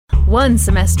1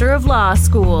 semester of law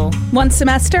school. 1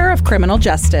 semester of criminal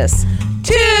justice.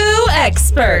 2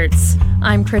 experts.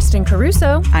 I'm Kristen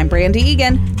Caruso. I'm Brandy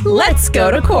Egan. Let's go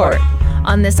to court.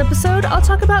 On this episode, I'll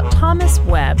talk about Thomas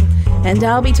Webb. And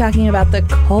I'll be talking about the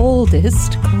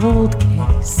coldest cold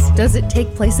case. Does it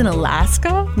take place in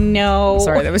Alaska? No.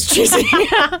 Sorry, that was cheesy.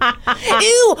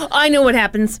 Ew! I know what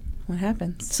happens. What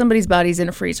happens? Somebody's body's in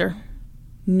a freezer.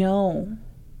 No.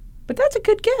 But that's a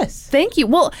good guess. Thank you.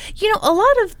 Well, you know, a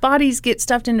lot of bodies get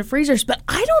stuffed into freezers, but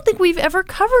I don't think we've ever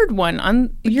covered one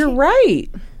on... You're right.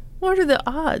 What are the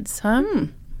odds, huh?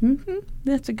 Mm-hmm.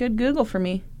 That's a good Google for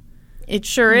me. It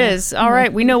sure is. All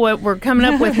right, we know what we're coming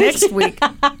up with next week.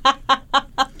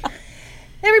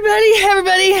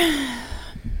 Everybody,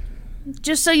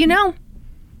 just so you know,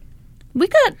 we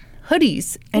got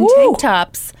hoodies and tank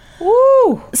tops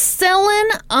selling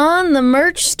on the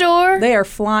merch store. They are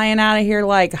flying out of here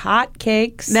like hot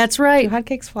cakes. That's right. Do hot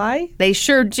cakes fly? They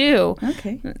sure do.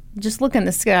 Okay. Just look in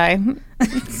the sky.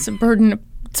 It's a bird in a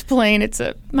plane. It's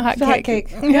a hot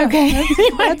cake. Yeah, Okay.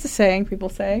 That's a saying people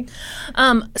say.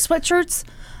 Sweatshirts,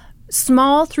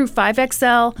 small through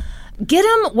 5XL. Get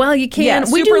them while you can. Yeah,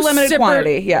 super limited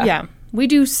quantity. Yeah. We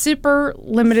do super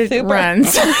limited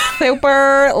runs.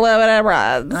 Super limited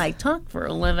runs. I talk for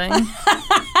a living.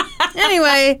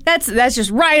 Anyway, that's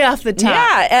just right off the top.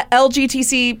 Yeah, at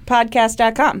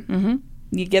lgtcpodcast.com. Mm-hmm.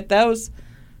 You get those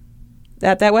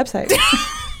at that website.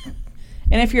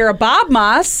 And if you're a Bob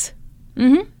Moss,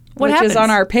 which happens? is on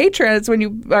our Patreon, when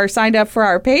you are signed up for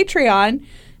our Patreon,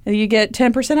 you get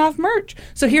 10% off merch.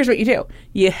 So here's what you do.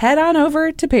 You head on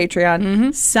over to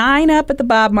Patreon, sign up at the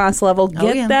Bob Moss level,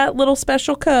 get that little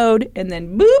special code, and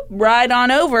then boop, right on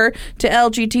over to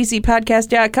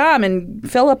lgtcpodcast.com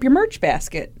and fill up your merch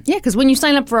basket. Yeah, because when you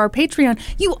sign up for our Patreon,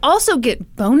 you also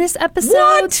get bonus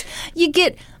episodes. What? You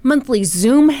get monthly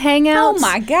Zoom hangouts. Oh,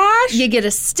 my gosh. You get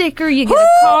a sticker. You get a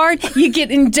card. You get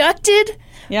inducted.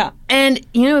 Yeah. And,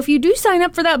 you know, if you do sign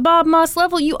up for that Bob Moss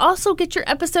level, you also get your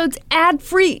episodes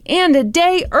ad-free and a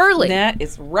day early. That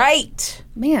is right.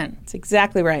 Man. That's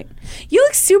exactly right. You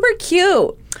look super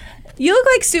cute. You look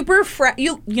like super fresh.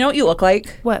 You know what you look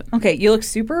like? What? Okay, you look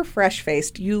super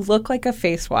fresh-faced. You look like a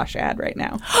face wash ad right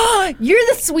now. You're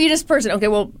the sweetest person. Okay,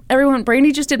 well, everyone,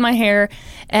 Brandy just did my hair,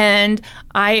 and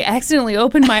I accidentally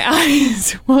opened my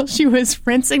eyes while she was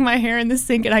rinsing my hair in the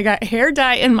sink, and I got hair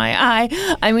dye in my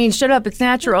eye. I mean, shut up, it's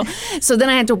natural. So then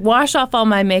I had to wash off all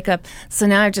my makeup. So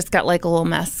now I've just got like a little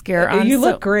mascara on. You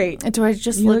look great. Do I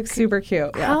just You look super cute.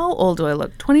 Yeah. How old do I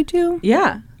look? 22?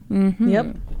 Yeah. Mm-hmm. Yep.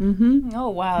 Mm-hmm. Oh,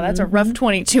 wow. That's a rough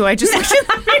 22. I just looked in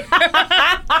the mirror.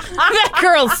 That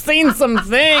girl's seen some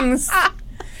things.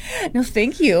 No,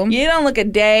 thank you. You don't look a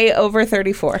day over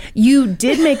 34. You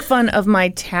did make fun of my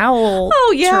towel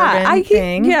turban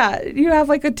thing. Yeah, you have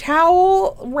like a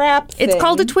towel wrap thing. It's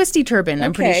called a twisty turban,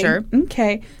 I'm pretty sure.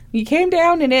 Okay. You came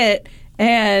down in it,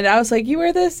 and I was like, you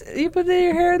wear this, you put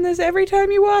your hair in this every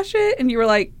time you wash it? And you were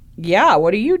like, yeah,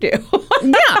 what do you do?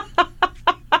 Yeah.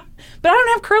 But I don't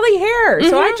have curly hair,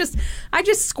 so I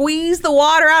just squeeze the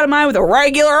water out of mine with a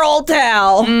regular old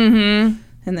towel, and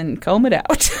then comb it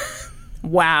out.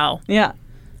 Wow. Yeah.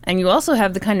 And you also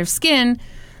have the kind of skin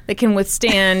that can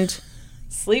withstand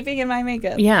sleeping in my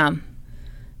makeup. Yeah.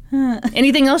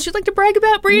 Anything else you'd like to brag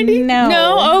about, Brandy? No.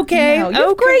 No. Okay. No. You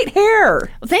have great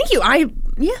hair. Thank you. I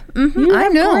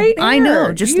have know. Great hair. I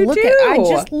know. Just you look do. at. I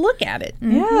just look at it.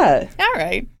 Yeah. All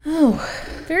right. Oh,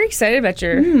 very excited about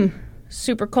your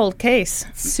super cold case.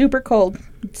 Super cold.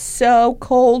 It's so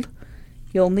cold.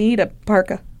 You'll need a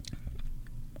parka.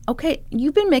 Okay,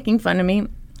 you've been making fun of me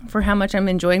for how much I'm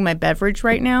enjoying my beverage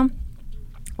right now.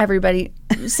 Everybody,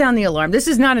 sound the alarm. This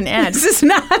is not an ad. This is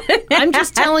not an ad. I'm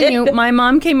just telling you, my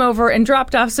mom came over and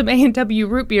dropped off some A&W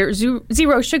root beer,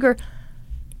 zero sugar.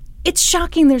 It's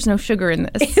shocking there's no sugar in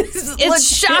this.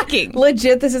 It's shocking.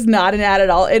 Legit, this is not an ad at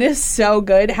all. It is so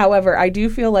good. However, I do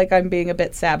feel like I'm being a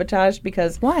bit sabotaged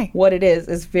because what it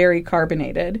is very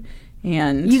carbonated.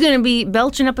 And you going to be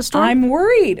belching up a storm? I'm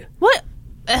worried. What?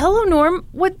 Hello, Norm.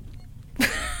 What?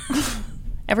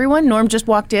 Everyone, Norm just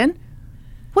walked in.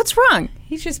 What's wrong?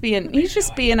 He's just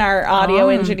being our audio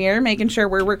engineer, making sure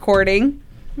we're recording.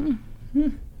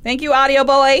 Thank you, audio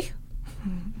boy.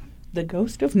 The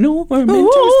ghost of Norm enters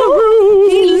the room.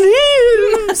 He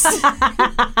lives.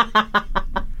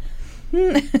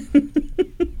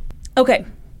 Okay.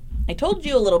 I told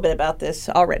you a little bit about this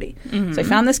already. So I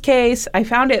found this case. I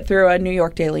found it through a New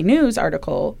York Daily News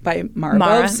article by Mara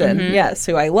Bovson. Yes,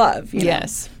 who I love.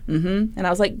 Yes. And I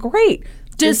was like, great.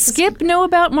 Does Skip know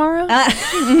about Mara?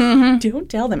 Don't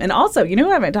tell them. And also, you know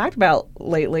who I haven't talked about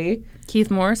lately? Keith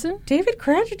Morrison? David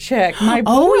Krajicek, my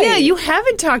boy. Oh, yeah, you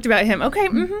haven't talked about him. Okay.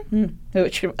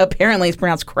 Which apparently is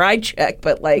pronounced Krajicek,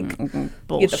 but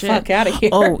get the fuck out of here.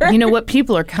 Oh, you know what?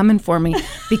 People are coming for me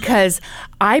because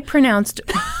I pronounced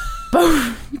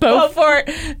Beaufort,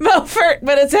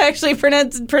 but it's actually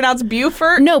pronounced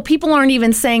Buford. No, people aren't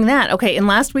even saying that. Okay, in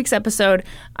last week's episode,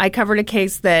 I covered a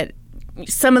case that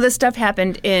some of the stuff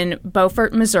happened in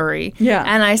Beaufort, Missouri. Yeah.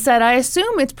 And I said, I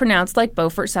assume it's pronounced like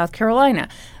Beaufort, South Carolina.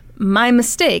 My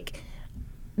mistake.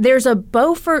 There's a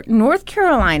Beaufort, North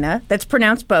Carolina that's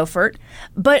pronounced Beaufort,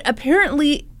 but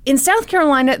apparently in South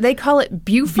Carolina, they call it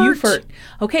Buford.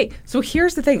 Okay, so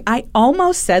here's the thing. I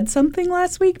almost said something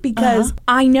last week because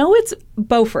I know it's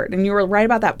Beaufort, and you were right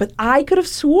about that, but I could have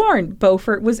sworn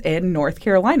Beaufort was in North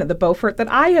Carolina, the Beaufort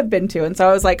that I have been to. And so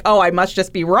I was like, oh, I must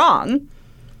just be wrong.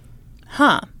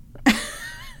 Huh.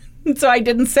 So I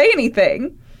didn't say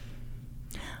anything.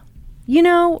 You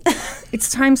know, it's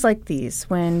times like these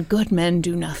when good men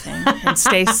do nothing and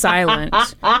stay silent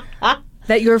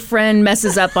that your friend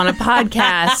messes up on a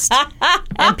podcast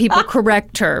and people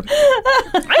correct her.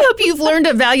 I hope you've learned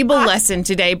a valuable lesson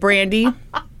today, Brandy.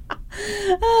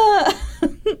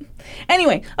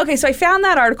 Anyway, okay, so I found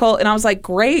that article and I was like,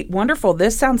 great, wonderful.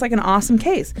 This sounds like an awesome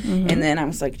case. And then I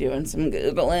was like doing some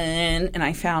Googling and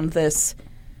I found this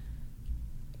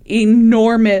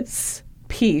enormous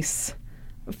piece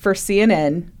for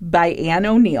CNN by Ann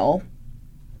O'Neill.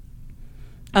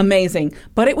 Amazing.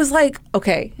 But it was like,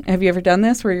 okay, have you ever done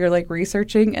this where you're like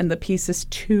researching and the piece is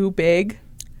too big?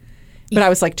 But I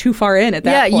was like too far in at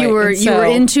that point. Yeah, you were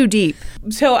in too deep.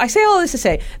 So I say all this to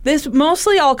say, this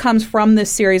mostly all comes from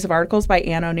this series of articles by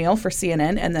Ann O'Neill for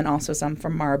CNN and then also some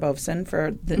from Mara Bovson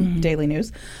for the Daily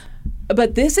News.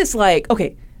 But this is like,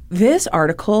 okay, this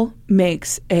article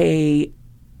makes a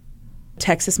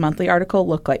Texas Monthly article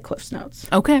look like Cliff's Notes.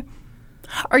 Okay.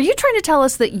 Are you trying to tell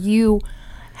us that you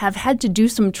have had to do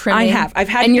some trimming? I have. I've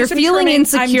had and to you're do some feeling trimming.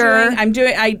 insecure.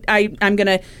 I'm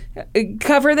going to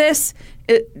cover this,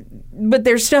 but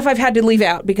there's stuff I've had to leave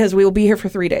out because we will be here for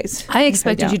 3 days. I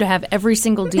expected you to have every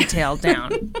single detail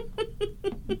down.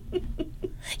 You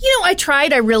know, I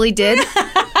tried. I really did.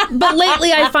 But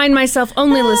lately I find myself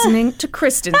only listening to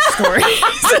Kristen's stories.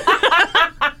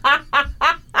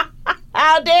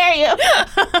 How dare you?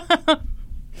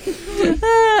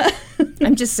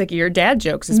 I'm just sick of your dad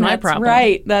jokes is my problem. That's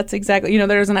right. That's exactly. You know,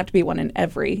 there doesn't have to be one in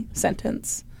every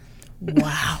sentence.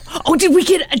 Wow. Oh, did we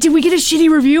get a shitty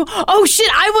review? Oh shit,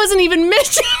 I wasn't even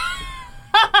mentioned.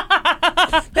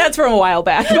 That's from a while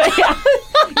back. But yeah.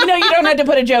 You know, you don't have to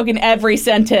put a joke in every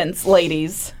sentence,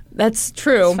 ladies. That's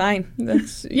true. It's fine.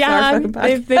 That's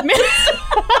they've made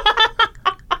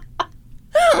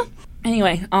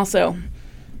Anyway, also,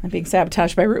 I'm being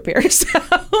sabotaged by root beer. So.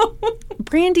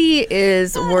 Brandy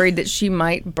is worried that she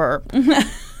might burp,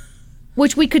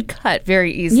 which we could cut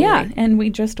very easily. Yeah, and we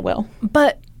just will.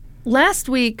 But last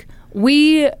week,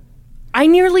 I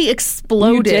nearly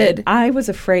exploded. You did. I was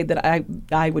afraid that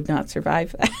I would not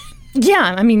survive that.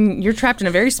 Yeah, I mean, you're trapped in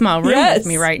a very small room with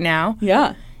me right now.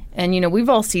 Yeah. And, you know, we've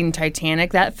all seen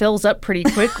Titanic. That fills up pretty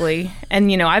quickly.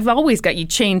 And, you know, I've always got you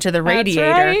chained to the radiator.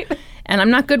 That's right. And I'm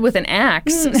not good with an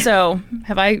axe. So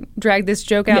have I dragged this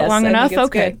joke out long enough?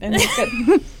 Okay.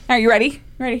 Good. Are you ready?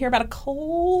 Ready to hear about a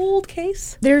cold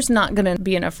case? There's not going to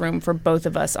be enough room for both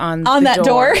of us on that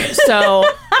door. So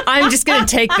I'm just going to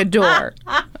take the door.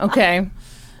 Okay. And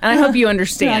I hope you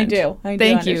understand. I do.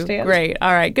 Thank you. Great.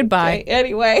 All right. Goodbye. Okay,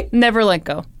 anyway. Never let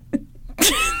go.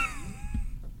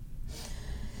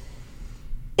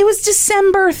 It was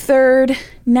December 3rd,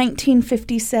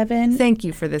 1957. Thank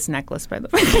you for this necklace, by the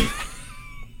way.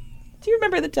 Do you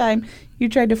remember the time you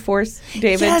tried to force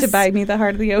David to buy me the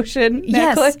Heart of the Ocean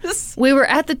necklace? Yes. We were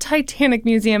at the Titanic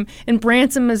Museum in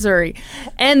Branson, Missouri,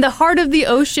 and the Heart of the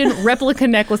Ocean replica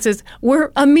necklaces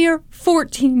were a mere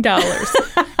 $14.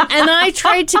 And I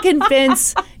tried to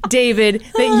convince David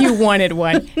that you wanted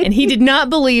one, and he did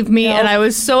not believe me, and I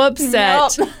was so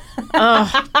upset.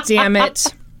 Oh, damn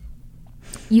it.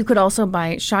 You could also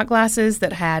buy shot glasses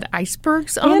that had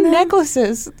icebergs on them. And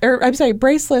necklaces,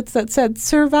 bracelets that said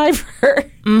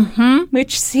Survivor,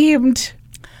 which seemed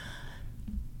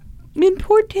in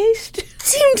poor taste.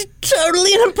 Seemed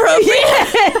totally inappropriate.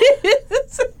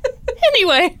 Yes.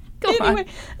 Anyway, go on.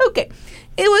 Okay.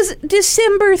 It was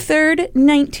December 3rd,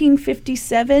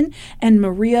 1957, and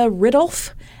Maria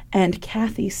Ridolf and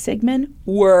Kathy Sigmund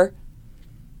were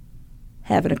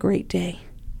having a great day.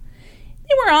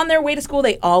 They were on their way to school.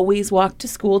 They always walked to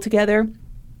school together.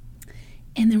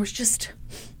 And there was just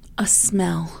a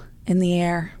smell in the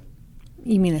air.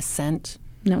 You mean a scent?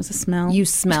 No, it was a smell. You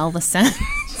smell the scent?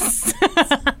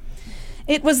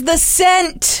 It was the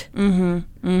scent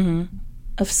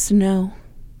of snow.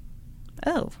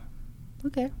 Oh,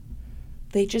 okay.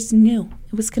 They just knew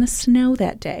it was going to snow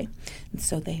that day. And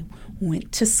so they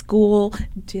went to school,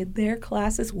 did their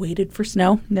classes, waited for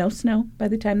snow. No snow by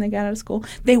the time they got out of school.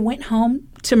 They went home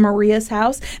to Maria's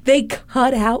house. They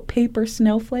cut out paper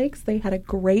snowflakes. They had a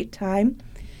great time.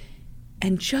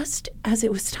 And just as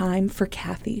it was time for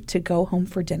Kathy to go home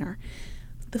for dinner,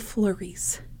 the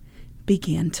flurries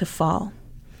began to fall.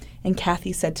 And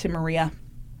Kathy said to Maria,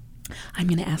 I'm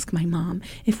going to ask my mom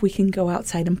if we can go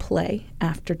outside and play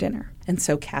after dinner. And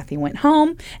so Kathy went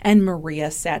home, and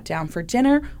Maria sat down for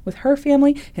dinner with her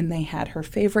family, and they had her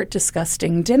favorite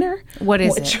disgusting dinner. What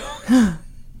is it?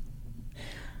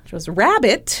 Which was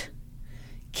rabbit,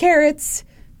 carrots,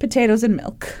 potatoes, and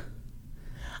milk.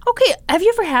 Okay, have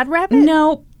you ever had rabbit?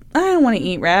 No, I don't want to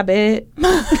eat rabbit.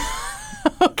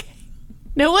 Okay.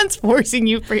 No one's forcing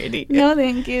you, Brandy. No,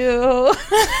 thank you.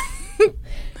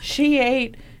 She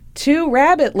ate 2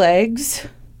 rabbit legs.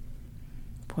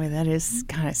 Boy, that is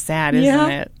kind of sad,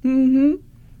 isn't it? Mm-hmm.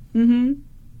 Mm-hmm.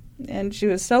 And she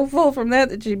was so full from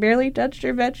that she barely touched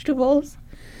her vegetables.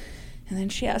 And then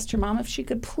she asked her mom if she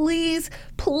could please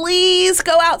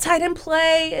go outside and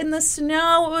play in the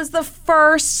snow. It was the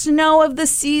first snow of the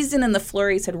season, and the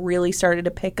flurries had really started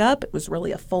to pick up. It was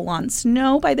really a full-on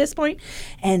snow by this point.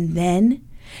 And then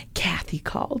Kathy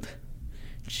called.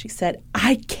 She said,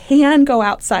 I can go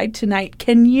outside tonight.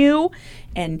 Can you?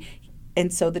 And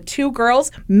so the 2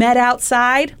 girls met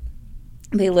outside.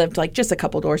 They lived like just a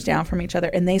couple doors down from each other,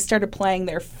 and they started playing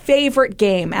their favorite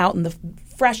game out in the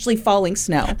freshly falling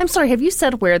snow. I'm sorry, have you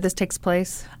said where this takes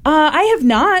place? I have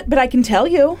not, but I can tell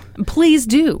you. Please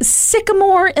do.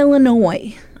 Sycamore,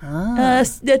 Illinois. A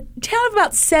town of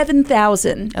about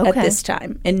 7,000 at this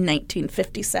time in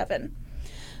 1957.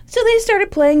 So they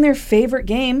started playing their favorite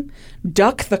game,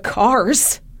 Duck the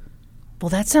Cars. Well,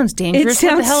 that sounds dangerous. It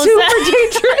sounds what the hell super is that?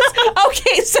 dangerous.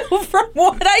 Okay, so from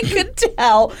what I could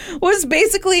tell was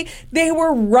basically they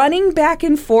were running back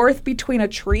and forth between a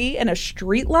tree and a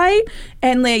street light,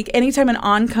 and like anytime an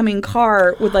oncoming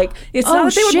car would it's not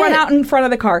that they would run out in front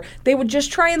of the car. They would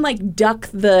just try and duck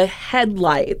the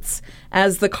headlights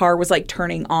as the car was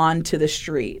turning onto the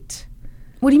street.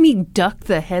 What do you mean duck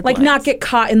the headlights? Not get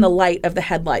caught in the light of the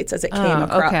headlights as it came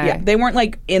across. Okay. Yeah, they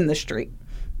weren't in the street.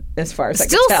 As far as I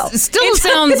can tell. Still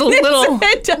sounds a little...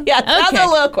 Sounds a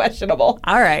little questionable.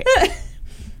 All right.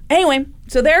 Anyway,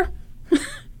 so they're,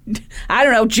 I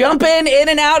don't know, jumping in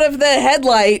and out of the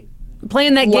headlight.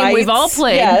 Playing that game we've all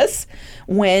played. Yes.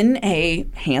 When a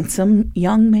handsome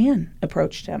young man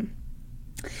approached him.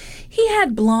 He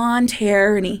had blonde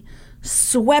hair, and he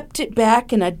swept it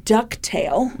back in a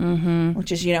ducktail,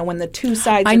 which is, when the 2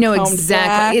 sides I are know combed exactly.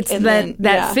 back, It's and that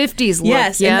then, 50s look.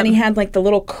 Yes, and then he had the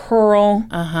little curl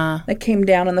that came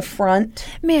down in the front.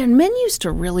 Man, men used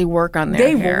to really work on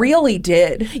their hair. They really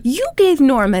did. You gave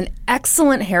Norm an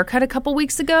excellent haircut a couple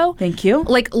weeks ago. Thank you.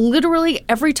 Literally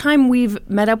every time we've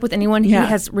met up with anyone, he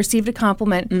has received a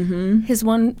compliment. His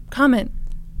one comment,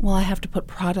 well, I have to put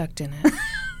product in it.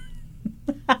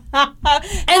 How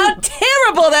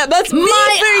terrible that must be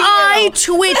my for you. eye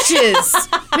twitches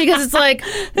because it's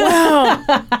wow,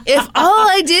 if all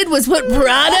I did was put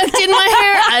product in my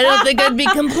hair, I don't think I'd be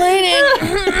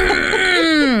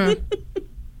complaining.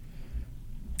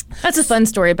 That's a fun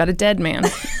story about a dead man.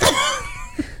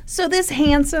 So this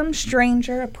handsome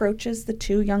stranger approaches the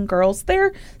 2 young girls.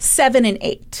 They're 7 and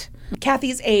 8.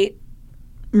 Kathy's 8,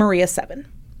 Maria's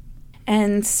 7.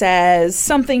 And says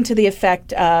something to the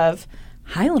effect of,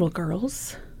 hi, little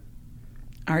girls.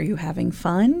 Are you having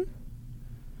fun?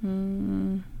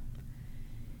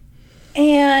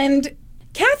 And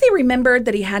Kathy remembered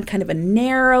that he had kind of a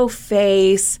narrow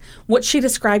face, what she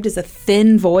described as a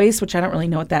thin voice, which I don't really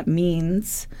know what that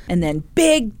means, and then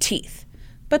big teeth.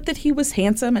 But that he was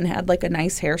handsome and had a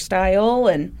nice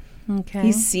hairstyle, and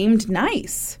he seemed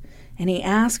nice. And he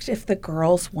asked if the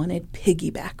girls wanted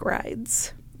piggyback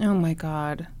rides. Oh, my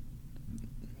God.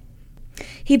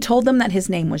 He told them that his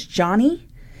name was Johnny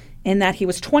and that he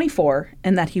was 24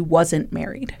 and that he wasn't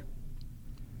married.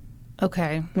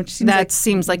 Okay. Which seems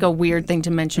seems like a weird thing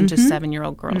to mention to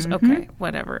 7-year-old girls. Okay,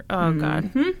 whatever. Oh,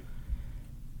 God.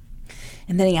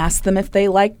 And then he asked them if they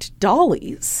liked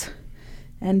dollies.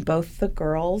 And both the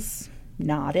girls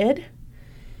nodded.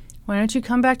 Why don't you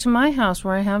come back to my house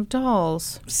where I have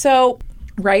dolls? So...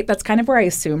 Right, that's kind of where I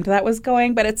assumed that was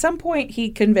going. But at some point, he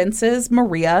convinces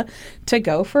Maria to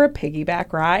go for a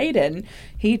piggyback ride. And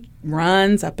he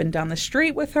runs up and down the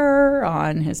street with her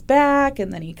on his back.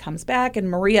 And then he comes back. And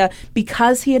Maria,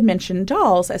 because he had mentioned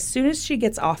dolls, as soon as she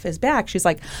gets off his back, she's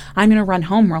like, I'm going to run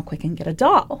home real quick and get a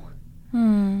doll.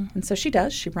 And so she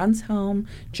does. She runs home,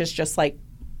 just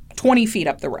 20 feet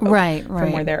up the road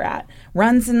from where they're at.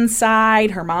 Runs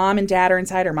inside. Her mom and dad are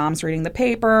inside. Her mom's reading the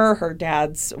paper. Her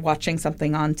dad's watching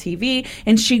something on TV.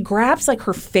 And she grabs like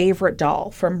her favorite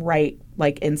doll from right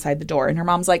like inside the door. And her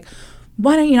mom's like,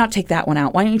 why don't you not take that one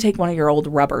out? Why don't you take one of your old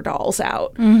rubber dolls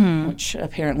out? Which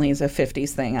apparently is a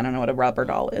 50s thing. I don't know what a rubber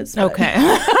doll is. But. Okay.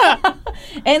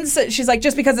 And so she's like,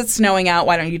 just because it's snowing out,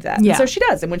 why don't you do that? Yeah. And so she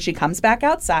does. And when she comes back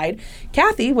outside,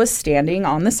 Kathy was standing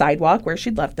on the sidewalk where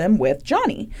she'd left them with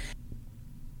Johnny.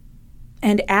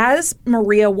 And as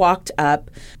Maria walked up,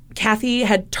 Kathy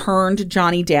had turned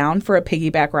Johnny down for a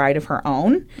piggyback ride of her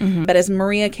own. But as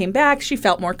Maria came back, she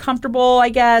felt more comfortable, I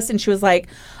guess. And she was like,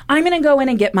 I'm going to go in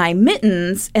and get my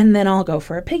mittens, and then I'll go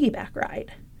for a piggyback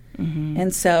ride.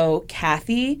 And so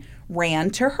Kathy ran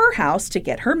to her house to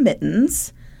get her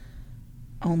mittens.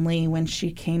 Only when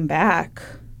she came back,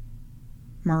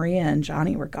 Maria and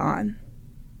Johnny were gone.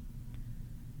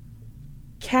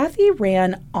 Kathy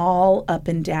ran all up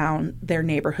and down their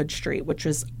neighborhood street, which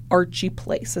was Archie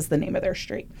Place is the name of their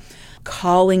street,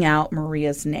 calling out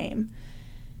Maria's name.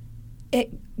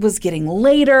 It was getting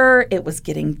later, it was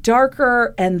getting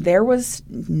darker, and there was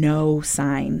no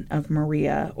sign of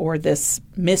Maria or this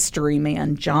mystery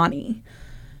man, Johnny.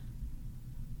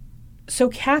 So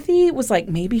Kathy was like,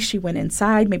 maybe she went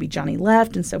inside, maybe Johnny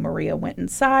left, and so Maria went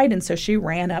inside, and so she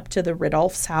ran up to the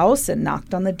Ridolf's house and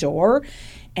knocked on the door.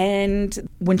 And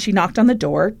when she knocked on the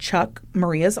door, Chuck,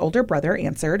 Maria's older brother,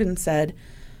 answered and said,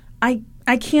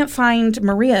 I can't find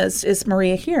Maria. Is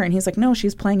Maria here? And he's like, no,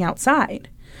 she's playing outside.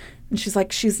 And she's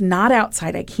like, she's not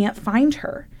outside. I can't find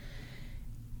her.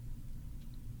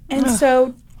 And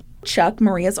so Chuck,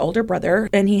 Maria's older brother,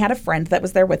 and he had a friend that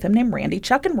was there with him named Randy.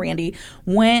 Chuck and Randy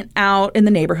went out in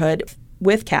the neighborhood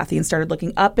with Kathy and started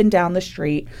looking up and down the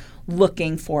street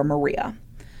looking for Maria.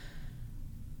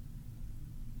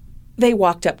 They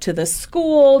walked up to the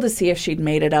school to see if she'd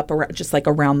made it up just like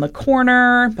around the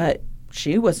corner, but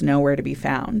she was nowhere to be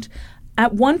found.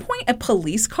 At one point, a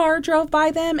police car drove by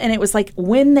them, and it was like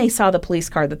when they saw the police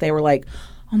car that they were like,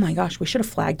 oh my gosh, we should have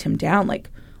flagged him down.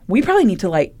 Like, we probably need to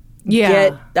like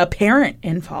get a parent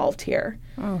involved here.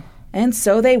 And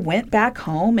so they went back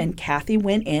home, and Kathy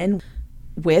went in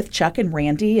with Chuck and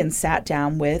Randy and sat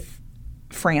down with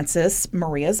Frances,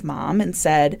 Maria's mom, and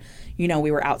said, you know,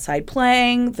 we were outside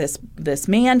playing. This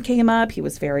man came up. He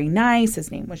was very nice.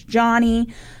 His name was Johnny.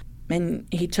 And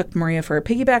he took Maria for a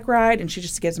piggyback ride, and she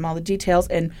just gives him all the details.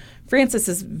 And Frances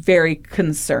is very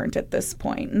concerned at this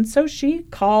point. And so she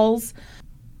calls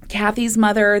Kathy's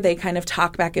mother. They kind of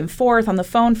talk back and forth on the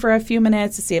phone for a few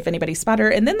minutes to see if anybody spotted her.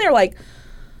 And then they're like,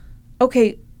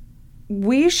 okay,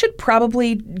 we should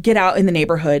probably get out in the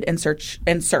neighborhood and search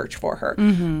for her.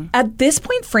 At this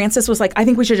point, Frances was like, I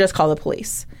think we should just call the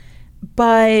police.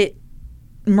 But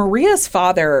Maria's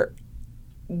father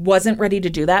wasn't ready to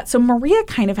do that. So Maria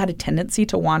kind of had a tendency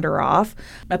to wander off.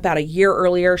 About a year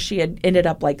earlier, she had ended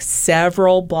up like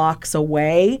several blocks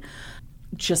away,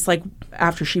 just like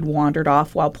after she'd wandered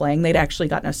off while playing. They'd actually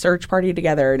gotten a search party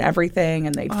together and everything,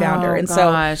 and they'd found her. And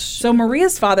so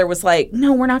Maria's father was like,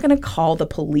 no, we're not going to call the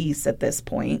police at this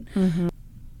point.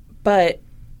 But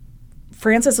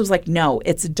Frances was like, no,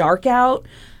 it's dark out.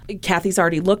 Kathy's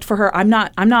already looked for her. I'm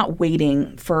not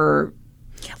waiting for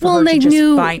well, her they to just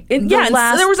knew find. Yeah,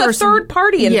 so there was a third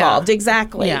party involved. Yeah.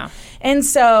 Exactly. Yeah. And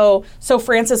so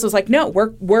Frances was like, no,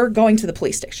 we're going to the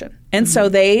police station. And so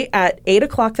they, at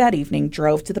 8:00 that evening,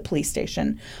 drove to the police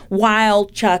station while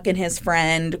Chuck and his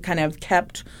friend kind of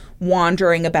kept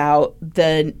wandering about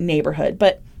the neighborhood.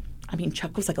 But, I mean,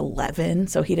 Chuck was like 11,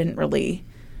 so he didn't really,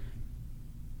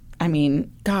 I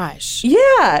mean. Gosh.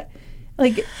 Yeah.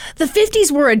 Like, the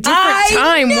 50s were a different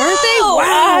time, weren't they? Wow.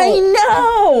 I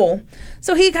know.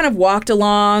 So he kind of walked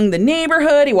along the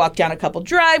neighborhood. He walked down a couple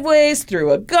driveways,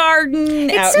 through a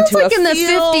garden, out into a field. It sounds like in the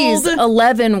 50s,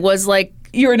 11 was like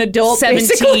you're an adult, 17.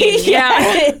 Basically.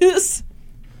 Yeah. Yes.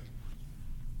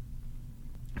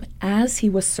 As he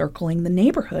was circling the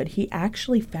neighborhood, he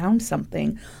actually found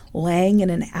something laying in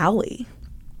an alley.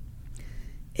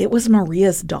 It was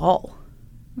Maria's doll.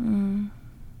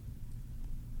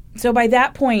 So by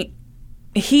that point,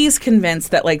 he's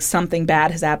convinced that like something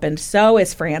bad has happened. So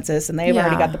is Frances, and they've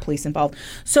already got the police involved.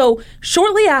 So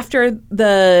shortly after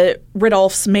the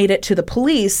Ridolfs made it to the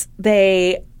police,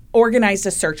 they organized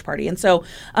a search party. And so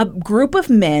a group of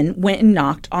men went and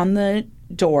knocked on the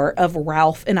door of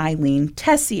Ralph and Eileen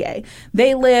Tessier.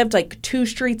 They lived like 2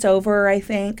 streets over, I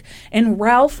think, and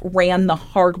Ralph ran the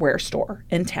hardware store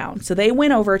in town. So they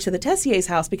went over to the Tessier's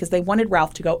house because they wanted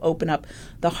Ralph to go open up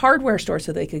the hardware store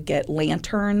so they could get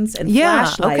lanterns and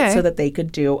flashlights so that they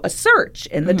could do a search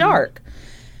in the dark.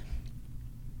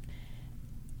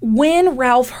 When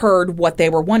Ralph heard what they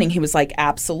were wanting, he was like,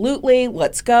 absolutely,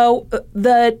 let's go.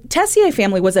 The Tessier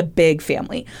family was a big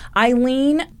family.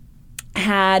 Eileen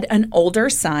had an older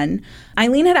son.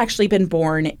 Eileen had actually been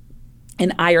born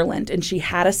in Ireland, and she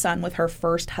had a son with her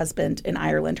first husband in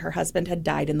Ireland. Her husband had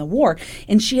died in the war,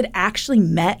 and she had actually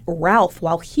met Ralph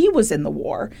while he was in the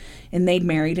war, and they'd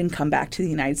married and come back to the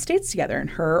United States together,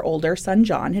 and her older son,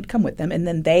 John, had come with them, and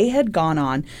then they had gone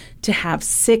on to have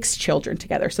 6 children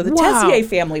together. So the Tessier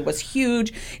family was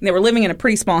huge, and they were living in a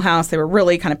pretty small house. They were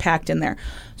really kind of packed in there.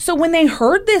 So when they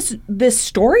heard this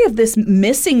story of this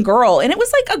missing girl, and it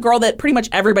was like a girl that pretty much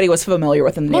everybody was familiar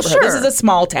with in the neighborhood. Sure. This is a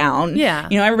small town. Yeah.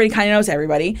 You know, everybody kind of knows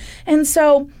everybody. And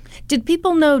so... Did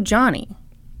people know Johnny?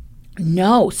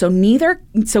 No. So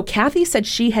Kathy said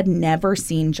she had never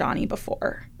seen Johnny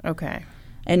before. Okay.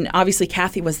 And obviously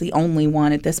Kathy was the only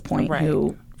one at this point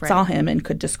who saw him and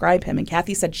could describe him. And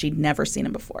Kathy said she'd never seen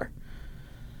him before.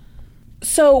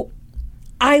 So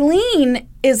Eileen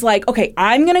is like, okay,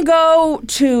 I'm going to go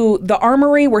to the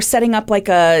armory. We're setting up like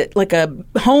a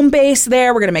home base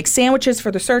there. We're going to make sandwiches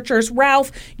for the searchers.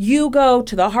 Ralph, you go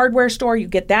to the hardware store. You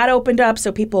get that opened up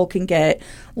so people can get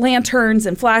lanterns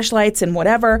and flashlights and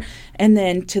whatever. And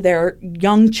then to their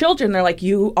young children, they're like,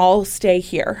 you all stay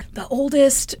here. The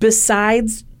oldest,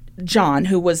 besides John,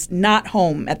 who was not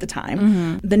home at the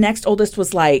time, the next oldest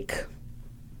was like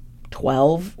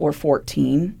 12 or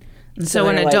 14. And so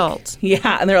an adult.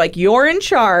 Yeah. And they're like, you're in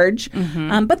charge.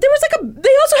 Mm-hmm. But there was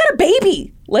they also had a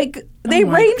baby. Like, they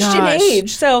ranged in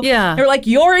age. So they're like,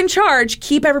 you're in charge.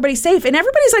 Keep everybody safe. And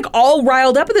everybody's like all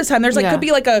riled up at this time. There's could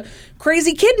be like a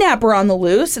crazy kidnapper on the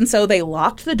loose. And so they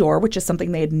locked the door, which is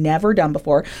something they had never done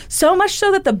before. So much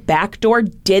so that the back door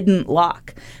didn't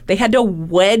lock. They had to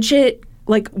wedge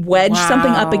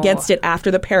something up against it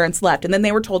after the parents left. And then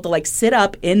they were told to sit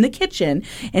up in the kitchen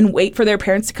and wait for their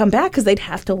parents to come back because they'd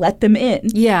have to let them in.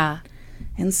 Yeah.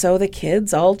 And so the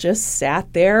kids all just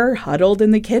sat there huddled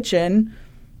in the kitchen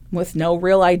with no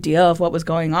real idea of what was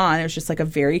going on. It was just a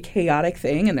very chaotic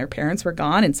thing, and their parents were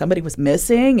gone and somebody was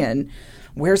missing, and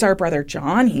where's our brother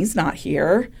John? He's not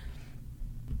here.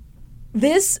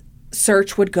 This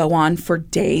search would go on for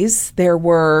days. There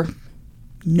were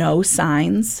no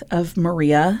signs of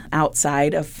Maria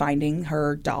outside of finding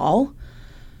her doll.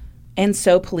 And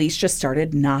so police just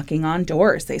started knocking on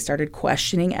doors. They started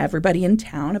questioning everybody in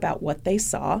town about what they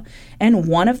saw. And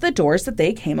one of the doors that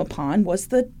they came upon was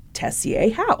the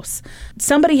Tessier house.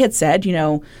 Somebody had said,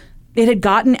 it had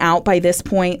gotten out by this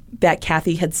point that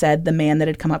Kathy had said the man that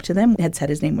had come up to them had said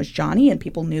his name was Johnny, and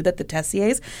people knew that the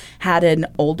Tessiers had an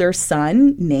older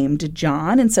son named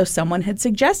John, and so someone had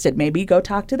suggested maybe go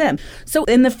talk to them. So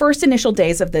in the first initial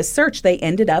days of this search, they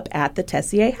ended up at the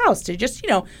Tessier house to just,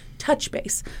 touch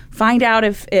base, find out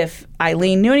if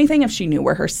Eileen knew anything, if she knew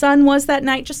where her son was that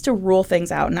night, just to rule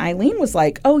things out. And Eileen was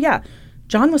like, oh yeah,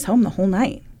 John was home the whole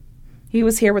night. He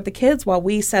was here with the kids while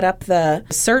we set up the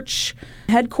search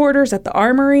headquarters at the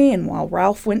armory and while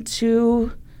Ralph went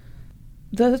to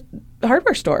the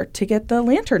hardware store to get the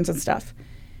lanterns and stuff.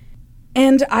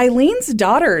 And Eileen's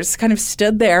daughters kind of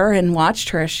stood there and watched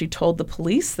her as she told the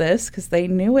police this because they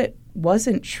knew it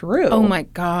wasn't true. Oh, my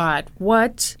God.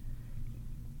 What?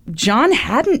 John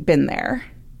hadn't been there.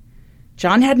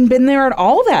 John hadn't been there at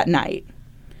all that night.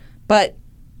 But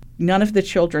none of the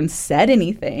children said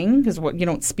anything because you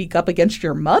don't speak up against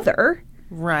your mother.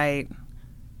 Right.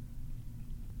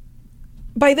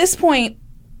 By this point,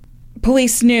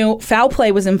 police knew foul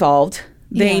play was involved.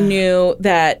 They knew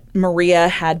that Maria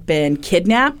had been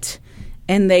kidnapped,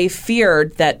 and they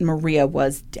feared that Maria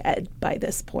was dead by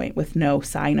this point with no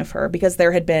sign of her because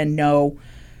there had been no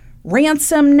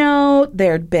ransom note.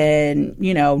 There'd been,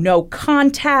 no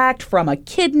contact from a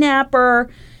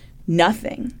kidnapper,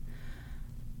 nothing.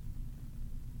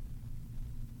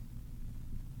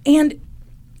 And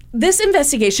this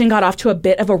investigation got off to a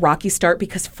bit of a rocky start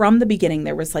because from the beginning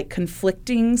there was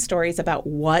conflicting stories about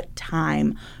what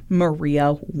time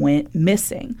Maria went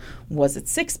missing. Was it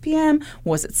 6 p.m.?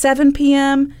 Was it 7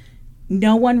 p.m.?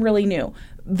 No one really knew.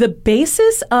 The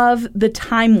basis of the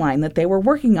timeline that they were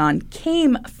working on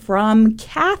came from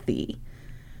Kathy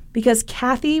because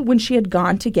Kathy, when she had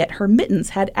gone to get her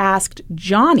mittens, had asked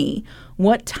Johnny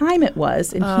what time it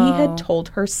was, and he had told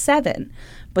her 7.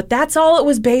 But that's all it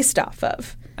was based off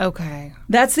of. Okay.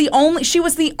 She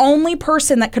was the only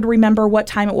person that could remember what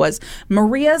time it was.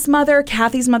 Maria's mother,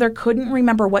 Kathy's mother, couldn't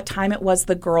remember what time it was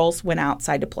the girls went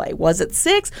outside to play. Was it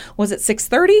 6? Was it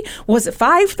 6:30? Was it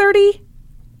 5:30?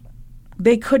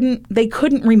 They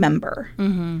couldn't remember.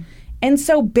 Mm-hmm. And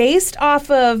so based off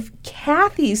of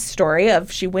Kathy's story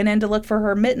of she went in to look for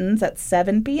her mittens at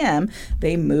 7 p.m.,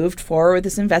 they moved forward with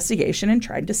this investigation and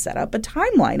tried to set up a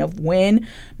timeline of when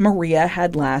Maria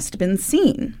had last been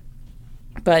seen.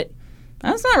 But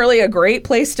that's not really a great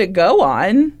place to go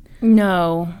on.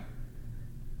 No.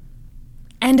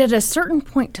 And at a certain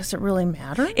point, does it really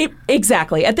matter?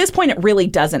 Exactly. At this point, it really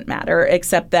doesn't matter,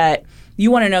 except that you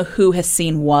want to know who has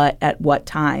seen what at what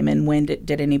time and when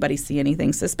did anybody see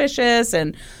anything suspicious,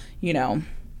 and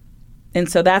and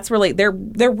so that's really they're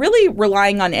really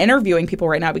relying on interviewing people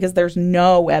right now because there's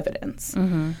no evidence.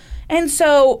 Mm-hmm. And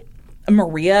so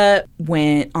Maria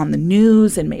went on the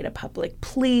news and made a public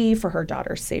plea for her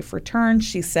daughter's safe return.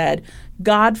 She said,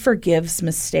 "God forgives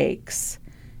mistakes,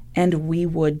 and we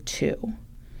would too."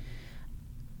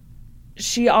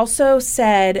 She also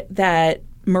said that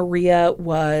Maria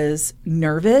was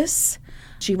nervous.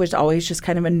 She was always just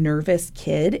kind of a nervous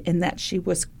kid, and that she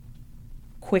was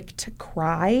quick to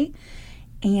cry.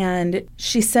 And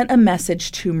she sent a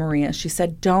message to Maria. She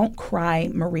said, "Don't cry,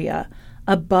 Maria.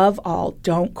 Above all,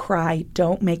 don't cry.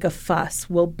 Don't make a fuss.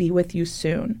 We'll be with you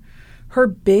soon." Her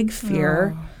big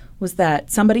fear was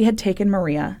that somebody had taken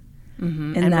Maria.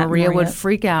 Mm-hmm. And that Maria would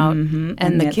freak out, mm-hmm,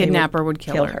 and the kidnapper would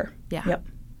kill her. Yeah. Yep.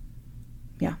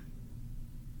 Yeah.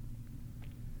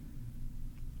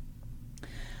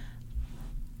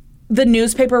 The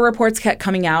newspaper reports kept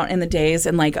coming out in the days,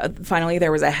 and finally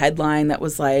there was a headline that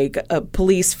was like,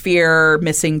 "Police fear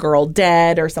missing girl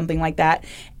dead," or something like that.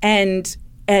 And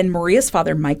Maria's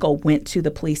father, Michael, went to the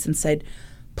police and said,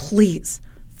 "Please,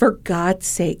 for God's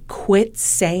sake, quit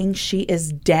saying she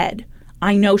is dead.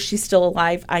 I know she's still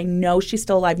alive. I know she's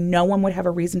still alive. No one would have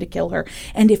a reason to kill her.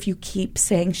 And if you keep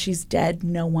saying she's dead,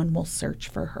 no one will search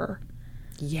for her."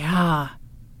 Yeah.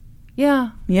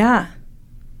 Yeah. Yeah.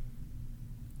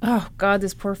 Oh, God,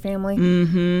 this poor family.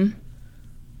 Mm-hmm.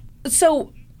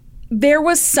 So there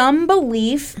was some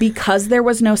belief, because there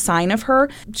was no sign of her,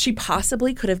 she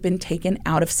possibly could have been taken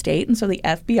out of state. And so the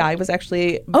FBI was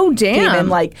actually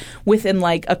within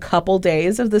a couple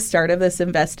days of the start of this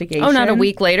investigation. Oh, not a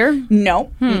week later?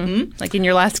 No. Mm-mm. Like in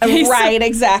your last case? Right,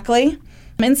 exactly.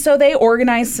 And so they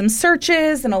organized some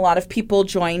searches, and a lot of people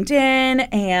joined in,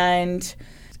 and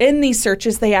in these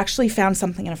searches, they actually found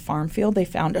something in a farm field. They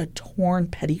found a torn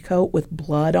petticoat with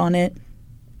blood on it.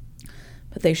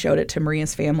 But they showed it to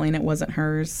Maria's family, and it wasn't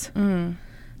hers. Mm.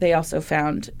 They also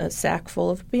found a sack full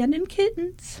of abandoned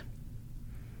kittens.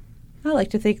 I like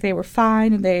to think they were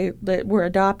fine, and they were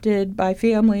adopted by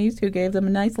families who gave them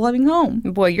a nice, loving home.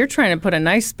 Boy, you're trying to put a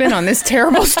nice spin on this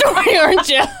terrible story, aren't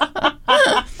you?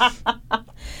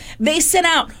 They sent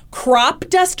out crop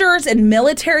dusters and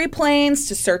military planes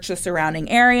to search the surrounding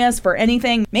areas for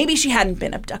anything. Maybe she hadn't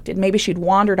been abducted. Maybe she'd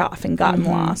wandered off and gotten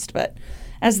lost. But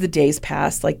as the days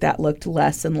passed, that looked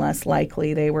less and less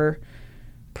likely. They were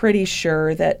pretty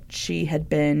sure that she had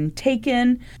been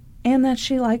taken and that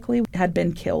she likely had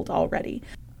been killed already.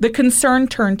 The concern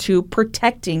turned to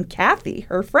protecting Kathy,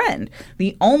 her friend,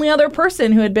 the only other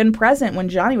person who had been present when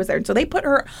Johnny was there. And so they put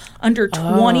her under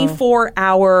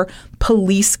 24-hour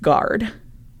police guard.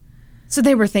 So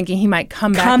they were thinking he might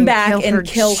come back and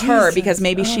kill her because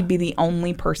maybe she'd be the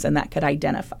only person that could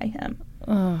identify him.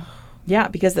 Yeah,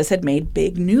 because this had made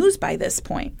big news by this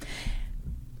point.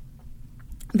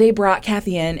 They brought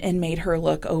Kathy in and made her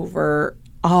look over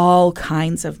all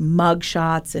kinds of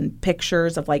mugshots and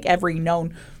pictures of every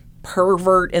known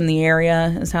pervert in the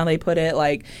area, is how they put it.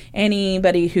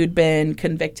 Anybody who'd been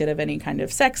convicted of any kind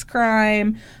of sex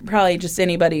crime, probably just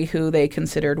anybody who they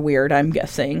considered weird, I'm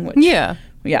guessing. Yeah.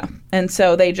 And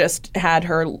so they just had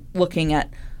her looking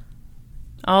at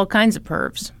all kinds of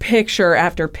pervs. Picture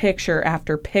after picture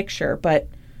after picture, but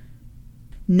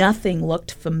nothing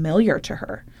looked familiar to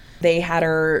her. They had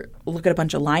her look at a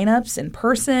bunch of lineups in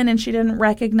person, and she didn't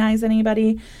recognize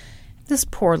anybody. This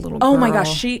poor little girl. Oh, my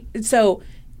gosh. She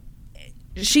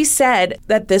said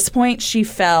that at this point she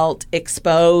felt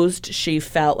exposed. She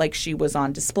felt like she was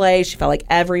on display. She felt like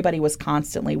everybody was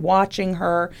constantly watching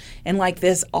her, and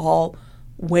this all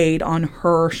weighed on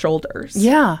her shoulders.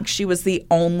 Yeah. She was the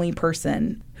only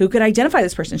person who could identify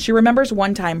this person. She remembers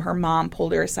one time her mom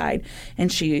pulled her aside,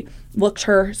 and she looked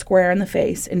her square in the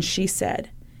face, and she said,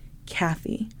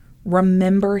 "Kathy,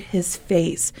 remember his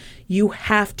face. You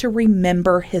have to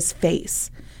remember his face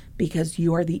because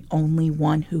you are the only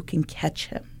one who can catch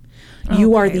him.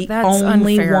 You are the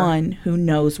only one who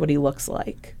knows what he looks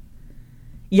like."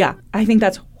 Yeah, I think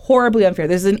that's horribly unfair.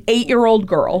 This is an 8-year-old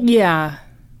girl. Yeah.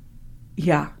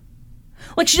 Yeah.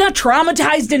 She's not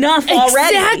traumatized enough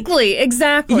already.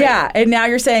 Exactly. Yeah, and now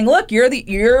you're saying, look, you're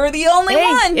the only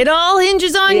one. It all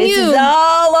hinges on you. It's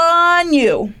all on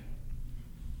you.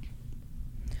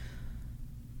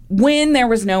 When there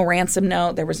was no ransom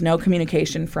note, there was no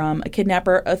communication from a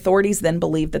kidnapper, authorities then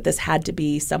believed that this had to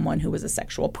be someone who was a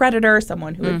sexual predator,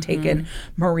 someone who had taken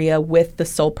Maria with the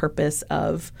sole purpose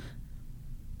of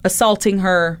assaulting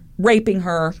her, raping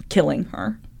her, killing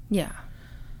her. Yeah.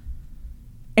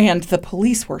 And the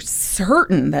police were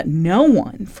certain that no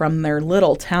one from their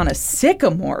little town of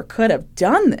Sycamore could have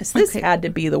done this. This had to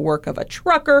be the work of a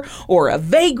trucker or a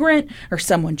vagrant or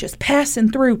someone just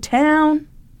passing through town.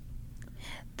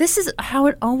 This is how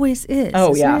it always is.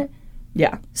 Oh, isn't yeah. it?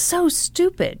 Yeah. So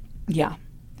stupid. Yeah.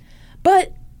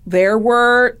 But there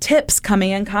were tips coming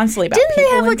in constantly about Didn't they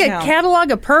people have in like town. a catalog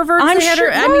of perverts? I'm they had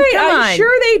sure, her? I mean, come on. I'm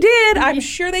sure they did. I'm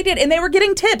sure they did. And they were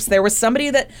getting tips. There was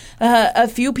somebody that a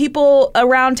few people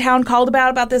around town called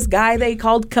about this guy they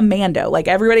called Commando. Like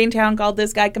everybody in town called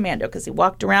this guy Commando because he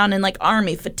walked around in like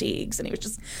army fatigues and he was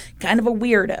just kind of a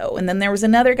weirdo. And then there was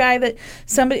another guy that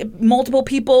multiple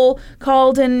people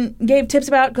called and gave tips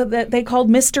about that they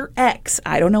called Mr. X.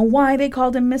 I don't know why they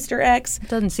called him Mr. X.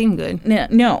 Doesn't seem good.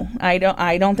 No, I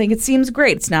don't think it seems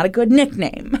great. It's not a good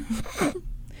nickname. I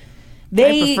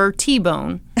prefer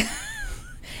T-Bone.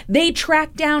 They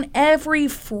tracked down every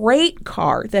freight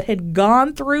car that had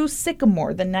gone through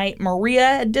Sycamore the night Maria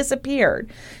had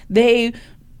disappeared. They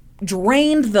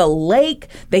drained the lake.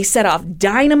 They set off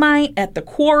dynamite at the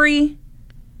quarry.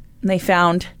 And they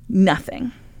found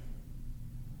nothing.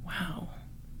 Wow.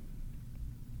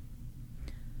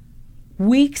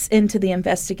 Weeks into the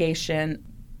investigation,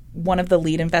 one of the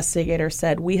lead investigators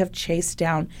said, "We have chased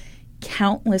down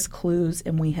countless clues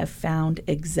and we have found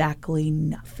exactly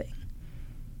nothing."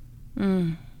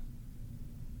 Can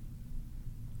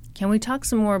we talk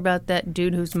some more about that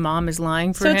dude whose mom is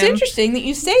lying for him? So it's interesting that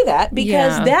you say that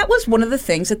because that was one of the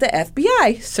things that the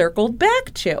FBI circled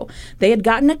back to. They had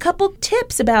gotten a couple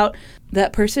tips about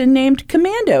that person named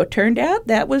Commando. Turned out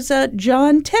that was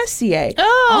John Tessier.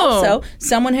 Oh. Also,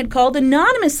 someone had called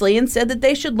anonymously and said that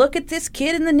they should look at this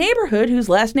kid in the neighborhood whose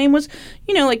last name was,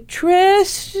 like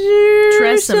Tress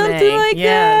or something like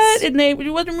that. And they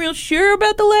wasn't real sure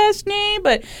about the last name,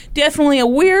 but definitely a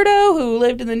weirdo who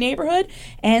lived in the neighborhood.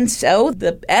 And so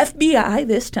the FBI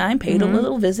this time paid a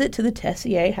little visit to the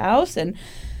Tessier house, and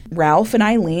Ralph and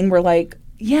Eileen were like,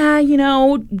 yeah,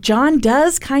 John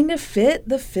does kind of fit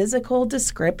the physical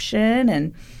description.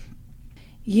 And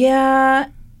yeah,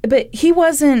 but he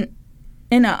wasn't,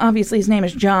 and obviously his name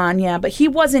is John, yeah, but he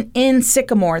wasn't in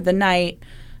Sycamore the night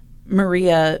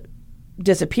Maria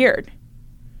disappeared.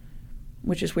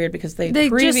 Which is weird because they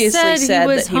previously said that he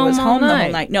was home the whole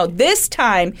night. No, this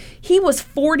time he was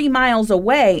 40 miles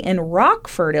away in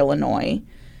Rockford, Illinois,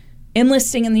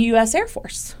 enlisting in the U.S. Air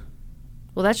Force.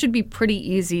 Well, that should be pretty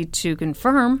easy to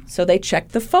confirm. So they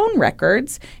checked the phone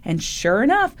records, and sure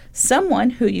enough,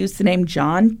 someone who used the name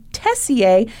John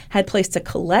Tessier had placed a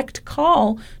collect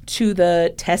call to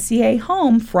the Tessier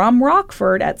home from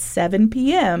Rockford at 7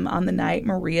 p.m. on the night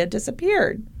Maria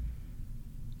disappeared.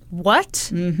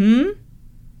 What? Mm-hmm.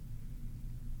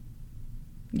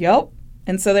 Yep.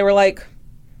 And so they were like,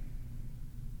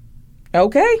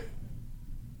 okay,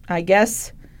 I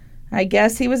guess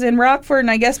he was in Rockford, and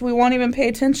I guess we won't even pay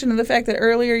attention to the fact that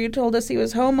earlier you told us he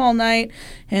was home all night,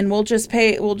 and we'll just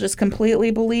completely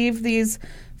believe these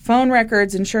phone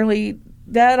records, and surely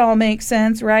that all makes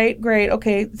sense, right? Great.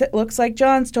 Okay. Looks like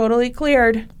John's totally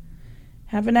cleared.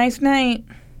 Have a nice night.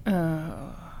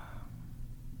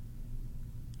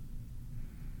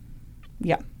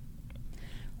 Yeah.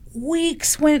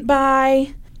 Weeks went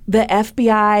by. The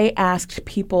FBI asked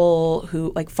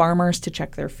people farmers to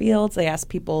check their fields. They asked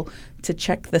people to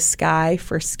check the sky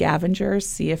for scavengers,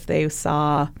 see if they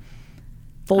saw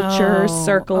vultures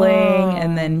circling,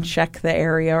 and then check the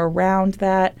area around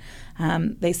that.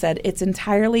 They said it's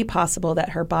entirely possible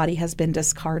that her body has been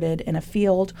discarded in a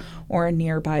field or a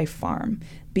nearby farm.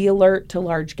 Be alert to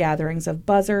large gatherings of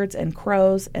buzzards and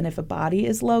crows, and if a body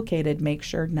is located, make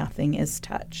sure nothing is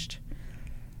touched.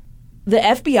 The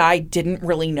FBI didn't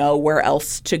really know where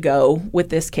else to go with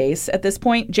this case at this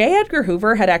point. J. Edgar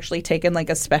Hoover had actually taken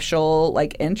a special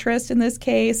interest in this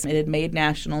case. It had made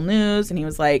national news, and he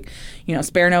was like,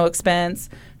 spare no expense.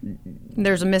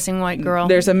 There's a missing white girl.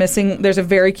 There's a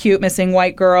very cute missing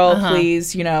white girl.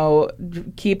 Please,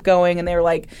 keep going. And they were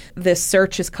like, this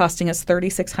search is costing us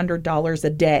 $3,600 a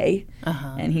day.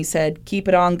 And he said, keep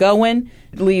it on going.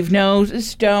 Leave no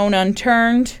stone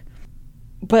unturned.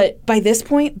 But by this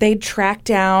point, they'd tracked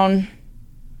down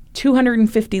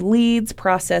 250 leads,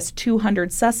 processed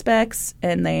 200 suspects,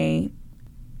 and they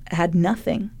had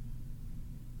nothing.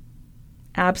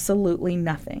 Absolutely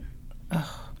nothing. Ugh.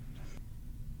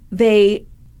 They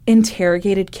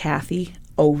interrogated Kathy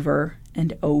over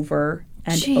and over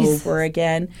and over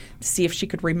again to see if she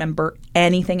could remember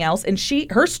anything else. And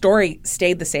her story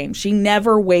stayed the same. She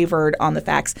never wavered on the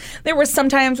facts. There were some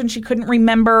times when she couldn't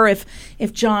remember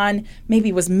if John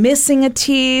maybe was missing a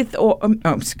teeth or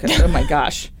oh my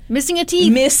gosh. Missing a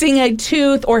teeth. Missing a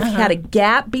tooth, or if he had a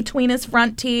gap between his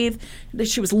front teeth.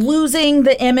 She was losing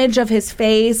the image of his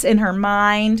face in her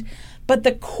mind. But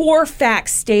the core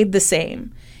facts stayed the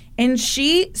same. And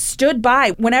she stood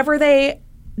by. Whenever they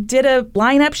did a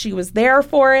lineup, she was there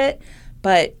for it.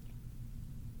 But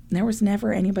there was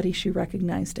never anybody she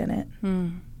recognized in it.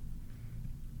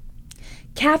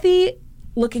 Kathy,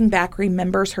 looking back,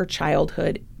 remembers her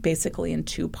childhood basically in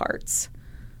two parts.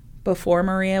 Before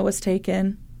Maria was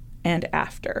taken and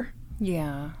after.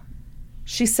 Yeah.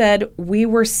 She said, "We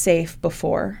were safe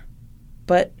before,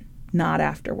 but not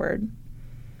afterward.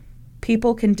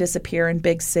 People can disappear in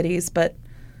big cities, but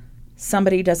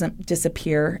somebody doesn't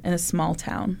disappear in a small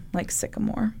town like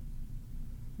Sycamore."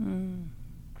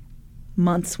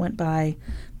 Months went by.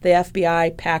 The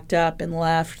FBI packed up and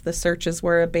left. The searches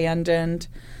were abandoned.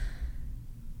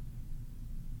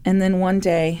 And then one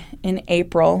day in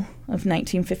April of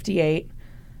 1958,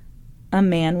 a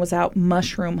man was out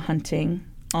mushroom hunting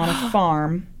on a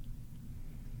farm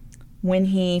when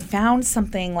he found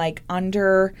something like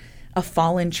under a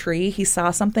fallen tree. He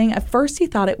saw something. At first, he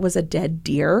thought it was a dead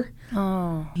deer.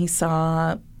 Oh. He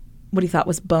saw what he thought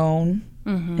was bone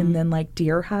and then like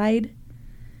deer hide.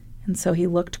 And so he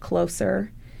looked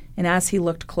closer. And as he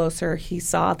looked closer, he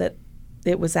saw that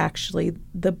it was actually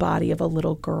the body of a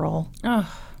little girl.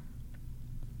 Oh.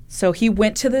 So he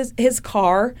went to his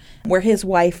car where his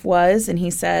wife was, and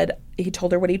he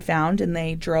told her what he'd found, and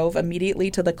they drove immediately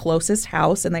to the closest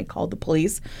house, and they called the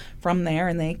police from there,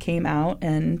 and they came out,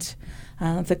 and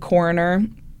the coroner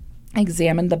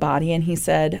examined the body, and he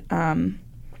said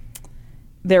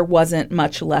there wasn't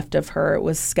much left of her. It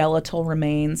was skeletal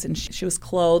remains, and she was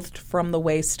clothed from the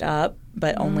waist up,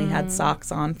 but only had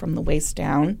socks on from the waist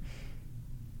down.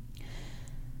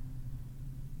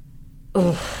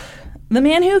 Ugh. The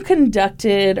man who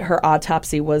conducted her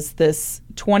autopsy was this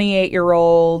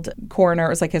 28-year-old coroner. It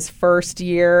was like his first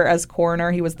year as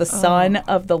coroner. He was the son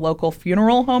of the local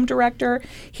funeral home director.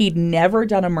 He'd never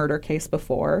done a murder case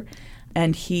before,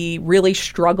 and he really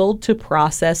struggled to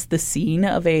process the scene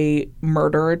of a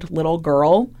murdered little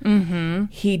girl.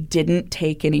 He didn't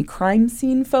take any crime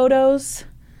scene photos.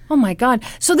 Oh, my God.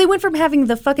 So they went from having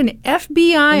the fucking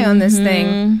FBI on this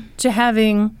thing to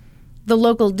having the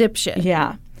local dipshit.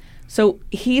 Yeah. So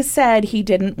he said he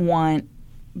didn't want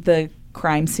the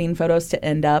crime scene photos to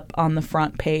end up on the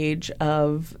front page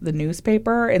of the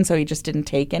newspaper, and so he just didn't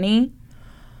take any.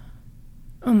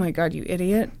 Oh, my God, you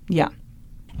idiot. Yeah.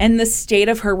 And the state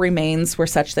of her remains were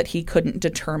such that he couldn't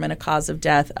determine a cause of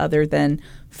death other than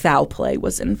foul play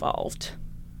was involved.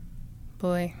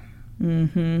 Boy.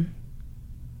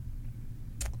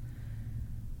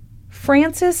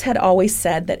 Frances had always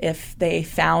said that if they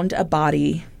found a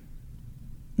body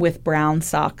with brown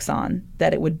socks on,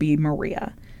 that it would be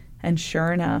Maria. And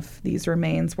sure enough, these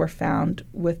remains were found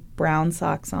with brown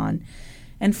socks on.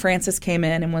 And Frances came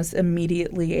in and was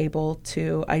immediately able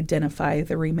to identify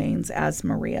the remains as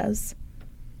Maria's.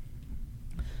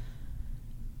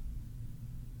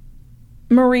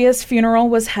 Maria's funeral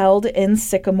was held in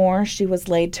Sycamore. She was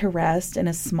laid to rest in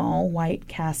a small white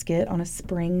casket on a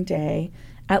spring day.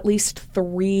 At least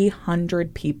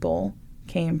 300 people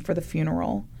came for the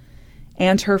funeral.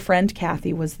 And her friend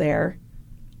Kathy was there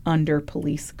under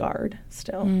police guard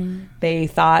still. They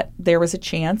thought there was a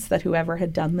chance that whoever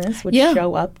had done this would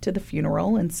show up to the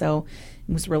funeral. And so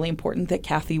it was really important that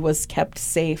Kathy was kept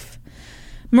safe.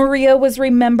 Maria was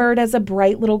remembered as a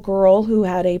bright little girl who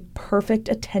had a perfect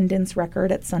attendance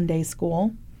record at Sunday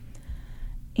school.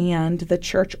 And the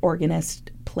church organist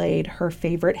played her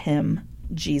favorite hymn,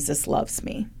 "Jesus Loves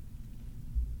Me."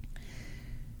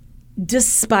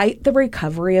 Despite the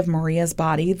recovery of Maria's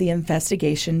body, the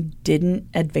investigation didn't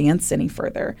advance any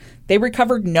further. They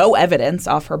recovered no evidence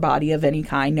off her body of any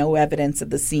kind, no evidence at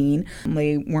the scene.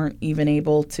 They weren't even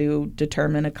able to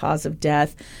determine a cause of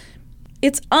death.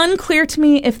 It's unclear to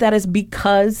me if that is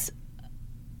because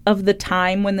of the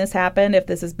time when this happened, if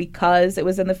this is because it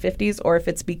was in the 50s, or if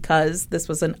it's because this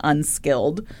was an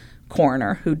unskilled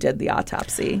coroner who did the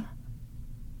autopsy.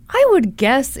 I would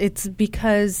guess it's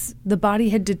because the body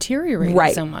had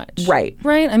deteriorated so much. Right.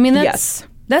 I mean, that's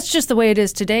just the way it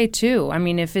is today, too. I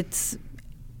mean, if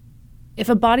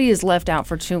a body is left out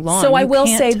for too long, so I will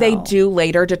can't say tell. they do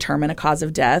later determine a cause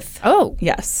of death. Oh.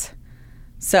 Yes.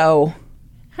 So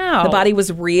How? The body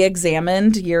was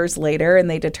re-examined years later, and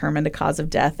they determined a cause of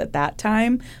death at that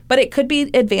time. But it could be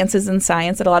advances in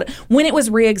science that when it was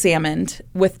re-examined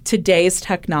with today's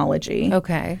technology.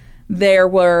 Okay. There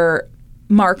were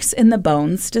marks in the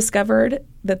bones discovered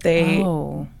that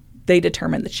they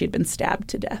determined that she'd been stabbed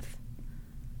to death.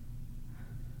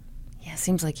 Yeah,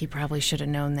 seems like he probably should have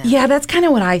known that. Yeah, that's kind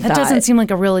of what I thought. That doesn't seem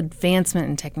like a real advancement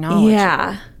in technology.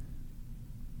 Yeah.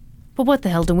 But what the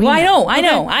hell do we know? know? I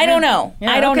don't know.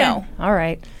 Yeah, I don't know. All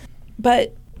right.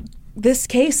 But this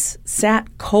case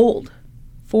sat cold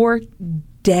for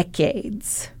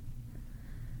decades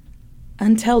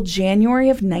until January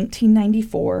of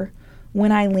 1994,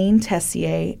 when Eileen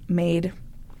Tessier made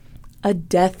a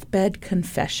deathbed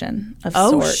confession of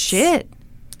sorts. Oh, shit.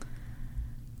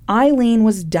 Eileen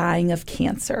was dying of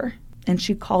cancer, and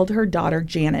she called her daughter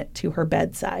Janet to her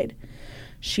bedside.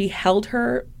 She held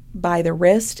her by the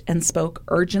wrist and spoke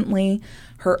urgently,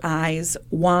 her eyes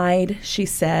wide. She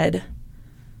said,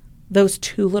 "Those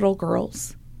two little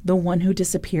girls, the one who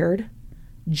disappeared,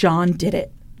 John did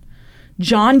it.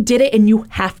 John did it, and you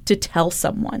have to tell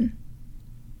someone."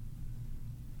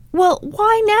 Well,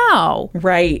 why now?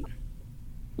 Right.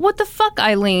 What the fuck,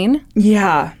 Eileen?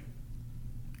 Yeah.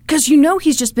 Because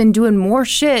he's just been doing more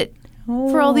shit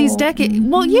for all these decades. Mm-hmm.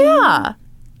 Well, yeah.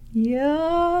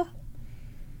 Yeah.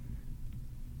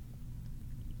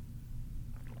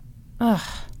 Ugh.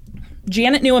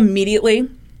 Janet knew immediately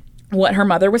what her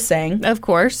mother was saying. Of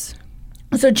course.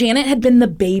 So Janet had been the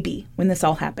baby when this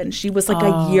all happened. She was like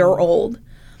a year old.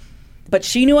 But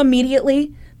she knew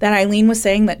immediately that Eileen was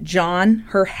saying that John,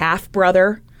 her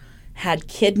half-brother, had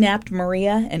kidnapped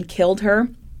Maria and killed her.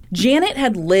 Janet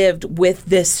had lived with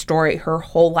this story her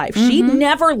whole life. Mm-hmm. She'd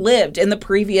never lived in the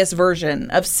previous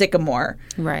version of Sycamore.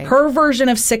 Right. Her version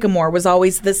of Sycamore was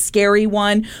always the scary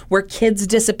one where kids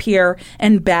disappear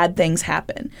and bad things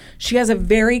happen. She has a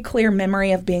very clear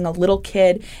memory of being a little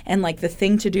kid, and like the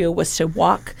thing to do was to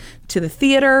walk to the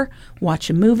theater, watch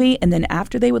a movie, and then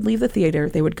after they would leave the theater,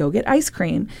 they would go get ice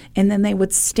cream, and then they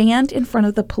would stand in front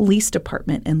of the police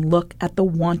department and look at the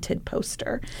wanted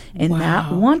poster. And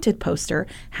that wanted poster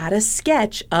had a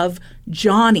sketch of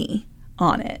Johnny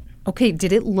on it. Okay,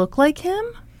 did it look like him?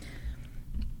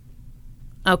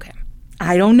 Okay.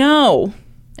 I don't know.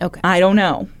 Okay. I don't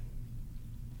know.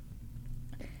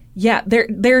 Yeah,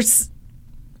 there's...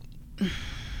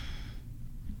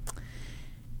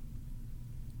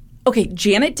 Okay,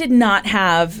 Janet did not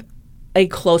have a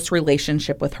close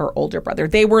relationship with her older brother.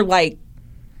 They were like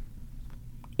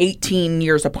 18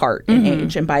 years apart in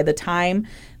age. And by the time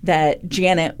that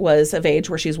Janet was of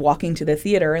age where she's walking to the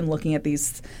theater and looking at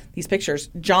these pictures,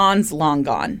 John's long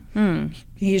gone.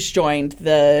 He's joined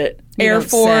the Air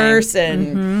Force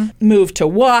and moved to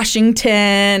Washington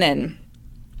and...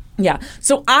 Yeah.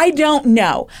 So I don't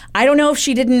know. I don't know if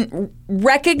she didn't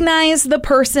recognize the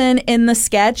person in the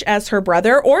sketch as her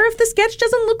brother or if the sketch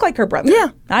doesn't look like her brother. Yeah.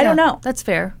 I don't know. That's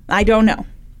fair. I don't know.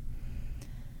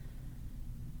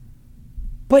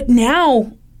 But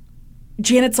now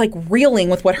Janet's like reeling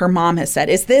with what her mom has said.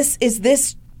 Is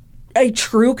this a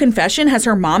true confession? Has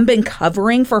her mom been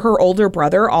covering for her older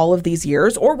brother all of these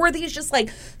years? Or were these just like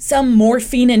some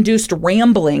morphine-induced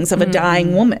ramblings of a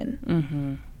dying woman?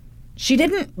 Mm-hmm. She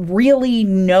didn't really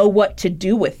know what to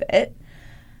do with it.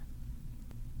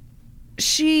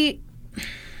 She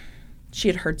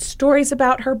had heard stories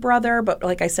about her brother, but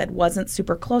like I said, wasn't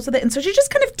super close with it. And so she just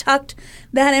kind of tucked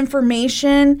that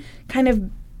information kind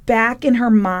of back in her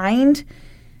mind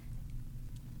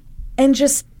and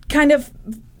just kind of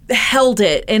held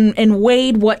it and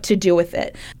weighed what to do with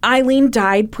it. Eileen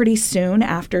died pretty soon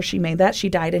after she made that. She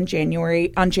died on January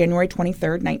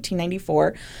 23rd,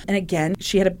 1994. And again,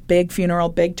 she had a big funeral,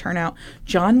 big turnout.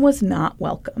 John was not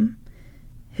welcome.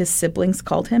 His siblings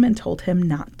called him and told him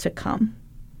not to come,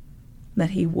 that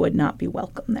he would not be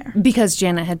welcome there. Because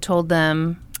Janet had told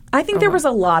them... I think there was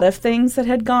a lot of things that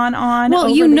had gone on Well,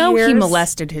 over you the know years. He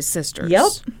molested his sisters.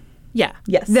 Yep. Yeah.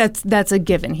 Yes. That's a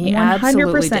given. He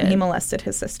absolutely 100% did. he molested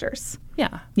his sisters.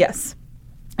 Yeah. Yes.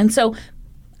 And so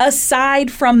aside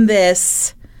from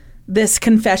this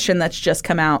confession that's just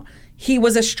come out, he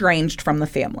was estranged from the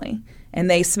family. And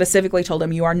they specifically told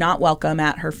him, you are not welcome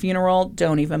at her funeral.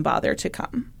 Don't even bother to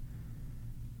come.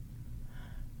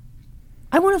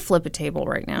 I want to flip a table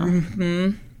right now.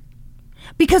 Mm-hmm.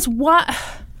 Because why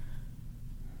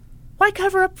Why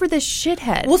cover up for this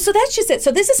shithead? Well, so that's just it.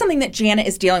 So this is something that Janet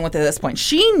is dealing with at this point.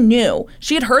 She knew.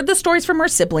 She had heard the stories from her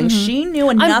siblings. She knew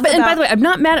enough about... And by the way, I'm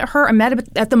not mad at her. I'm mad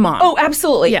at the mom. Oh,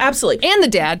 absolutely. Yeah. Absolutely. And the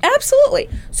dad. Absolutely.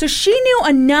 So she knew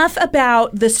enough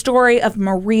about the story of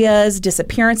Maria's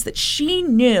disappearance that she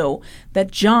knew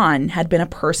that John had been a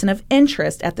person of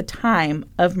interest at the time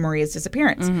of Maria's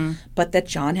disappearance, but that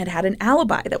John had had an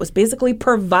alibi that was basically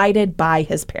provided by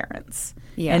his parents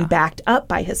and backed up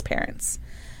by his parents.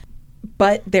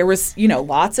 But there was,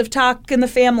 lots of talk in the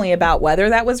family about whether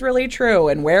that was really true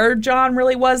and where John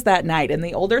really was that night. And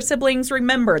the older siblings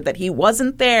remembered that he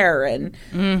wasn't there. And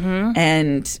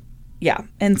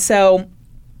so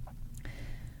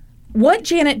what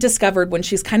Janet discovered when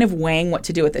she's kind of weighing what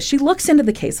to do with this, she looks into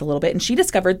the case a little bit and she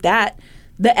discovered that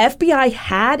the FBI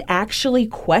had actually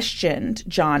questioned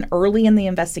John early in the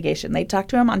investigation. They talked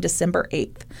to him on December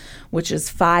 8th, which is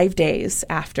 5 days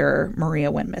after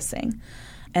Maria went missing.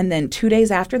 And then 2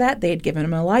 days after that, they had given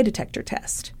him a lie detector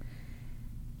test.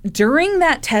 During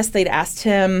that test, they'd asked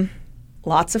him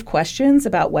lots of questions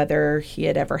about whether he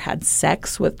had ever had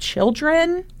sex with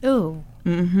children. Ooh.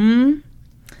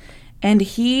 And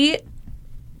he,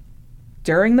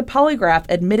 during the polygraph,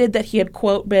 admitted that he had,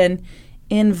 quote, been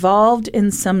involved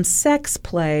in some sex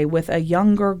play with a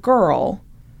younger girl,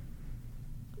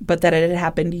 but that it had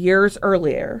happened years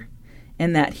earlier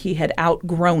and that he had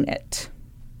outgrown it.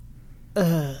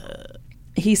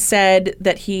 He said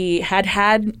that he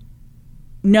had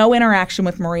no interaction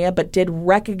with Maria, but did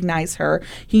recognize her.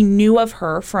 He knew of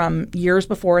her from years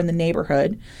before in the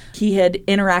neighborhood. He had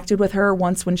interacted with her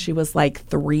once when she was like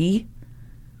 3.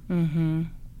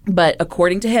 But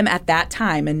according to him at that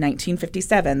time in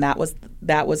 1957,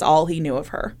 that was all he knew of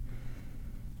her.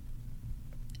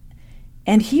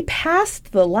 And he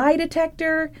passed the lie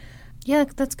detector. Yeah,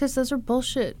 that's because those are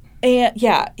bullshit. And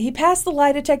he passed the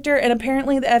lie detector, and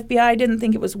apparently the FBI didn't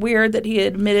think it was weird that he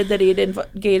admitted that he had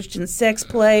engaged in sex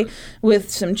play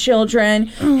with some children.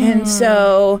 And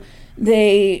so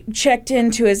they checked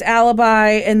into his alibi,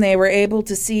 and they were able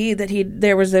to see that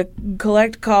there was a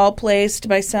collect call placed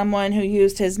by someone who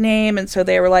used his name. And so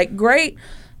they were like, great,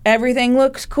 everything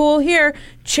looks cool here.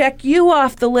 Check you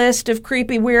off the list of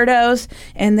creepy weirdos.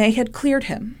 And they had cleared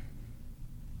him.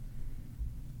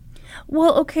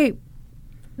 Well, okay.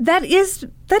 That is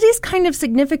kind of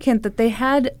significant that they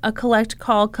had a collect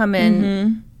call come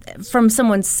in from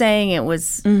someone saying it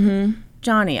was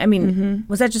Johnny. I mean,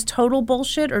 was that just total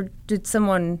bullshit, or did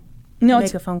someone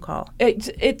make a phone call?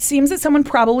 It seems that someone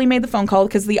probably made the phone call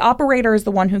because the operator is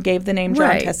the one who gave the name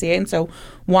John Tessier, and so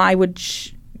why would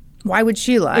she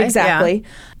lie? Exactly. Yeah.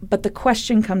 But the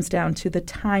question comes down to the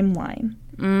timeline.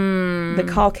 The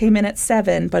call came in at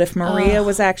 7, but if Maria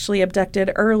was actually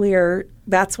abducted earlier,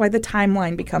 that's why the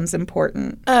timeline becomes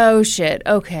important. Oh, shit.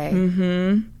 Okay.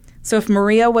 So if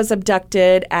Maria was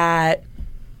abducted at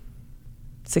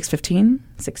 6:15,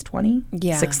 6:20,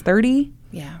 6:30,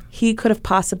 he could have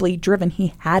possibly driven.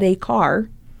 He had a car.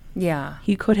 Yeah.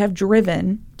 He could have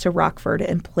driven to Rockford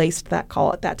and placed that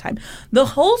call at that time. The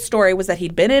whole story was that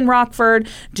he'd been in Rockford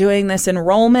doing this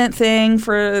enrollment thing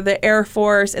for the Air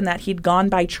Force and that he'd gone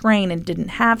by train and didn't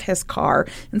have his car.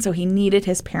 And so he needed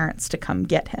his parents to come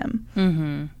get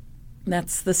him.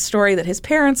 That's the story that his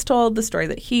parents told, the story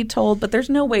that he told, but there's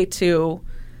no way to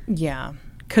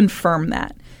confirm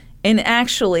that. And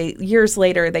actually, years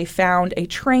later, they found a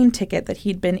train ticket that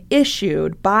he'd been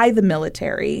issued by the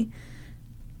military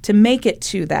to make it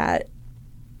to that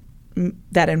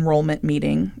enrollment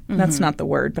meeting. That's not the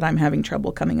word, but I'm having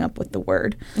trouble coming up with the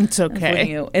word. It's okay.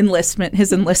 His enlistment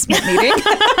meeting.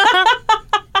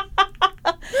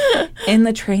 And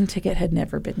the train ticket had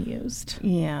never been used.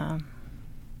 Yeah.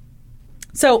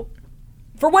 So,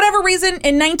 for whatever reason,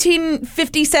 in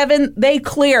 1957, they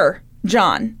clear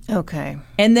John. Okay.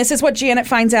 And this is what Janet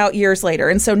finds out years later.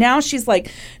 And so now she's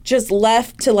just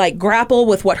left to grapple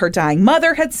with what her dying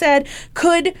mother had said.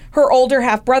 Could her older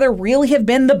half-brother really have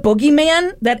been the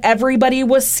boogeyman that everybody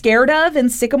was scared of in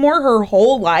Sycamore her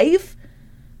whole life?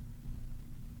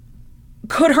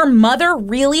 Could her mother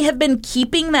really have been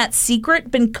keeping that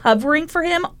secret, been covering for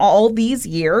him all these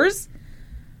years?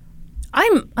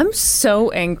 I'm so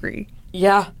angry.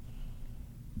 Yeah.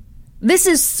 This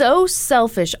is so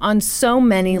selfish on so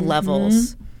many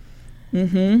levels.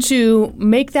 To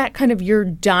make that kind of your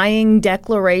dying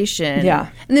declaration.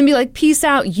 Yeah. And then be like, peace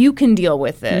out, you can deal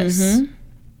with this.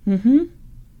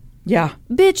 Yeah.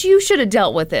 Bitch, you should have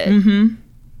dealt with it.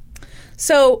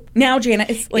 So now, Janet,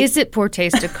 it's is it poor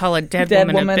taste to call a dead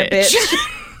woman a bitch?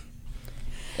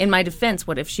 in my defense,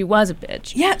 what if she was a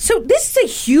bitch? Yeah, so this is a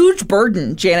huge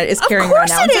burden Janet is carrying around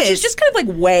now. Of course it is. So she's just kind of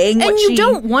like weighing what she... And you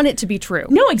don't want it to be true.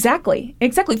 No, exactly.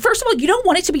 Exactly. First of all, you don't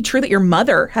want it to be true that your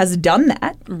mother has done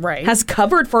that. Right. Has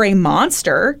covered for a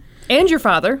monster. And your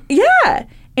father. Yeah.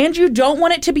 And you don't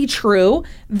want it to be true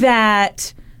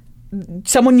that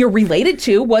someone you're related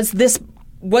to was this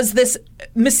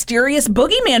mysterious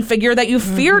boogeyman figure that you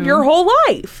feared your whole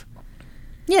life.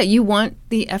 Yeah, you want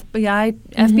the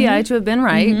FBI to have been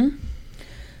right. Mm-hmm.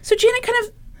 So Janet kind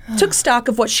of took stock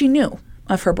of what she knew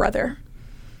of her brother.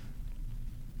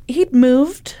 He'd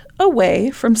moved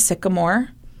away from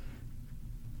Sycamore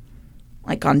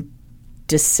like on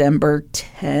December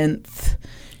 10th,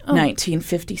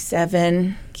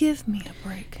 1957. Give me a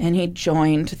break. And he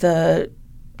joined the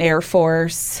Air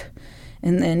Force,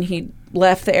 and then he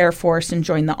left the Air Force and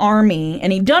joined the Army,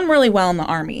 and he'd done really well in the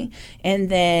Army. And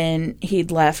then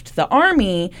he'd left the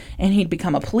Army, and he'd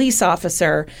become a police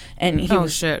officer, and he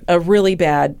was a really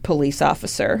bad police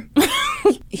officer.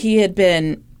 He had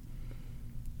been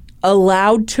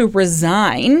allowed to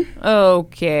resign.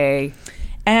 Okay.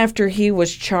 After he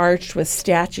was charged with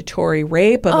statutory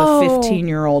rape of a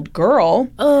 15-year-old girl,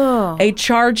 a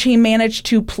charge he managed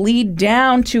to plead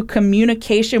down to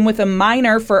communication with a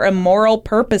minor for immoral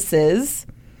purposes,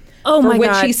 for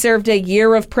which he served a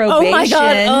year of probation. Oh, my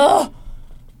God.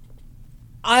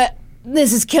 Oh.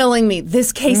 This is killing me.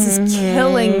 This case is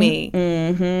killing me.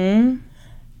 Mm-hmm.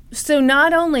 So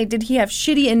not only did he have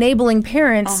shitty enabling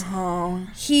parents,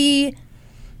 he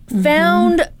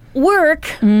found work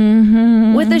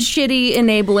with a shitty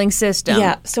enabling system.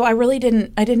 Yeah, so I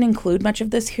didn't include much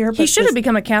of this here. But he should have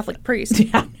become a Catholic priest.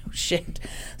 Yeah, no shit.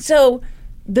 So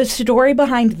the story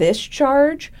behind this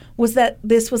charge was that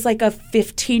this was like a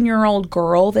 15-year-old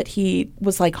girl that he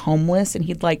was like homeless and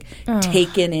he'd like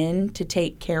taken in to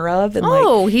take care of.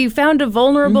 And he found a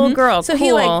vulnerable girl. So cool.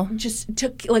 he like just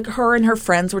took like her and her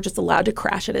friends were just allowed to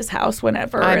crash at his house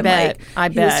whenever. I bet.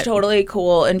 He was totally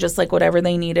cool and just like whatever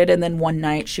they needed. And then one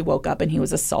night she woke up and he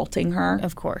was assaulting her.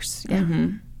 Of course. Yeah.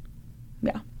 Mm-hmm.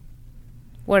 Yeah.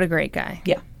 What a great guy.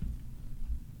 Yeah.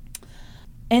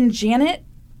 And Janet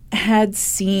had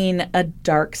seen a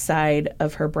dark side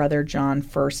of her brother John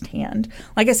firsthand.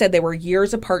 Like I said, they were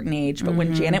years apart in age, but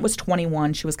when Janet was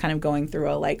 21, she was kind of going through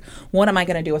a like, what am I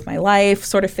going to do with my life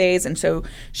sort of phase. And so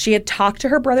she had talked to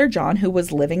her brother John, who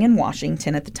was living in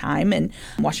Washington at the time, in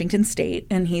Washington State.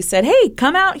 And he said, hey,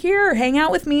 come out here, hang out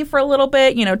with me for a little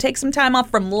bit, take some time off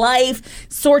from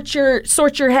life, sort your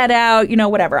head out,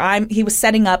 whatever. He was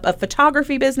setting up a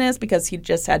photography business because he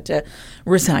just had to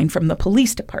resign from the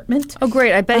police department. Oh,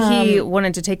 great. I bet he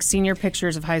wanted to take senior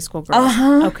pictures of high school girls.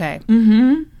 Okay.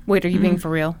 Mm-hmm. Wait, are you being for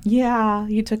real? Yeah.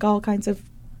 You took all kinds of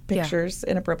pictures,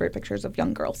 inappropriate pictures of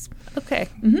young girls. Okay.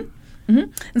 Mm-hmm.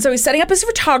 Mm-hmm. And so he's setting up his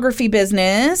photography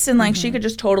business, and like she could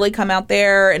just totally come out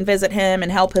there and visit him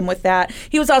and help him with that.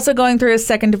 He was also going through his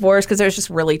second divorce because it was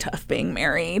just really tough being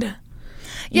married.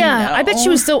 Yeah. I bet she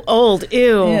was so old.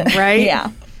 Ew. Right? Yeah.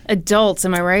 Adults,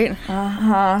 am I right?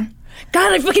 Uh-huh.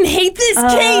 God, I fucking hate this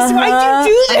case. Why'd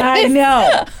you do this? I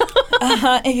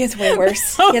know. It gets way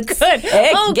worse. Good.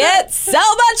 It gets so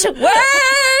much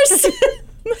worse.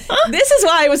 This is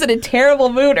why I was in a terrible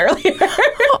mood earlier.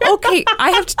 Okay,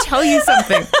 I have to tell you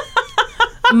something.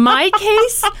 My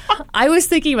case, I was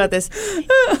thinking about this.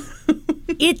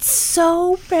 It's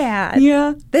so bad.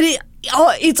 Yeah. That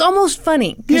it's almost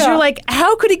funny. Because you're like,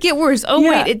 how could it get worse? Oh,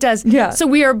 wait, it does. Yeah. So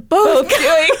we are both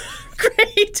doing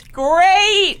great.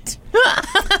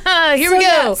 Here we go.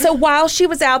 Yeah. So while she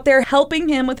was out there helping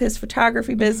him with his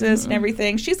photography business and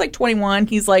everything, she's like 21.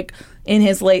 He's like in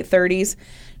his late 30s.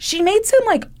 She made some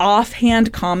like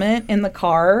offhand comment in the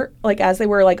car, like as they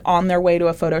were like on their way to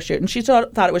a photo shoot. And she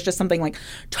thought it was just something like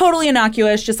totally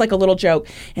innocuous, just like a little joke.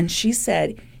 And she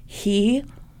said he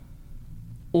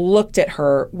looked at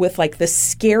her with like the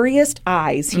scariest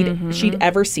eyes she'd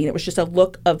ever seen. It was just a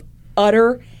look of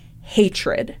utter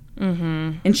hatred.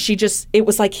 Mm-hmm. And it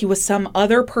was like he was some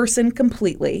other person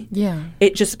completely. Yeah.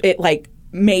 It like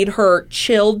made her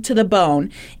chilled to the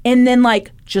bone. And then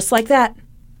like, just like that,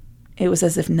 it was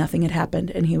as if nothing had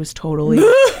happened and he was totally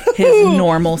his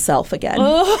normal self again.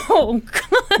 Oh,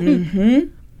 God. Mm-hmm.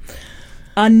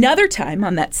 Another time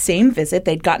on that same visit,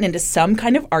 they'd gotten into some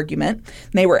kind of argument.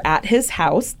 They were at his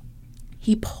house.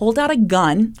 He pulled out a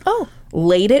gun,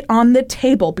 laid it on the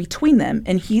table between them,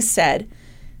 and he said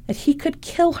that he could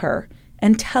kill her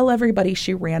and tell everybody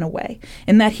she ran away,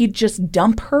 and that he'd just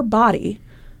dump her body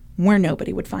where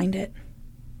nobody would find it.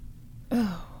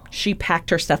 Oh. She packed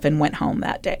her stuff and went home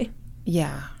that day.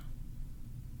 Yeah.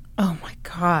 Oh, my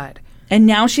God. And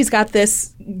now she's got this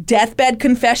deathbed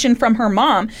confession from her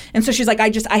mom. And so she's like,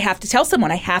 I have to tell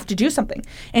someone. I have to do something.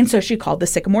 And so she called the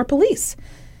Sycamore police.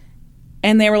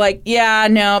 And they were like, yeah,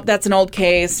 no, that's an old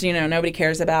case. You know, nobody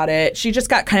cares about it. She just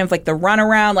got kind of like the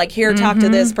runaround, like, here, talk to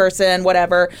this person,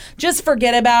 whatever. Just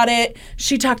forget about it.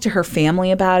 She talked to her family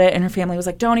about it, and her family was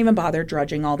like, don't even bother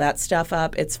drudging all that stuff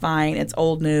up. It's fine. It's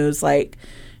old news. Like,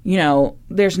 you know,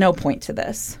 there's no point to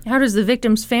this. How does the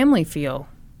victim's family feel?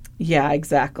 Yeah,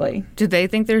 exactly. Do they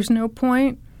think there's no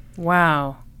point?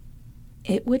 Wow.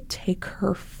 It would take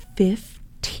her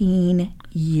 15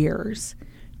 years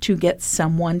to get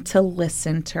someone to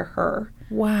listen to her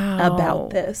about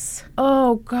this.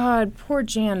 Oh, God. Poor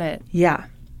Janet. Yeah.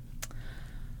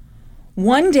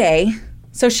 One day,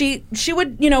 so she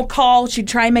would, you know, call. She'd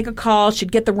try and make a call.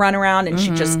 She'd get the runaround, and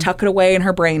she'd just tuck it away in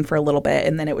her brain for a little bit,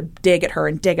 and then it would dig at her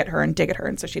and dig at her and dig at her,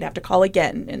 and so she'd have to call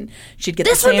again, and she'd get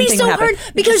the same thing happen. This would be so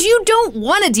hard because you don't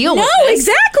want to deal with No, this.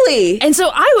 exactly. And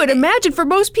so I would imagine for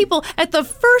most people, at the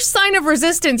first sign of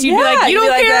resistance, you'd be like, you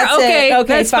don't care? That's okay, it.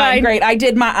 that's fine, great. I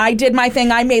did my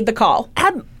thing. I made the call.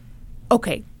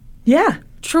 Okay. Yeah.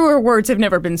 Truer words have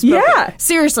never been spoken. Yeah.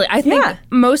 Seriously, I think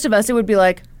most of us, it would be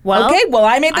like, well. Okay, well,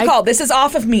 I made the call. This is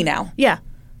off of me now. Yeah.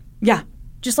 Yeah.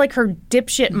 Just like her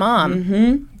dipshit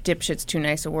mom. Dipshit's too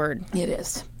nice a word. It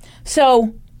is.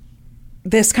 So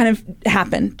this kind of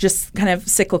happened just kind of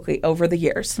cyclically over the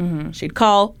years. She'd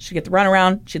call, she'd get the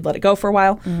runaround, she'd let it go for a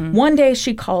while. One day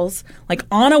she calls, like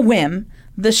on a whim,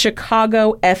 the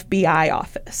Chicago FBI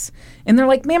office. And they're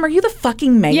like, ma'am, are you the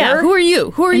fucking mayor? Yeah, who are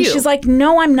you? Who are you? And she's like,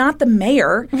 no, I'm not the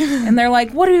mayor. And they're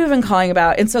like, what are you even calling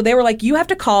about? And so they were like, you have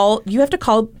to call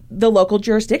the local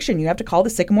jurisdiction. You have to call the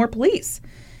Sycamore police.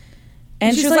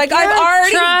 And she's like, I've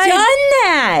already done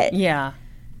that. Yeah.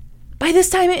 By this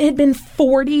time, it had been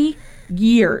 40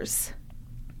 years.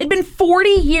 It'd been 40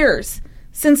 years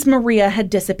since Maria had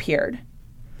disappeared.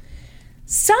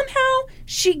 Somehow,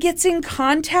 she gets in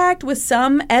contact with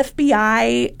some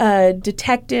FBI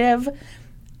detective,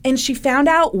 and she found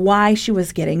out why she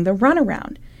was getting the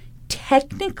runaround.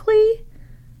 Technically,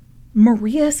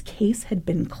 Maria's case had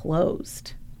been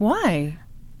closed. Why?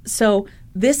 So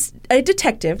a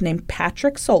detective named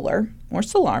Patrick Solar, or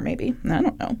Solar maybe, I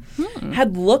don't know,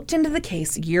 had looked into the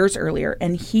case years earlier,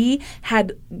 and he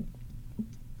had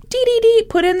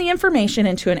put in the information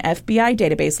into an FBI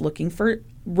database looking for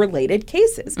related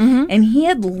cases. And he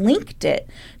had linked it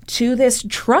to this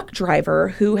truck driver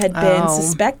who had been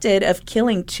suspected of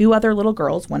killing 2 other little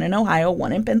girls, one in Ohio,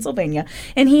 one in Pennsylvania.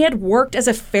 And he had worked as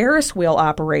a Ferris wheel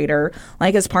operator,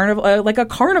 like as part of like a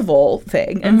carnival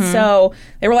thing. And so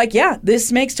they were like, yeah,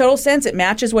 this makes total sense. It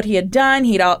matches what he had done.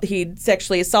 He'd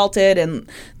sexually assaulted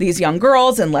these young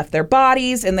girls and left their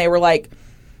bodies. And they were like,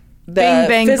 the bang,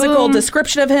 bang, physical boom.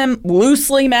 description of him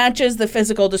loosely matches the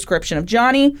physical description of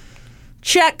Johnny.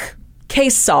 Check.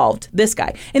 Case solved. This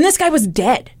guy. And this guy was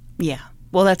dead. Yeah.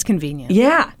 Well, that's convenient.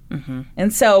 Yeah.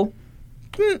 And so,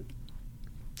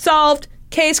 solved.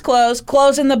 Case closed.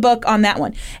 Closing the book on that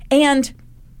one. And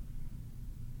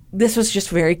this was just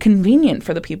very convenient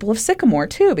for the people of Sycamore,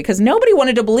 too, because nobody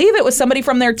wanted to believe it was somebody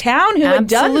from their town who had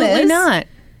done this. Absolutely not.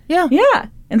 Yeah. Yeah.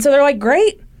 And so they're like,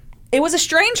 great. It was a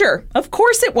stranger. Of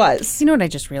course it was. You know what I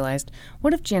just realized?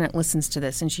 What if Janet listens to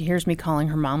this and she hears me calling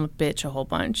her mom a bitch a whole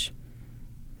bunch?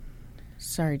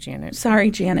 Sorry, Janet.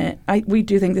 Sorry, Janet. We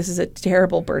do think this is a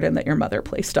terrible burden that your mother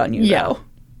placed on you, though.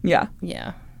 Yeah.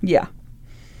 Yeah. Yeah.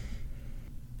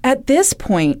 At this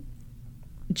point,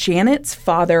 Janet's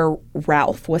father,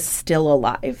 Ralph, was still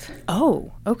alive.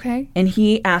 Oh, okay. And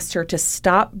he asked her to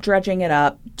stop dredging it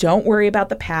up. Don't worry about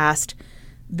the past.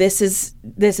 This is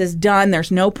done.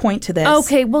 There's no point to this.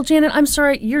 Okay, well, Janet, I'm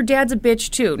sorry. Your dad's a bitch,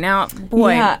 too. Now,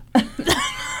 boy. Yeah.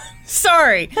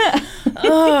 Sorry.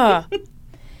 Ugh.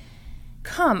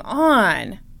 Come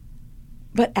on.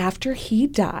 But after he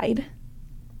died,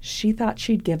 she thought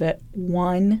she'd give it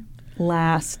one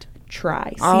last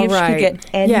try. See if she could get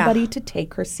anybody to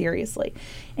take her seriously.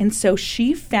 And so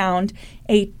she found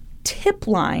a tip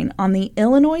line on the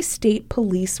Illinois State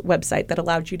Police website that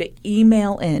allowed you to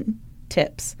email in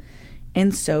tips.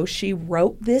 And so she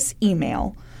wrote this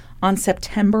email on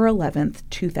September 11th,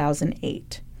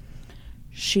 2008.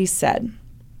 She said,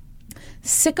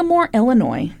 Sycamore,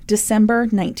 Illinois, December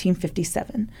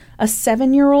 1957. A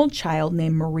 7-year-old child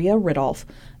named Maria Ridolph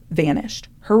vanished.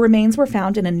 Her remains were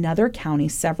found in another county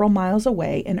several miles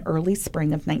away in early spring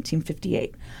of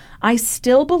 1958. I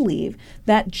still believe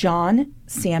that John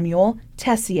Samuel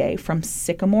Tessier from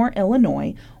Sycamore,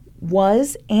 Illinois,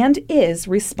 was and is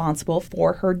responsible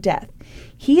for her death.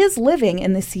 He is living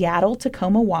in the Seattle,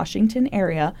 Tacoma, Washington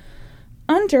area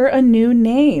under a new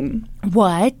name.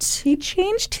 What? He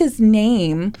changed his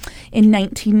name in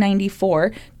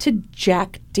 1994 to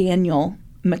Jack Daniel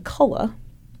McCullough.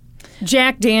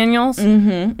 Jack Daniels?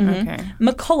 Mm-hmm. Okay.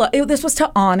 McCullough. This was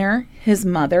to honor his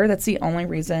mother. That's the only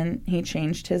reason he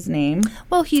changed his name.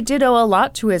 Well, he did owe a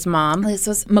lot to his mom.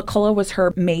 McCullough was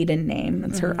her maiden name.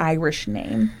 It's her Irish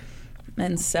name.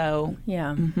 And so...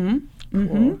 Yeah.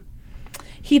 Cool.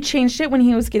 He changed it when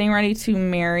he was getting ready to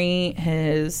marry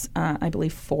his, I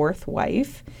believe, fourth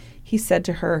wife. He said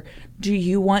to her, "Do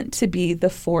you want to be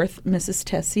the fourth Mrs.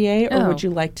 Tessier, or would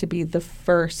you like to be the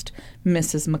first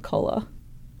Mrs. McCullough?"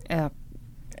 Oh,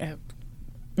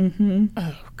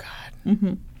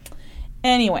 God.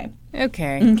 Anyway.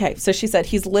 Okay, so she said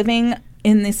he's living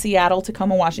in the Seattle,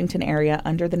 Tacoma, Washington area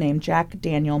under the name Jack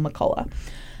Daniel McCullough.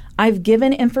 I've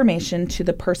given information to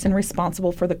the person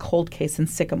responsible for the cold case in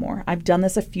Sycamore. I've done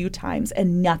this a few times,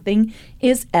 and nothing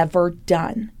is ever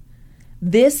done.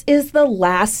 This is the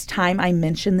last time I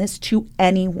mention this to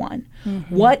anyone.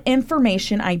 What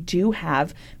information I do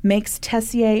have makes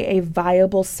Tessier a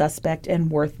viable suspect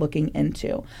and worth looking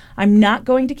into. I'm not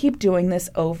going to keep doing this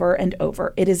over and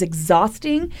over. It is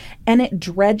exhausting, and it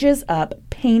dredges up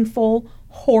painful,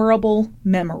 horrible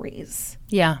memories.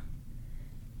 Yeah.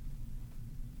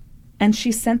 And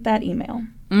she sent that email.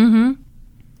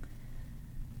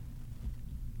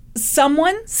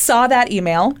 Someone saw that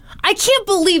email. I can't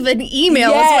believe an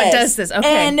email is what does this. Okay.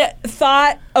 And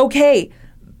thought, okay,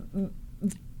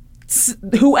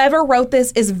 whoever wrote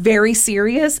this is very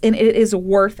serious, and it is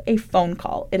worth a phone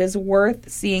call. It is worth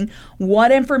seeing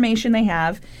what information they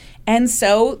have. And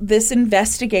so this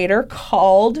investigator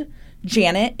called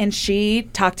Janet, and she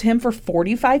talked to him for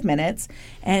 45 minutes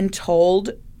and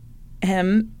told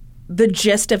him the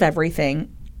gist of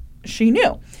everything she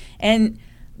knew. And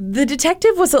the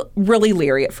detective was really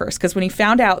leery at first, because when he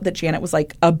found out that Janet was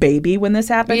like a baby when this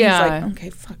happened, he's like, okay,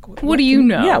 fuck. What do you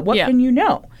know? Yeah, what can you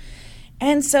know?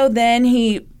 And so then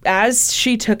as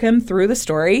she took him through the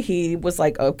story, he was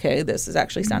like, okay, this is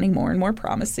actually sounding more and more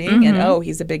promising. And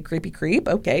he's a big creepy creep.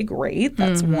 Okay, great.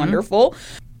 That's wonderful.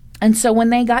 And so when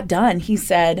they got done, he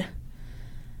said,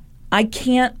 I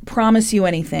can't promise you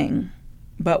anything,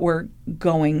 but we're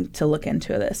going to look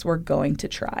into this. We're going to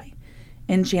try.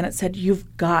 And Janet said,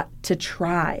 you've got to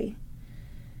try.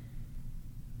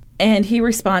 And he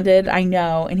responded, I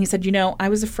know. And he said, I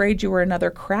was afraid you were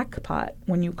another crackpot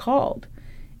when you called.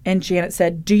 And Janet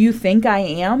said, do you think I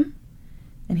am?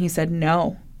 And he said,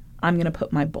 no, I'm going to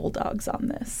put my bulldogs on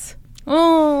this.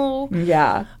 Oh.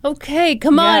 Yeah. Okay,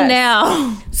 come on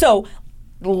now. So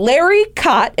Larry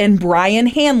Cott and Brian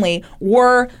Hanley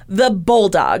were the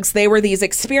bulldogs. They were these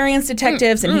experienced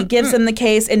detectives, and he gives them the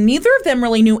case, and neither of them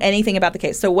really knew anything about the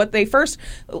case. So what they first...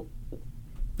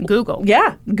 Googled.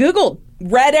 Yeah, Googled.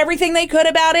 Read everything they could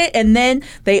about it, and then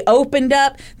they opened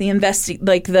up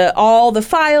all the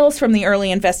files from the early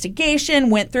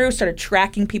investigation, went through, started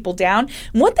tracking people down.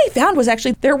 And what they found was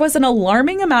actually there was an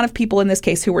alarming amount of people in this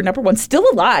case who were, number one, still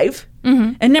alive,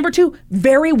 and number two,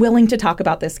 very willing to talk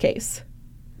about this case.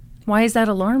 Why is that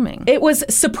alarming? It was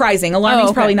surprising. Alarming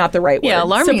is probably not the right word. Yeah,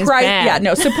 alarming is bad. Yeah,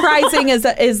 no, surprising is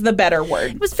the better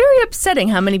word. It was very upsetting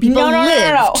how many people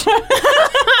lived. No.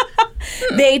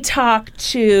 They talked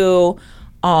to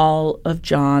all of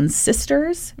John's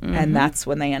sisters, and that's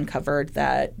when they uncovered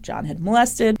that John had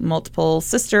molested multiple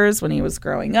sisters when he was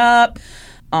growing up.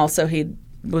 Also, he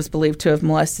was believed to have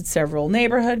molested several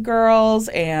neighborhood girls,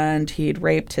 and he'd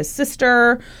raped his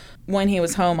sister when he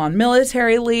was home on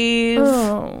military leave.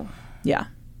 Oh. Yeah.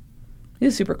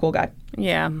 He's a super cool guy.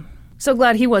 Yeah. So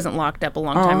glad he wasn't locked up a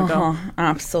long time ago.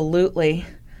 Absolutely.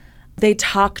 They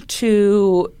talked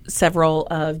to several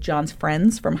of John's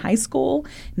friends from high school,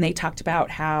 and they talked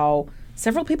about how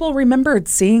several people remembered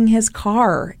seeing his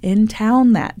car in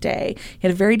town that day. He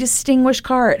had a very distinguished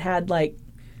car. It had distinctive?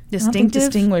 I don't think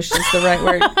distinguished is the right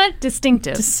word.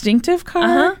 Distinctive. Distinctive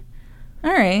car?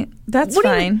 All right. That's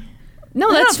fine. No,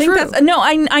 that's true.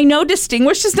 I know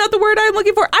distinguished is not the word I'm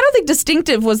looking for. I don't think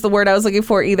distinctive was the word I was looking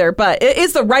for either, but it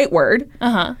is the right word.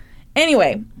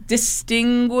 Anyway,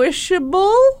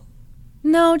 distinguishable?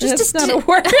 No, just not a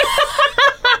word.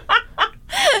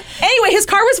 Anyway, his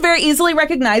car was very easily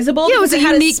recognizable. Yeah, it was a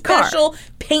unique car. It had a special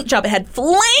paint job. It had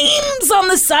flames on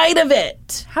the side of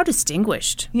it. How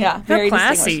distinguished. Yeah, very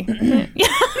classy.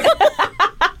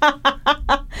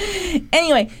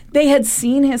 Anyway, they had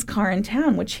seen his car in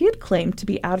town, which he had claimed to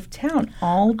be out of town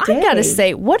all day. I gotta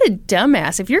say, what a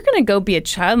dumbass. If you're gonna go be a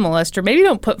child molester, maybe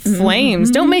don't put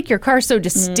flames. Don't make your car so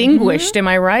distinguished, am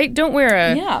I right? Don't wear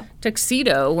a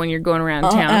tuxedo when you're going around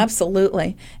town.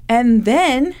 Absolutely. And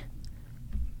then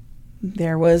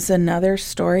there was another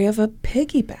story of a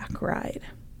piggyback ride.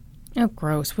 Oh,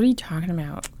 gross. What are you talking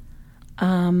about?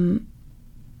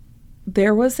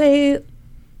 There was a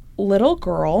little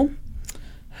girl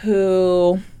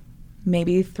who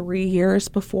maybe 3 years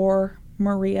before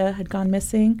Maria had gone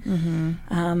missing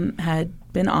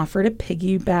had been offered a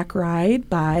piggyback ride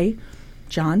by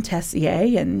John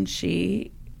Tessier, and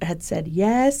she had said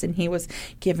yes, and he was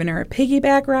giving her a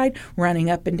piggyback ride, running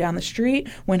up and down the street,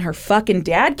 when her fucking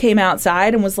dad came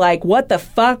outside and was like, what the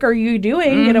fuck are you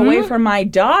doing? Get away from my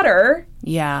daughter.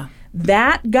 Yeah.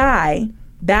 That guy,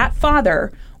 that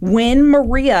father, when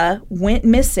Maria went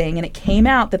missing and it came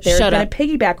out that there had been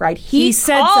a piggyback ride, he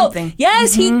said called. something.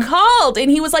 Yes, he called,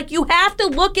 and he was like, you have to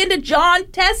look into John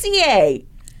Tessier,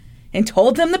 and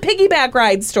told them the piggyback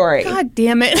ride story. God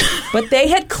damn it. But they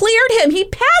had cleared him. He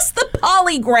passed the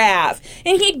polygraph,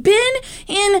 and he'd been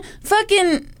in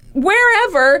fucking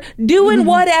wherever doing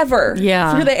whatever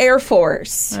for the Air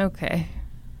Force. Okay.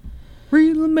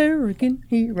 Real American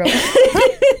hero.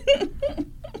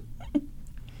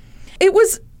 It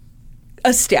was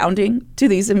astounding to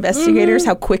these investigators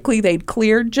how quickly they'd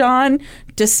cleared John,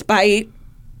 despite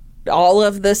all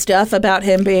of the stuff about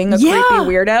him being a creepy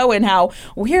weirdo, and how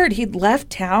weird he'd left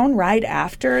town right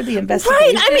after the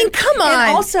investigation. Right, I mean, come on.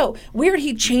 And also, weird,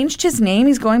 he changed his name.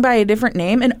 He's going by a different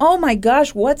name. And oh my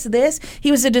gosh, what's this? He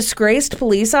was a disgraced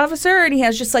police officer, and he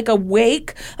has just like a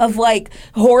wake of like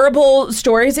horrible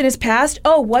stories in his past.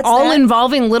 Oh, what's that? All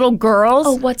involving little girls?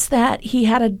 Oh, what's that? He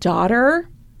had a daughter.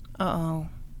 Uh-oh.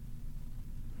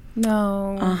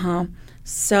 No. Uh-huh.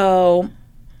 So,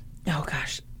 oh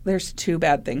gosh. There's two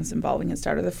bad things involving his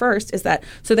daughter. The first is that,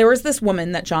 so there was this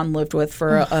woman that John lived with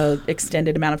for a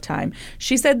extended amount of time.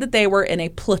 She said that they were in a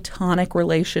platonic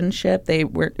relationship.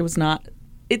 It was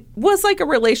like a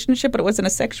relationship, but it wasn't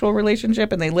a sexual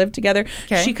relationship, and they lived together.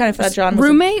 Okay. She kind of thought John was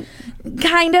roommate?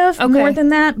 Kind of, more than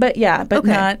that, but yeah, but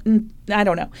not, I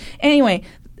don't know. Anyway,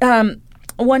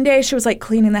 one day she was like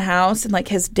cleaning the house, and like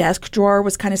his desk drawer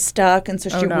was kind of stuck, and so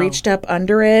she reached up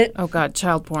under it. Oh God,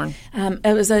 child porn.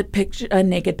 It was a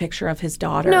naked picture of his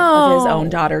daughter, of his own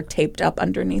daughter, taped up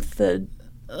underneath the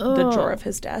drawer of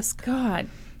his desk. God.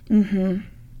 And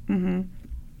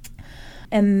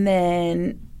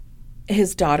then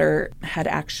his daughter had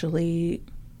actually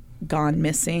gone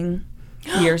missing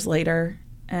years later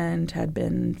and had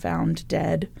been found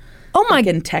dead. Oh my! Like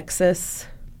in Texas.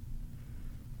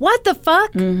 What the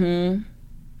fuck?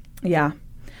 Yeah.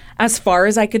 As far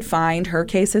as I could find, her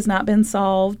case has not been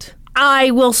solved.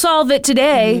 I will solve it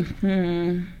today.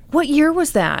 What year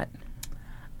was that?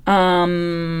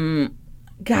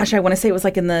 Gosh, I want to say it was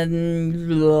like in the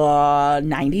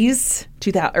 90s,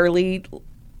 early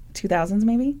 2000s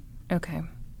maybe. Okay.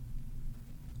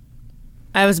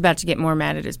 I was about to get more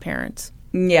mad at his parents.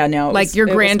 Yeah, no. Like your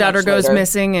granddaughter goes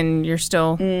missing and you're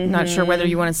still not sure whether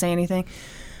you want to say anything.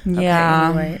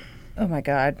 Yeah. Okay, anyway. Oh my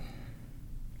God.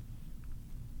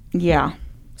 Yeah.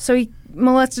 So he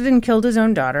molested and killed his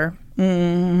own daughter.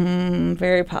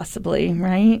 Very possibly,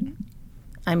 right?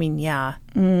 I mean, yeah.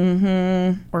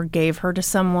 Or gave her to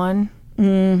someone.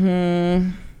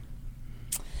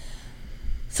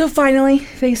 So finally,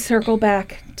 they circle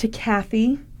back to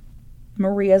Kathy,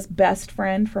 Maria's best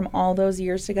friend from all those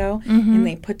years ago, and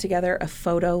they put together a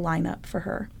photo lineup for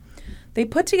her. They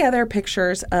put together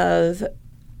pictures of,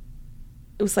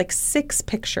 it was like 6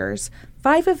 pictures.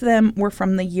 5 of them were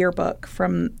from the yearbook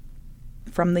from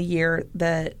the year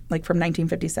that, like from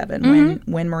 1957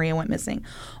 when Maria went missing.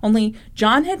 Only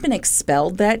John had been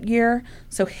expelled that year,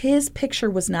 so his picture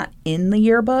was not in the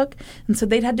yearbook, and so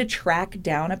they'd had to track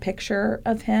down a picture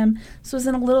of him. So it was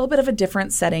in a little bit of a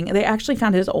different setting. They actually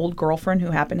found his old girlfriend who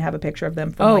happened to have a picture of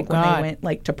them from when they went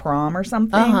like to prom or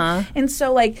something. And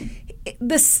so like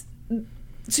this,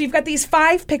 so you've got these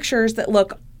 5 pictures that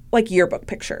look like yearbook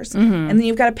pictures. And then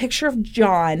you've got a picture of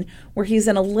John where he's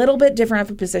in a little bit different of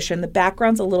a position. The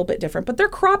background's a little bit different, but they're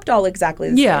cropped all exactly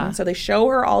the same. And so they show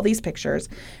her all these pictures,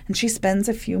 and she spends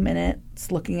a few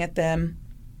minutes looking at them.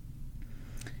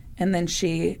 And then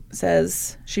she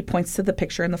says, she points to the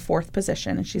picture in the 4th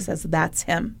position, and she says, "That's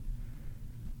him.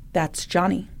 That's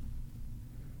Johnny."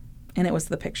 And it was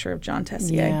the picture of John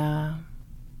Tessier. Yeah.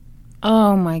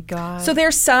 Oh, my God. So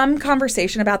there's some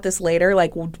conversation about this later,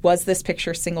 like, was this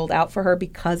picture singled out for her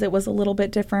because it was a little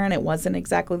bit different? It wasn't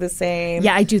exactly the same.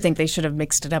 Yeah, I do think they should have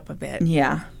mixed it up a bit.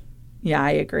 Yeah. Yeah, I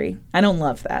agree. I don't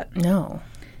love that. No.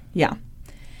 Yeah.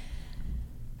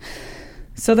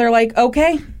 So they're like,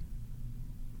 okay,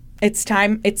 it's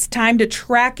time to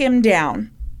track him down.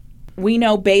 We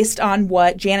know based on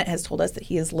what Janet has told us that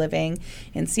he is living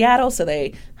in Seattle, so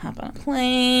they hop on a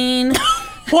plane.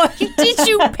 What? Did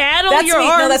you paddle That's your me.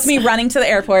 arms? No, that's me running to the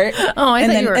airport. Oh, I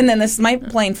and thought then, you were... And then this is my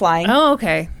plane flying. Oh,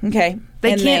 okay. Okay.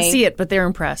 They can't see it, but they're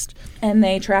impressed. And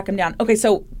they track him down. Okay,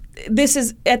 so this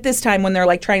is at this time when they're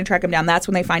like trying to track him down. That's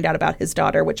when they find out about his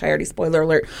daughter, which I already, spoiler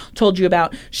alert, told you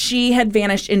about. She had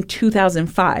vanished in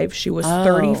 2005. She was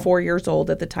 34 years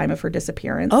old at the time of her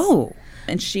disappearance. Oh.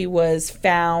 And she was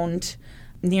found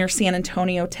near San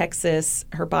Antonio, Texas.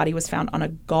 Her body was found on a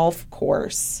golf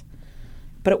course,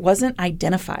 but it wasn't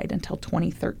identified until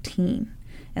 2013.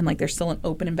 And like there's still an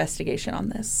open investigation on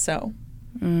this. So,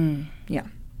 yeah.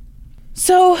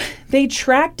 So they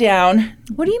track down.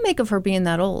 What do you make of her being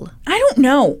that old? I don't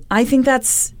know. I think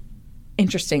that's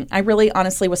interesting. I really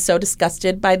honestly was so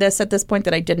disgusted by this at this point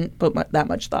that I didn't put that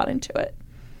much thought into it.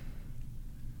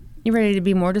 You ready to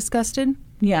be more disgusted?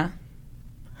 Yeah.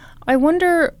 I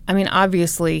wonder, I mean,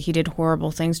 obviously he did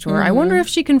horrible things to her. I wonder if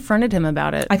she confronted him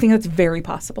about it. I think that's very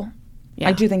possible. Yeah.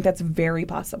 I do think that's very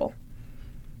possible.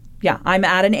 Yeah, I'm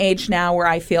at an age now where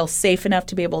I feel safe enough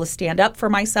to be able to stand up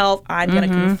for myself. I'm going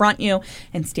to confront you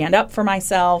and stand up for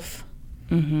myself.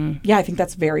 Yeah, I think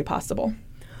that's very possible.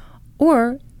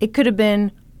 Or it could have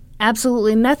been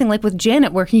absolutely nothing, like with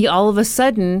Janet, where he all of a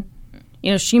sudden,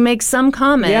 she makes some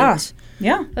comment.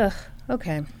 Yeah. Ugh,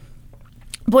 okay.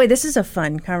 Boy, this is a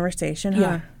fun conversation,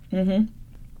 huh? Yeah.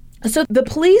 So the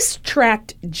police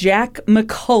tracked Jack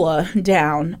McCullough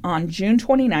down on June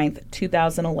 29th,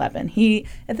 2011. He,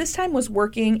 at this time, was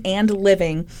working and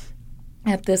living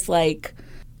at this, like,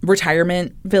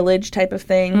 retirement village type of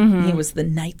thing. He was the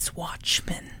night's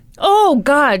watchman. Oh,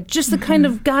 God, just the kind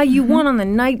of guy you want on the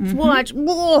night's watch.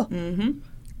 Tell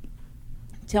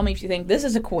me if you think this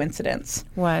is a coincidence.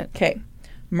 What? Okay.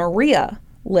 Maria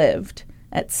lived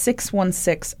at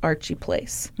 616 Archie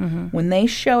Place. When they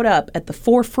showed up at the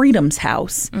Four Freedoms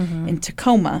house in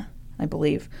Tacoma, I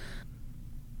believe,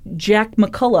 Jack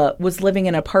McCullough was living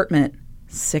in apartment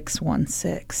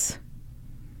 616.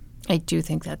 I do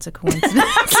think that's a coincidence.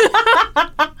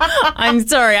 I'm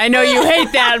sorry. I know you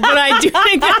hate that, but I do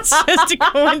think that's just a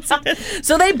coincidence.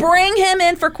 So they bring him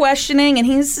in for questioning, and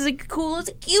he's like, cool as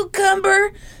a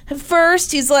cucumber. At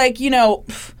first, he's like,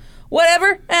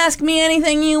 whatever, ask me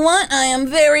anything you want. I am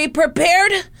very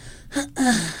prepared.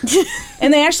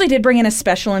 And they actually did bring in a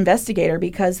special investigator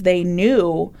because they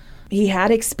knew he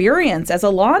had experience as a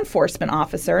law enforcement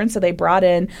officer. And so they brought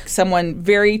in someone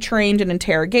very trained in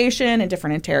interrogation and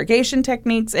different interrogation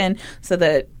techniques. And so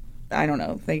that, I don't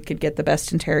know, they could get the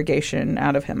best interrogation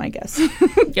out of him, I guess.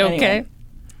 Okay. Anyway,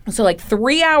 so like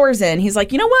 3 hours in, he's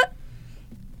like, you know what?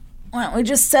 Why don't we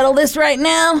just settle this right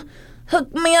now?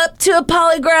 Hook me up to a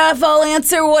polygraph. I'll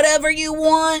answer whatever you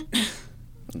want.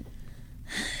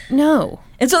 No.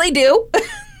 And so they do.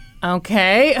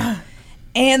 Okay.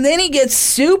 And then he gets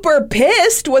super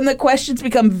pissed when the questions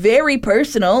become very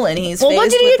personal, and he's faced what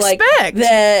did he with expect? Like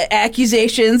the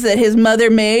accusations that his mother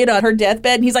made on her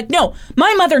deathbed. And he's like, no,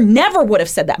 my mother never would have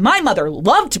said that. My mother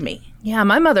loved me. Yeah,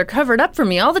 my mother covered up for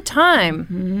me all the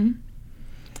time.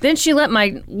 Then she let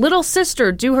my little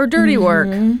sister do her dirty work.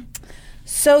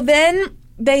 So then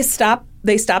they stop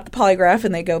the polygraph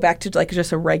and they go back to like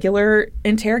just a regular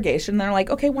interrogation. They're like,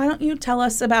 okay, why don't you tell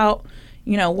us about,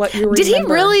 what you remember. Did he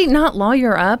really not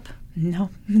lawyer up?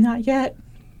 No, not yet.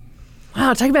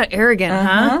 Wow, talk about arrogant,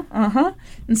 huh?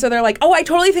 And so they're like, oh, I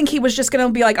totally think he was just going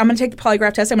to be like, I'm going to take the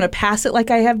polygraph test. I'm going to pass it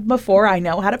like I have before. I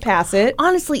know how to pass it.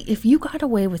 Honestly, if you got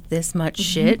away with this much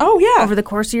shit over the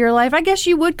course of your life, I guess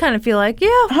you would kind of feel like,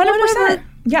 100%.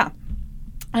 Yeah.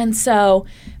 And so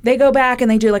they go back and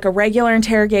they do like a regular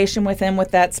interrogation with him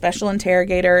with that special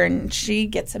interrogator, and she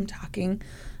gets him talking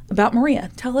about Maria.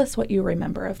 Tell us what you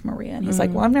remember of Maria. And he's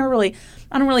like, well, I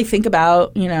don't really think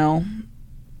about,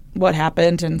 what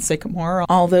happened in Sycamore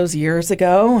all those years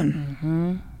ago.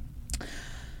 And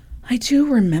I do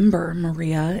remember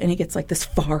Maria. And he gets like this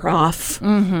far off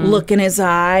look in his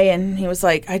eye. And he was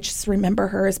like, I just remember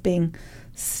her as being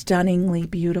stunningly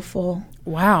beautiful.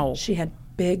 Wow. She had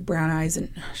big brown eyes, and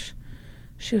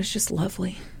she was just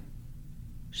lovely.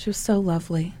 She was so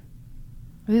lovely.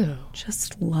 Ew.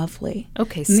 Just lovely.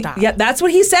 Okay, stop. Yeah, that's what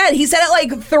he said. He said it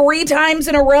like 3 times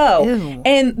in a row. Ew.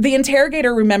 And the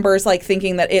interrogator remembers like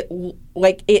thinking that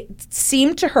it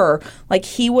seemed to her like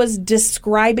he was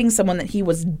describing someone that he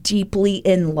was deeply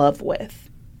in love with.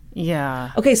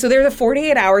 Yeah. Okay, so there's a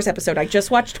 48 Hours episode. I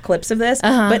just watched clips of this,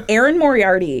 but Erin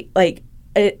Moriarty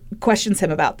it questions him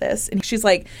about this. And she's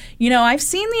like, I've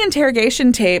seen the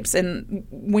interrogation tapes, and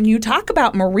when you talk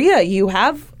about Maria, you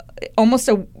have almost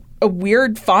a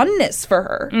weird fondness for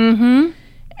her. And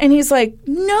he's like,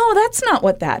 no, that's not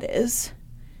what that is.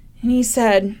 And he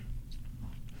said,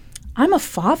 I'm a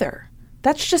father.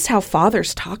 That's just how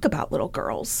fathers talk about little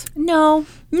girls. No.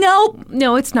 Nope.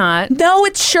 No, it's not. No,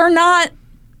 it's sure not.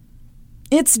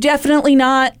 It's definitely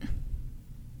not.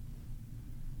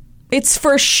 It's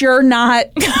for sure not.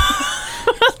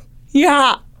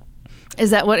 Yeah.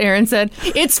 Is that what Aaron said?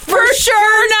 It's For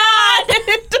sure not. And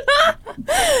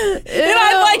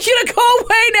I'd like you to go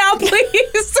away now,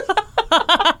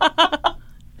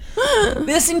 please.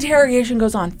 This interrogation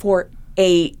goes on for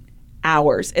 8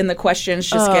 hours, and the questions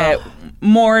just get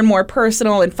more and more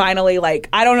personal, and finally, like,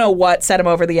 I don't know what set him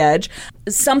over the edge.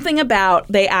 Something about,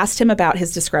 they asked him about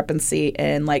his discrepancy,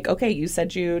 and like, okay, you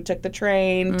said you took the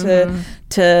train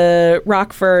to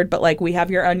Rockford, but like, we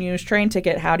have your unused train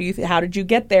ticket. How did you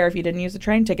get there if you didn't use the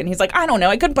train ticket? And he's like, I don't know.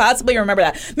 I couldn't possibly remember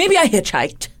that. Maybe I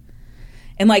hitchhiked.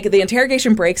 And like, the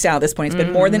interrogation breaks down at this point. It's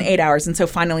been more than 8 hours, and so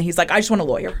finally he's like, I just want a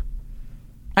lawyer.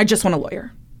 I just want a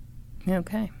lawyer.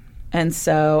 Okay. And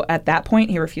so at that point,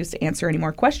 he refused to answer any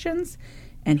more questions,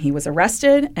 and he was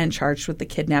arrested and charged with the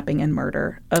kidnapping and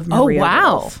murder of Maria. Oh,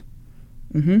 wow. Wolf.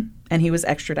 Mm-hmm. And he was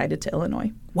extradited to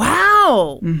Illinois.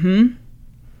 Wow. Mm-hmm.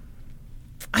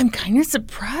 I'm kind of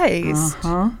surprised.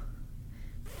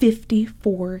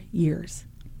 54 years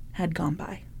had gone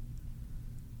by.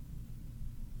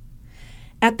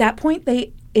 At that point,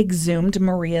 they exhumed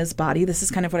Maria's body. This is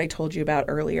kind of what I told you about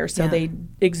earlier. So they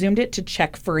exhumed it to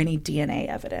check for any DNA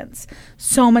evidence.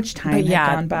 So much time had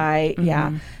gone by,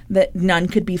 that none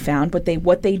could be found. But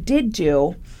what they did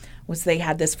do was they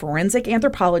had this forensic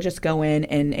anthropologist go in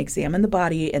and examine the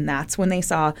body, and that's when they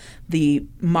saw the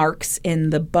marks in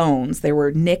the bones. There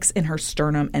were nicks in her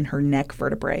sternum and her neck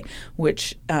vertebrae,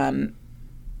 which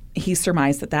he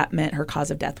surmised that meant her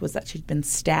cause of death was that she'd been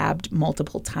stabbed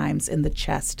multiple times in the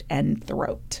chest and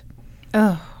throat.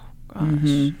 Oh, gosh.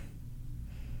 Mm-hmm.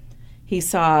 He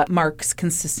saw marks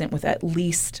consistent with at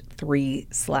least 3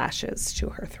 slashes to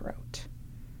her throat.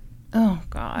 Oh,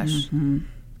 gosh. Mm-hmm.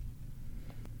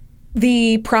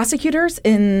 The prosecutors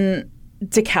in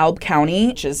DeKalb County,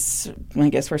 which is, I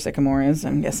guess, where Sycamore is,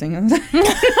 I'm guessing.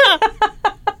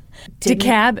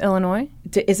 DeKalb, Illinois?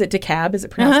 Is it DeKalb? Is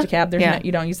it pronounced DeKalb?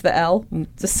 You don't use the L?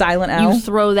 It's a silent L? You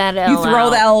throw that L You throw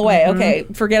out. the L away. Mm-hmm. Okay,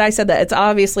 forget I said that. It's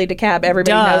obviously DeKalb.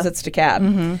 Everybody knows it's DeKalb.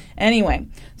 Mm-hmm. Anyway,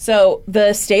 so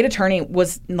the state attorney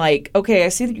was like, okay, I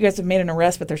see that you guys have made an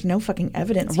arrest, but there's no fucking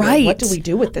evidence here. Right. What do we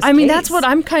do with this I mean, case? that's what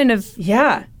I'm kind of...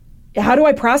 Yeah. How do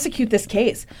I prosecute this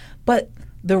case? But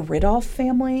the Ridolph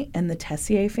family and the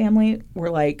Tessier family were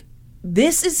like,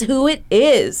 this is who it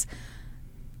is.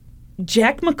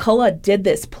 Jack McCullough did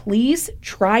this. Please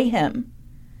try him.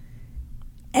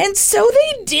 And so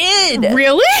they did.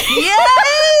 Really?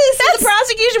 Yes. The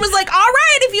prosecution was like, all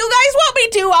right, if you guys want me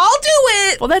to, I'll do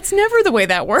it. Well, that's never the way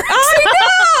that works.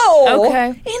 I know. Okay.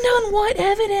 And on what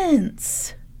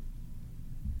evidence?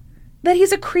 That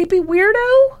he's a creepy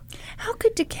weirdo? How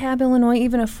could DeKalb, Illinois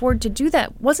even afford to do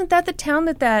that? Wasn't that the town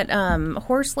that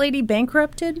horse lady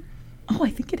bankrupted? Oh,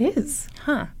 I think it is.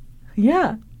 Huh.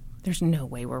 Yeah. There's no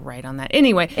way we're right on that.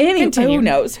 Anyway, continue.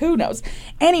 Who knows?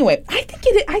 Anyway, I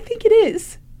think it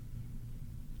is.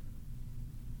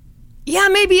 Yeah,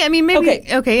 maybe. I mean, maybe.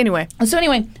 Okay, anyway. So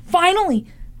anyway, finally,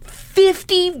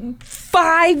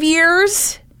 55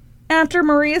 years after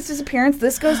Maria's disappearance,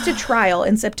 this goes to trial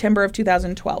in September of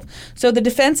 2012. So the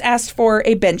defense asked for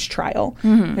a bench trial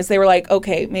because they were like,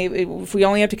 okay, maybe if we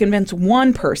only have to convince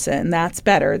one person, that's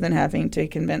better than having to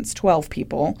convince 12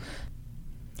 people.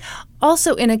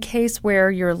 Also, in a case where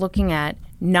you're looking at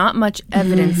not much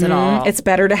evidence at all. It's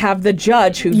better to have the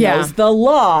judge who knows the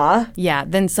law. Yeah,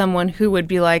 than someone who would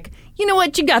be like, you know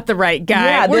what, you got the right guy.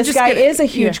 Yeah, this guy is a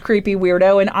huge creepy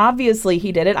weirdo, and obviously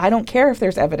he did it. I don't care if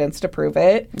there's evidence to prove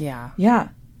it. Yeah. Yeah.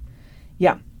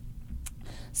 Yeah.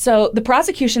 So the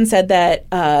prosecution said that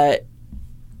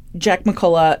Jack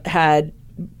McCullough had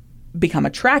become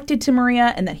attracted to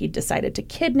Maria and that he decided to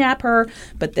kidnap her,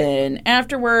 but then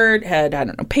afterward had, I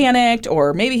don't know, panicked,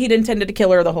 or maybe he'd intended to kill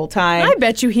her the whole time. I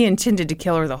bet you he intended to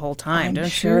kill her the whole time. I'm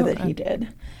sure that he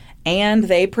did. And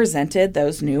they presented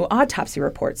those new autopsy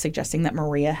reports suggesting that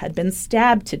Maria had been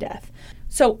stabbed to death.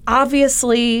 So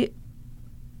obviously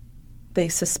they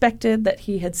suspected that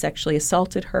he had sexually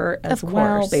assaulted her as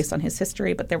well based on his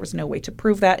history, but there was no way to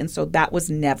prove that, and so that was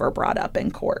never brought up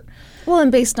in court. Well, and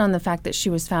based on the fact that she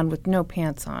was found with no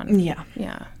pants on. Yeah.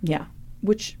 Yeah. Yeah.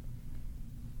 Which,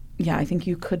 yeah, I think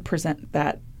you could present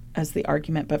that as the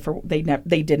argument, but they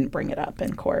didn't bring it up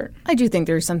in court. I do think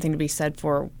there's something to be said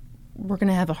for, we're going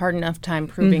to have a hard enough time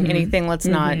proving anything. Let's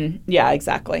not. Yeah,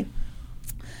 exactly.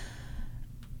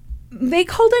 They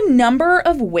called a number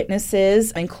of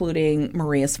witnesses, including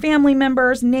Maria's family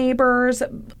members, neighbors,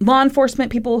 law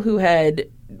enforcement people who had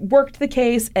worked the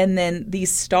case, and then the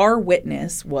star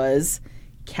witness was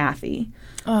Kathy.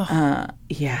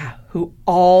 Who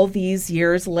all these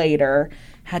years later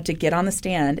had to get on the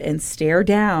stand and stare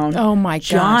down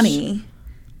Johnny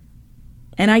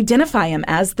and identify him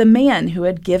as the man who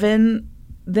had given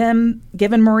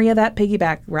Maria that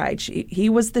piggyback ride. He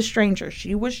was the stranger.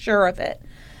 She was sure of it.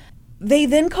 They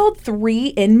then called 3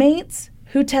 inmates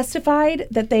who testified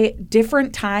that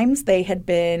different times they had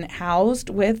been housed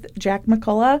with Jack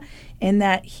McCullough and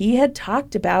that he had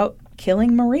talked about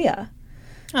killing Maria.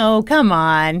 Oh, come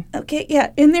on. Okay,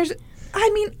 yeah. And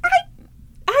I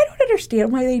don't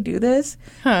understand why they do this.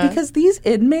 Because these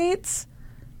inmates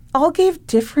all gave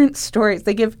different stories.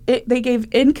 They gave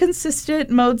inconsistent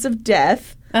modes of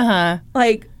death.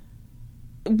 Like,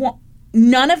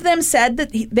 none of them said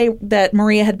that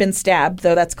Maria had been stabbed,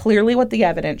 though that's clearly what the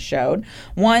evidence showed.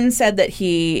 One said that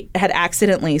he had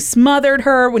accidentally smothered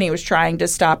her when he was trying to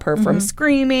stop her from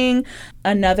screaming.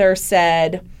 Another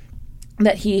said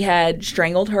that he had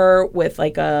strangled her with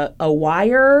like a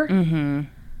wire.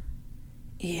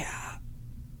 Yeah.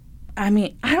 I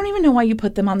mean, I don't even know why you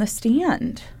put them on the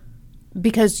stand.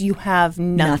 Because you have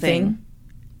nothing.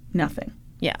 Nothing.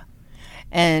 Yeah.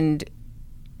 And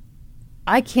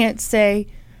I can't say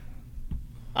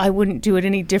I wouldn't do it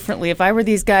any differently. If I were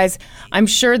these guys, I'm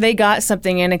sure they got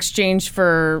something in exchange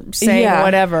for saying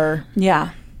whatever.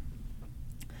 Yeah.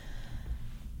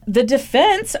 The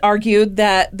defense argued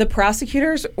that the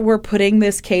prosecutors were putting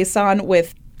this case on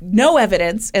with no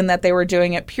evidence and that they were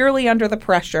doing it purely under the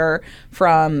pressure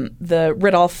from the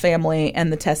Ridolph family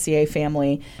and the Tessier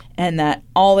family, and that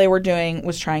all they were doing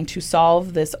was trying to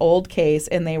solve this old case,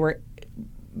 and they were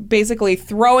basically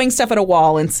throwing stuff at a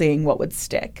wall and seeing what would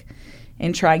stick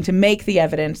and trying to make the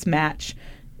evidence match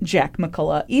Jack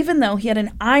McCullough, even though he had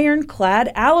an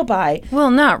ironclad alibi. Well,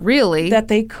 not really. That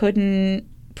they couldn't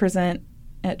present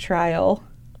at trial.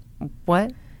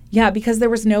 What? Yeah, because there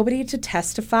was nobody to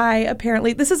testify,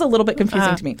 apparently. This is a little bit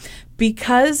confusing to me.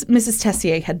 Because Mrs.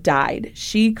 Tessier had died,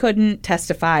 she couldn't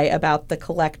testify about the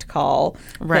collect call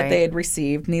that they had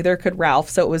received. Neither could Ralph.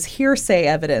 So it was hearsay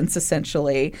evidence,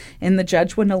 essentially, and the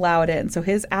judge wouldn't allow it in. So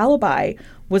his alibi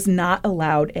was not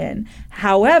allowed in.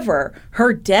 However,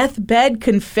 her deathbed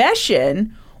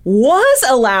confession was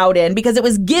allowed in because it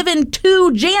was given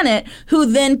to Janet, who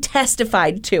then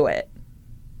testified to it.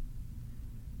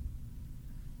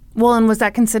 Well, and was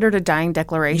that considered a dying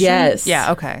declaration? Yes.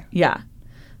 Yeah, okay. Yeah.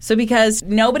 So because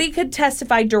nobody could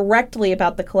testify directly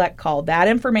about the collect call, that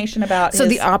information about So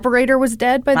the operator was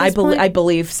dead by this point? I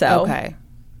believe so. Okay.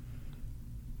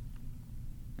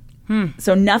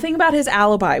 So nothing about his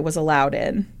alibi was allowed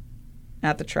in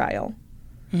at the trial.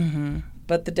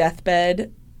 But the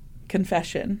deathbed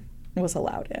confession was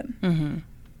allowed in.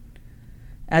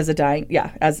 As a dying,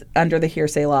 as under the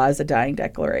hearsay law as a dying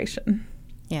declaration.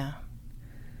 Yeah.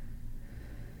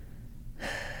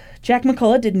 Jack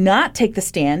McCullough did not take the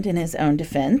stand in his own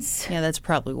defense. Yeah, that's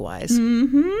probably wise.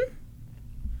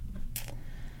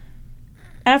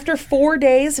 After 4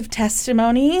 days of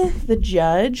testimony, the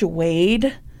judge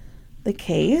weighed the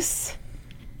case,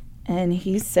 and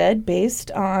he said,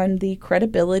 based on the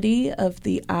credibility of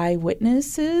the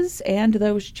eyewitnesses and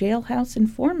those jailhouse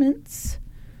informants,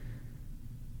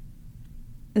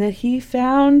 that he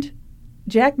found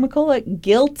Jack McCullough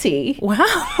guilty.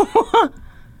 Wow.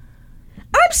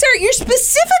 I'm sorry, you're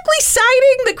specifically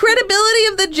citing the credibility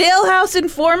of the jailhouse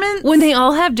informants? When they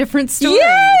all have different stories.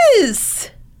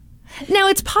 Yes! Now,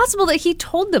 it's possible that he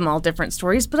told them all different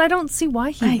stories, but I don't see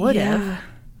why he would have.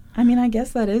 I mean, I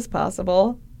guess that is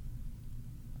possible.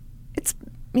 It's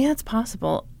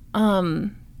possible.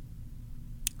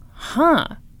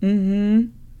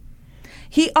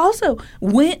 He also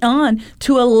went on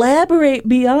to elaborate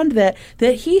beyond that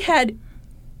he had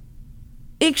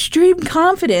extreme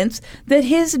confidence that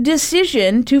his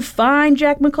decision to find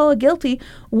Jack McCullough guilty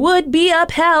would be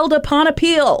upheld upon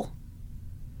appeal.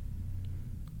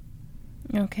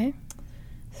 Okay.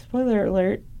 Spoiler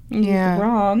alert. Yeah. He's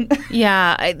wrong.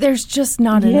 There's just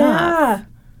not enough.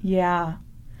 Yeah.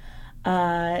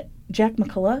 Jack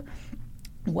McCullough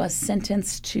was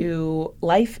sentenced to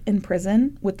life in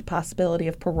prison with the possibility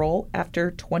of parole after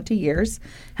 20 years.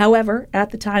 However, at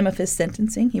the time of his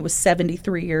sentencing, he was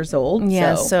 73 years old.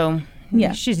 Yeah, so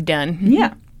she's done.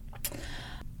 Yeah.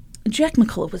 Jack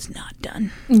McCullough was not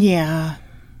done. Yeah.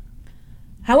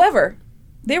 However,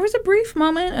 there was a brief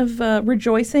moment of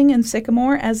rejoicing in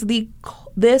Sycamore as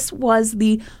this was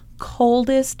the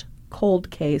coldest cold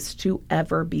case to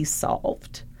ever be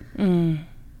solved.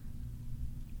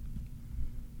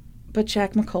 But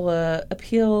Jack McCullough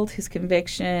appealed his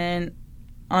conviction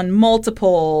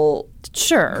multiple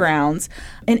grounds.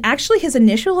 And actually, his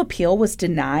initial appeal was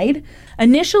denied.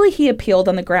 Initially, he appealed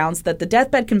on the grounds that the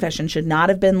deathbed confession should not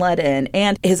have been let in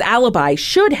and his alibi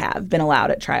should have been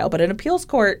allowed at trial. But an appeals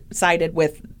court sided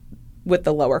with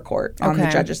the lower court on the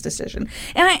judge's decision.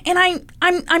 And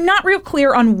I'm not real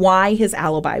clear on why his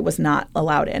alibi was not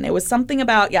allowed in. It was something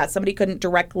about, somebody couldn't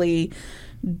directly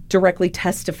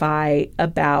testify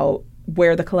about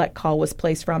where the collect call was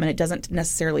placed from, and it doesn't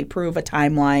necessarily prove a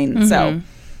timeline. Mm-hmm. So,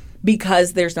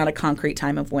 because there's not a concrete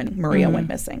time of when Maria went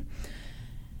missing.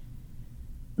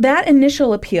 That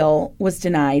initial appeal was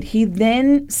denied. He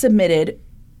then submitted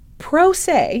pro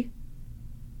se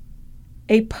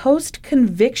a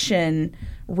post-conviction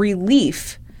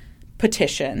relief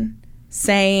petition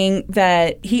saying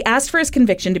that he asked for his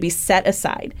conviction to be set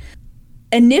aside.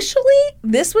 Initially,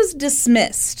 this was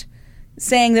dismissed,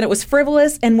 saying that it was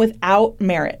frivolous and without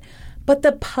merit. But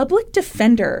the public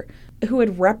defender who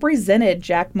had represented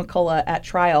Jack McCullough at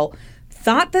trial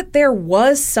thought that there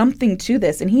was something to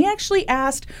this. And he actually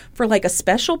asked for like a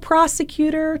special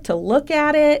prosecutor to look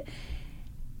at it.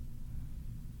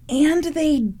 And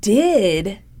they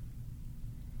did.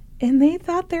 And they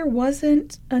thought there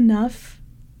wasn't enough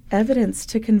evidence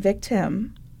to convict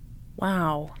him.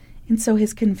 Wow. And so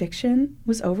his conviction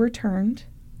was overturned.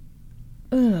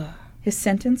 Ugh. His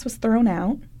sentence was thrown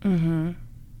out. Mm-hmm.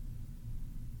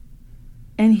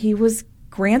 And he was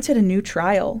granted a new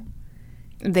trial.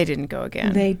 They didn't go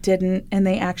again. They didn't. And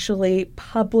they actually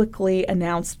publicly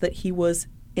announced that he was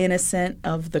innocent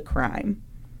of the crime.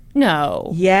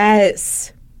 No.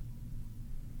 Yes.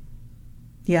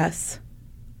 Yes.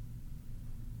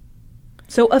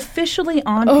 So officially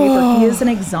on paper, he is an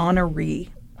exoneree.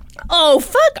 Oh,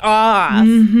 fuck off.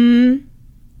 Mm-hmm.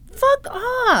 Fuck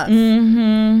off.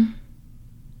 Mm-hmm.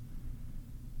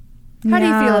 How do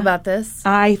you feel about this?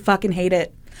 I fucking hate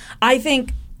it. I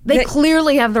think they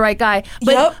clearly have the right guy.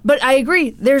 But but I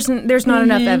agree. There's not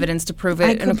enough evidence to prove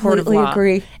it in a court of law. I completely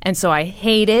agree. And so I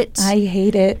hate it. I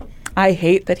hate it. I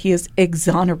hate that he is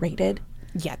exonerated.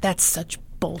 Yeah, that's such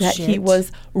bullshit. That he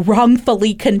was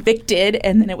wrongfully convicted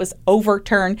and then it was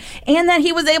overturned. And that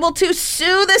he was able to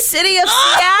sue the city of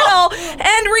Seattle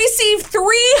and receive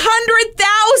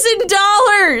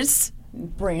 $300,000.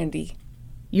 Brandy,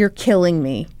 you're killing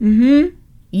me. Mm-hmm.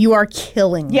 You are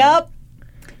killing me. Yep.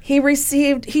 He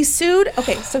sued.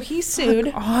 Okay, so he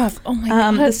sued off. Oh my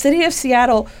God. The city of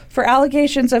Seattle for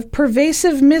allegations of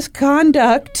pervasive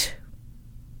misconduct.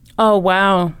 Oh,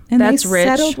 wow. And that's they rich.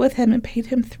 Settled with him and paid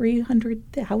him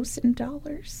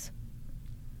 $300,000.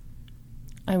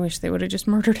 I wish they would have just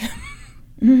murdered him.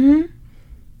 Mm-hmm.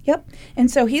 Yep. And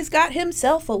so he's got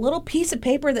himself a little piece of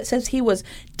paper that says he was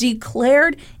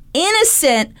declared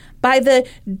innocent by the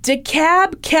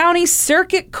DeKalb County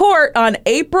Circuit Court on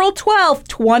April 12th,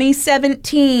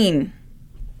 2017.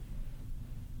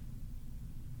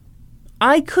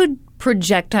 I could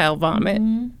projectile vomit.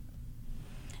 Mm-hmm.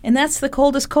 And that's the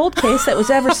coldest cold case that was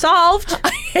ever solved.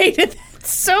 I hated that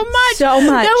so much. So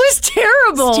much. That was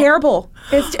terrible. It's terrible.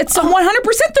 It's 100%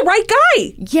 the right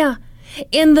guy. Yeah.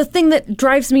 And the thing that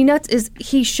drives me nuts is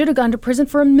he should have gone to prison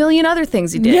for a million other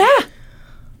things he did. Yeah.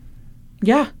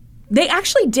 Yeah. They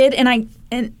actually did, and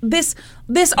this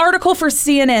article for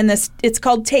CNN, it's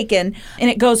called Taken, and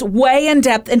it goes way in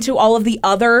depth into all of the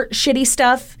other shitty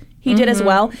stuff he did as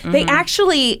well. Mm-hmm. They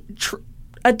actually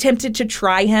attempted to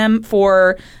try him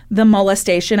for the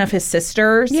molestation of his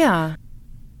sisters. Yeah.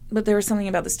 But there was something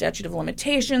about the statute of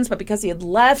limitations, but because he had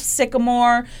left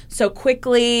Sycamore so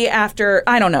quickly after,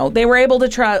 I don't know, they were able to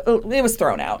try, it was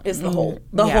thrown out is the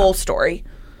whole story.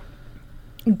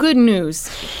 Good news.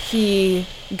 He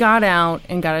got out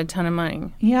and got a ton of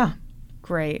money. Yeah.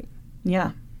 Great.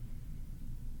 Yeah.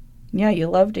 Yeah, you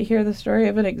love to hear the story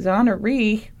of an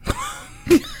exoneree.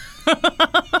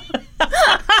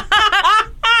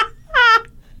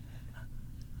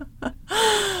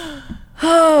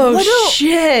 Oh,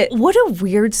 shit. What a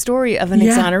weird story of an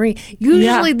exoneree.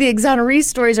 Usually the exoneree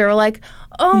stories are like,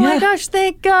 oh my gosh,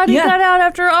 thank God he got out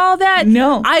after all that.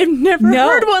 No. I've never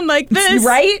heard one like this.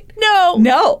 Right?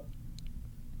 No.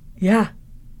 Yeah.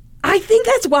 I think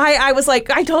that's why I was like,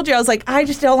 I told you, I was like, I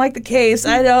just don't like the case.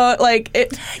 I don't like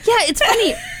it. Yeah, it's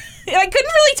funny. I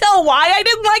couldn't really tell why I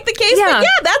didn't like the case, but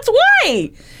that's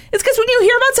why. It's because when you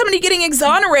hear about somebody getting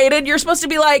exonerated, you're supposed to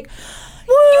be like,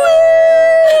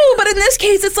 woo! But in this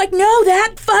case, it's like, no,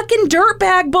 that fucking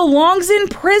dirtbag belongs in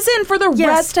prison for the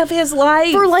rest of his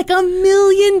life. For like a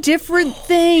million different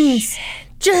things. Shit.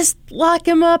 Just lock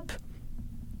him up.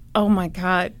 Oh my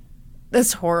God.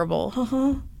 That's horrible.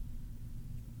 Uh-huh.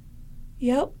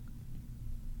 Yep.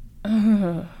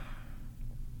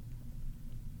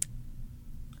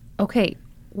 Okay.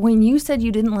 when you said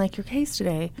you didn't like your case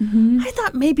today, I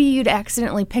thought maybe you'd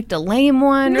accidentally picked a lame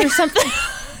one or something.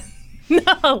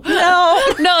 No,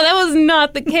 that was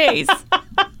not the case.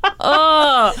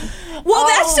 Oh, well,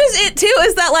 that's just it too.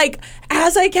 Is that like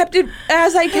as I kept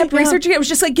researching, it was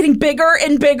just like getting bigger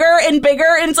and bigger and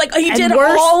bigger, and it's like he did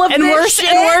worse, all of and this worse shit.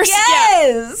 and worse.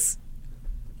 Yes.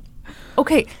 Yeah.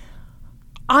 Okay,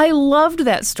 I loved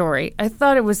that story. I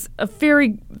thought it was a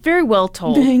very, very well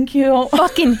told. Thank you.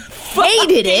 Fucking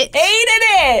hated it. Hated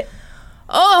it.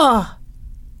 Oh.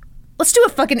 Let's do a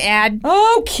fucking ad.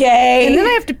 Okay. And then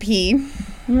I have to pee.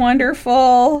 Wonderful.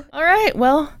 All right.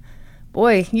 Well,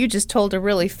 boy, you just told a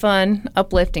really fun,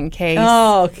 uplifting case.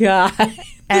 Oh, God.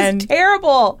 And it's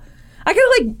terrible. I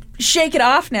gotta, like, shake it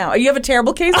off now. You have a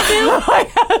terrible case, too?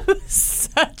 I have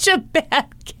such a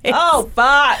bad case. Oh,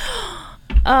 fuck.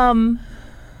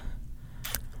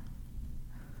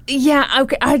 Yeah,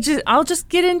 okay. I'll just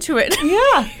get into it.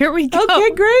 Yeah. Here we go.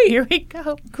 Okay, great. Here we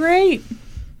go. Great.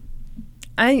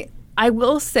 I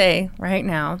will say right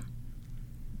now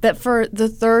that for the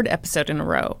third episode in a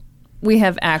row, we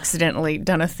have accidentally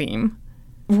done a theme.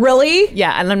 Really?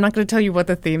 Yeah, and I'm not going to tell you what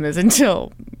the theme is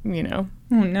until, Oh,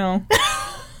 no.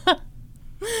 I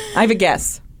have a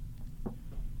guess.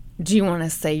 Do you want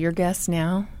to say your guess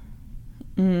now?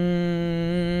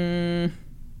 No.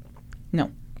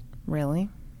 Really?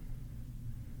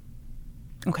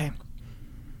 Okay.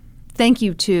 Thank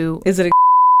you to... Is it a...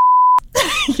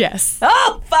 Yes.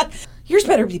 Oh, fuck. Yours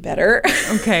better be better.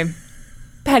 Okay.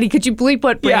 Patty, could you bleep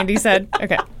what Brandy said?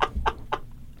 Okay.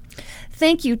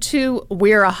 Thank you to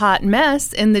We're a Hot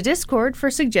Mess in the Discord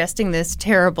for suggesting this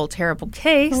terrible, terrible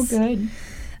case. Oh, good.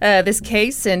 This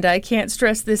case, and I can't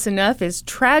stress this enough, is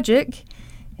tragic.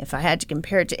 If I had to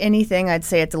compare it to anything, I'd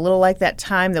say it's a little like that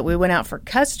time that we went out for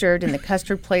custard and the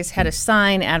custard place had a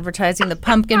sign advertising the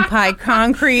pumpkin pie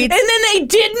concrete. And then they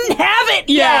didn't have it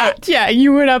yet. Yeah,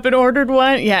 you went up and ordered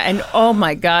one. Yeah, and oh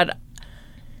my God.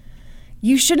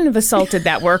 You shouldn't have assaulted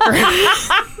that worker.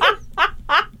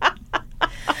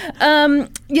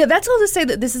 Yeah, that's all to say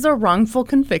that this is a wrongful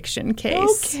conviction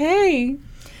case. Okay.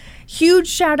 Huge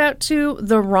shout out to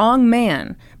The Wrong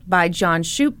Man by John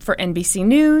Shoup for NBC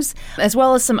News, as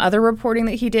well as some other reporting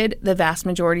that he did. The vast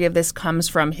majority of this comes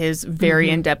from his very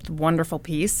in-depth, wonderful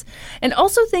piece. And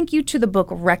also thank you to the book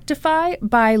Rectify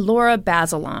by Laura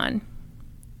Bazelon.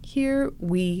 Here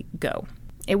we go.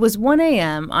 It was 1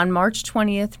 a.m. on March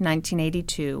 20th,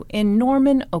 1982, in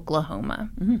Norman, Oklahoma.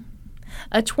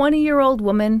 A 20-year-old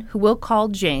woman who we'll call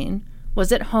Jane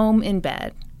was at home in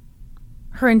bed.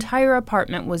 Her entire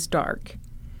apartment was dark,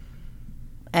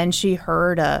 and she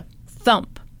heard a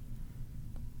thump,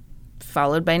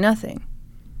 followed by nothing.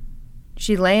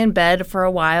 She lay in bed for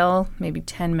a while, maybe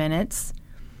 10 minutes,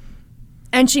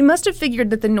 and she must have figured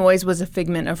that the noise was a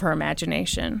figment of her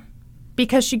imagination,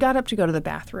 because she got up to go to the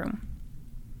bathroom.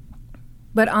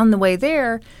 But on the way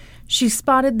there, she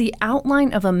spotted the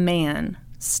outline of a man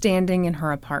standing in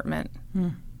her apartment.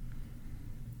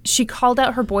 She called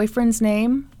out her boyfriend's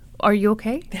name. Are you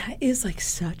okay? That is like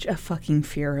such a fucking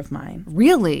fear of mine.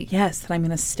 Really? Yes, that I'm going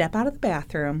to step out of the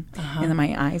bathroom and then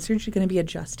my eyes are just going to be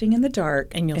adjusting in the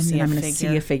dark. And you'll and see then a I'm going figure. to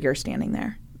see a figure standing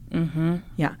there.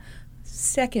 Yeah.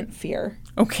 Second fear.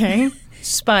 Okay.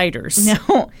 Spiders.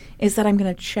 No, is that I'm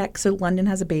going to check. So London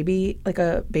has a baby, like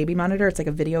a baby monitor. It's like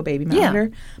a video baby monitor.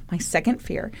 My second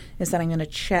fear is that I'm going to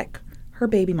check her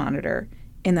baby monitor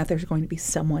and that there's going to be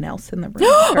someone else in the room.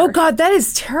 Oh, God, that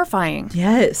is terrifying.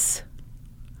 Yes.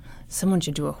 Someone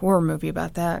should do a horror movie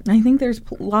about that. I think there's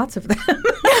lots of them.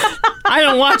 I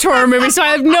don't watch horror movies, so I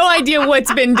have no idea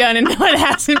what's been done and what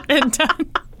hasn't been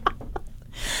done.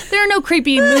 There are no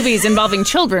creepy movies involving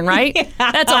children, right?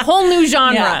 Yeah. That's a whole new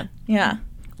genre. Yeah.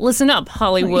 Listen up,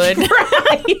 Hollywood.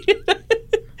 Right.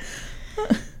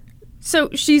 So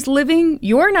she's living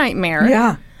your nightmare.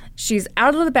 Yeah. She's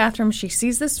out of the bathroom. She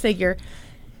sees this figure.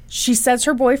 She says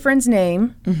her boyfriend's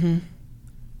name.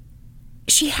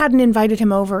 She hadn't invited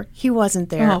him over. He wasn't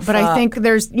there. But I think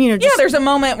there's, just there's a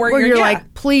moment where you're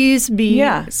like, please be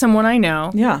someone I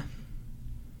know. Yeah.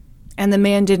 And the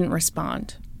man didn't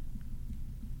respond.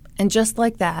 And just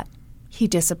like that, he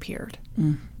disappeared.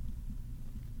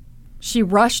 She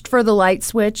rushed for the light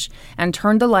switch and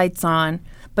turned the lights on,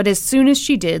 but as soon as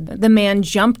she did, the man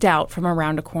jumped out from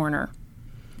around a corner.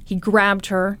 He grabbed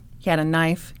her. He had a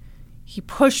knife. He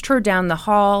pushed her down the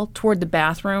hall toward the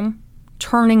bathroom,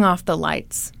 turning off the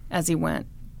lights as he went.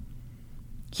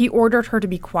 He ordered her to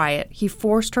be quiet. He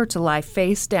forced her to lie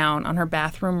face down on her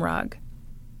bathroom rug.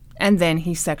 And then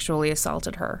he sexually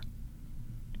assaulted her.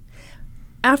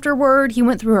 Afterward, he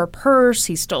went through her purse,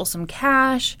 he stole some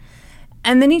cash,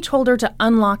 and then he told her to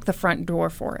unlock the front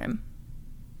door for him.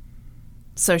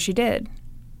 So she did.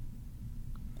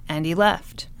 And he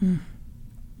left.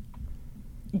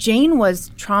 Jane was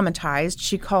traumatized.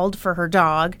 She called for her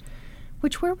dog,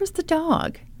 which, where was the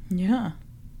dog? Yeah.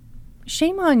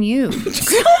 Shame on you. Don't blame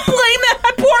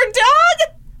that poor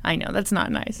dog. I know, that's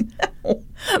not nice. No.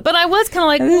 But I was kind of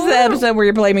like, this is the episode where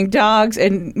you're blaming dogs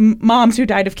and moms who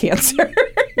died of cancer.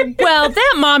 Well,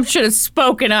 that mom should have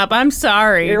spoken up. I'm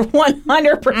sorry. You're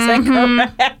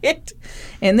 100% correct.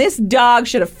 And this dog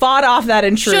should have fought off that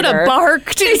intruder. Should have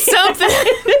barked or something.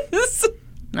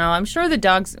 No, I'm sure the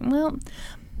dogs, well...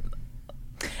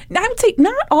 I would say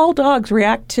not all dogs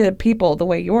react to people the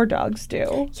way your dogs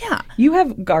do. Yeah. You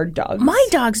have guard dogs. My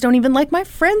dogs don't even like my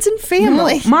friends and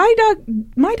family. No,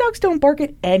 my dogs don't bark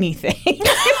at anything.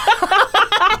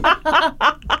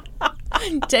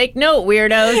 Take note,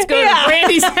 weirdos. Go to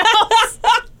Brandy's house.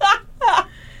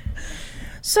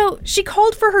 So she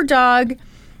called for her dog,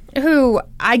 who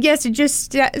I guess it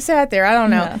just sat there. I don't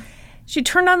know. Yeah. She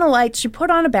turned on the lights, she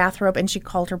put on a bathrobe, and she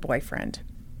called her boyfriend.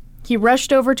 He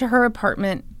rushed over to her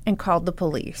apartment and called the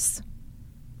police.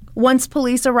 Once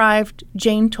police arrived,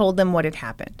 Jane told them what had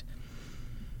happened.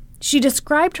 She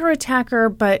described her attacker,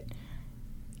 but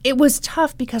it was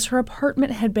tough because her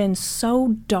apartment had been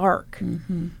so dark.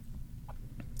 Mm-hmm.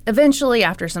 Eventually,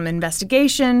 after some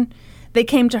investigation, they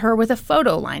came to her with a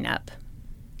photo lineup.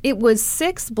 It was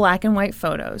 6 black and white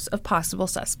photos of possible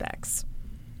suspects.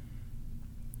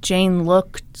 Jane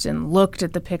looked and looked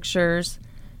at the pictures,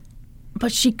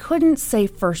 but she couldn't say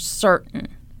for certain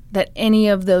that any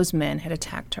of those men had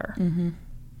attacked her. Mm-hmm.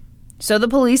 So the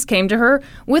police came to her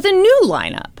with a new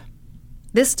lineup.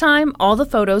 This time, all the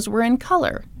photos were in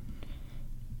color.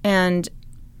 And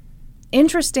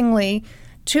interestingly,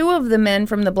 2 of the men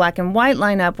from the black and white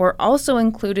lineup were also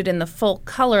included in the full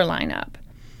color lineup,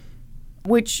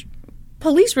 which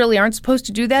police really aren't supposed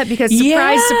to do that because,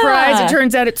 surprise, surprise, it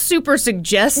turns out it's super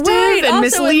suggestive and also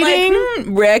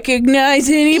misleading. Recognize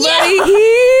anybody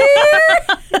here?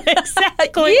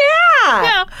 Exactly.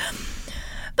 Yeah.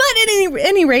 But at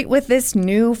any rate, with this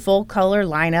new full color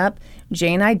lineup,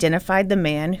 Jane identified the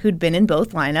man who'd been in both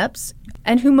lineups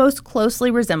and who most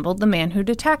closely resembled the man who'd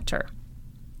attacked her.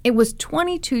 It was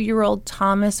 22-year-old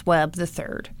Thomas Webb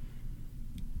III.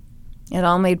 It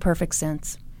all made perfect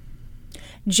sense.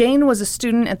 Jane was a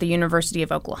student at the University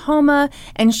of Oklahoma,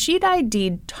 and she'd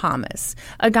ID'd Thomas,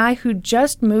 a guy who'd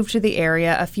just moved to the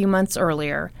area a few months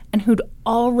earlier and who'd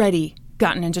already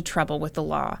gotten into trouble with the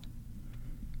law.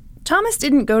 Thomas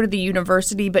didn't go to the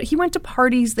university, but he went to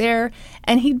parties there,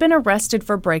 and he'd been arrested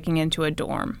for breaking into a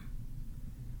dorm.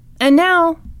 And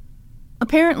now,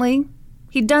 apparently,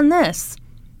 he'd done this.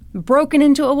 Broken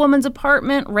into a woman's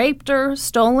apartment, raped her,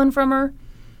 stolen from her.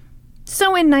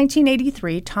 So in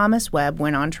 1983, Thomas Webb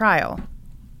went on trial.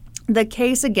 The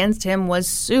case against him was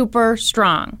super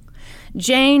strong.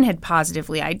 Jane had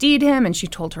positively ID'd him, and she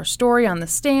told her story on the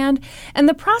stand, and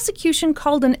the prosecution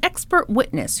called an expert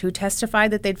witness who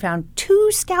testified that they'd found 2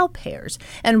 scalp hairs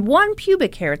and 1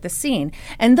 pubic hair at the scene,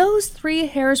 and those 3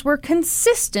 hairs were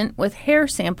consistent with hair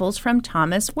samples from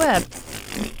Thomas Webb.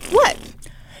 What?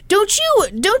 Don't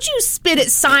you spit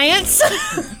at science?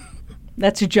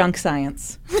 That's junk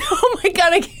science. Oh my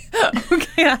God.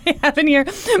 Okay, I have in here.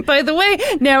 By the way,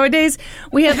 nowadays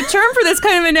we have a term for this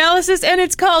kind of analysis, and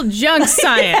it's called junk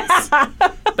science.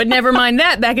 But never mind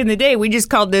that. Back in the day, we just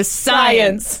called this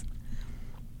science.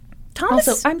 Thomas,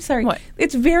 also, I'm sorry. What?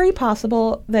 It's very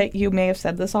possible that you may have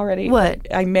said this already. What?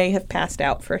 I may have passed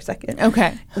out for a second.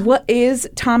 Okay. What is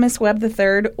Thomas Webb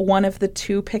III one of the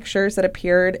 2 pictures that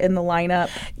appeared in the lineup?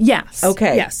 Yes.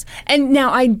 Okay. Yes. And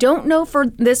now I don't know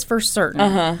for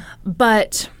certain,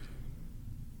 but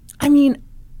I mean,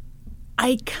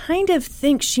 I kind of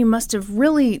think she must have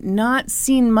really not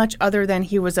seen much other than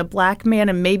he was a black man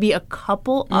and maybe a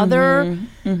couple other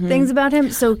things about him.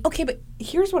 So okay, but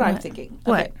here's what I'm thinking.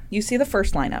 What? Okay, you see the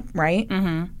first lineup, right? Mm-hmm.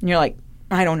 And you're like,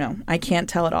 I don't know. I can't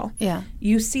tell it all. Yeah.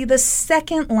 You see the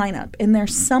second lineup, and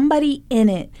there's somebody in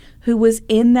it who was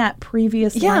in that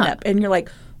previous lineup. And you're like,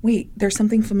 wait, there's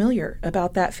something familiar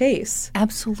about that face.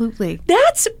 absolutely.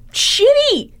 That's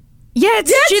shitty. Yeah,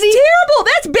 it's That's shitty. terrible.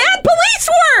 That's bad police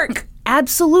work.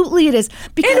 Absolutely it is.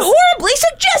 Because And horribly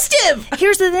suggestive.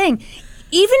 here's the thing.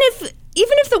 Even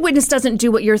if the witness doesn't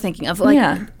do what you're thinking of,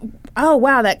 like, oh,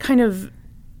 wow, that kind of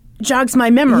jogs my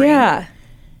memory. Yeah.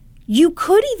 You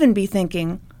could even be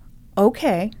thinking,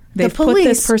 okay, They've the police put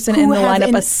this person in the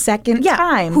lineup a second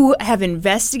time. who have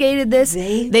investigated this.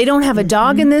 They don't have a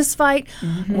dog in this fight,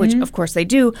 which, of course, they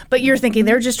do. But you're thinking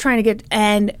they're just trying to get,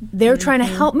 and they're trying to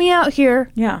help me out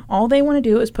here. Yeah. All they want to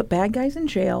do is put bad guys in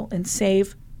jail and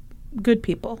save good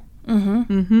people. Mm-hmm.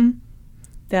 Mm-hmm.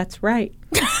 That's right.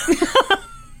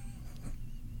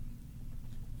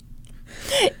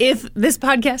 If this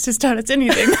podcast has taught us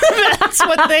anything, that's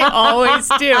what they always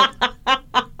do.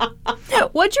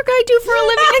 What'd your guy do for a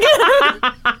living again?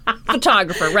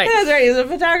 Photographer, right. That's right. He's a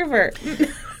photographer.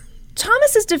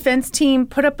 Thomas's defense team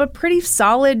put up a pretty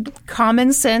solid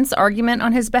common sense argument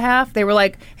on his behalf. They were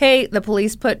like, hey, the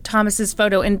police put Thomas's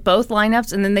photo in both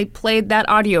lineups, and then they played that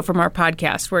audio from our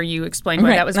podcast where you explained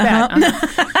why that was bad.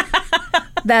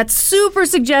 That's super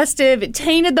suggestive. It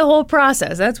tainted the whole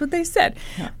process. That's what they said.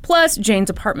 Yeah. Plus, Jane's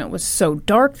apartment was so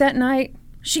dark that night,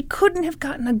 she couldn't have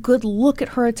gotten a good look at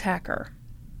her attacker.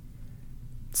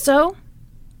 So,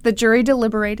 the jury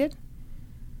deliberated.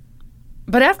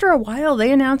 But after a while,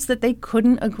 they announced that they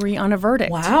couldn't agree on a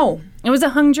verdict. Wow. It was a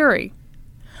hung jury.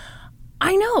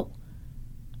 I know.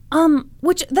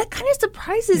 Which, that kind of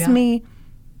surprises me.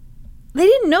 They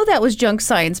didn't know that was junk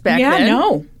science back then. Yeah,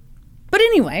 no. But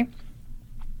anyway,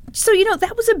 so,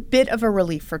 that was a bit of a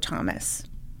relief for Thomas.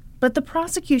 But the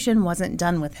prosecution wasn't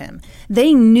done with him.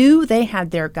 They knew they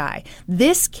had their guy.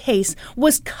 This case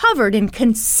was covered in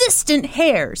consistent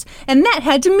hairs. And that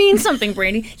had to mean something,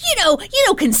 Brandy. You know,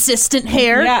 consistent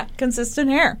hair. Yeah, consistent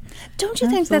hair. Don't you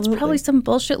think that's probably some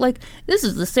bullshit? Like, this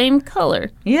is the same color.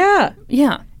 Yeah.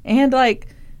 Yeah. And, like,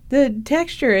 the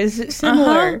texture is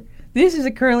similar. This is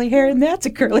a curly hair and that's a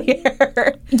curly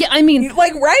hair. Yeah, I mean...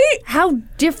 Like, right? How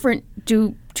different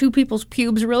do two people's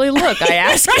pubes really look, I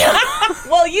ask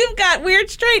you? Well, you've got weird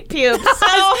straight pubes, so...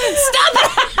 Stop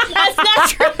it! That's not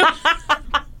true.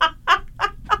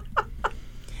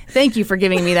 Thank you for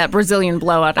giving me that Brazilian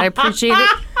blowout. I appreciate it.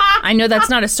 I know that's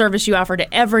not a service you offer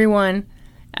to everyone.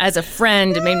 As a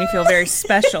friend, it made me feel very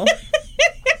special.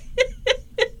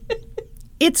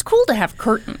 It's cool to have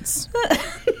curtains.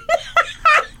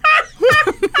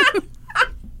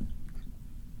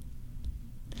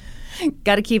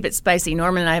 Got to keep it spicy.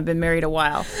 Norman and I have been married a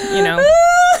while, Vagina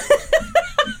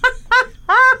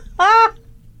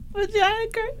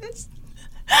curtains.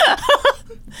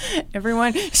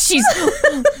 Everyone,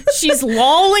 she's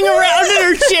lolling around in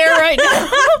her chair right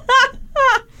now.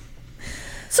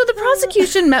 So the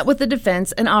prosecution met with the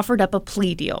defense and offered up a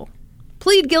plea deal.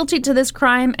 Plead guilty to this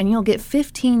crime and you'll get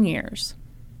 15 years.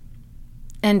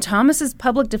 And Thomas's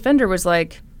public defender was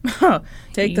like,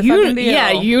 take the fucking deal.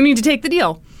 Yeah, you need to take the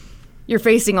deal. You're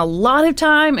facing a lot of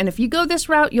time, and if you go this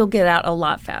route, you'll get out a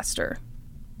lot faster.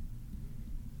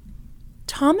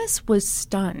 Thomas was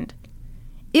stunned.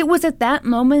 It was at that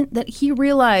moment that he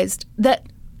realized that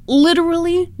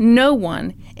literally no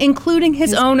one, including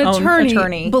his own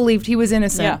attorney, believed he was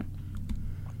innocent. Yeah.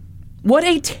 What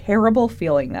a terrible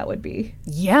feeling that would be.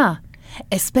 Yeah.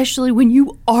 Especially when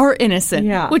you are innocent.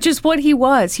 Yeah. Which is what he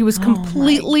was. He was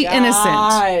completely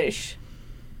innocent.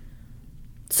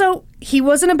 So he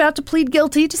wasn't about to plead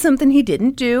guilty to something he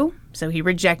didn't do, so he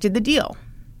rejected the deal.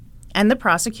 And the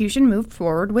prosecution moved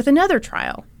forward with another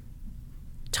trial.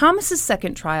 Thomas's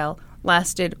second trial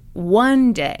lasted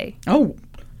 1 day. Oh.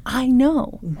 I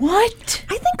know. What?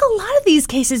 I think a lot of these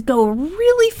cases go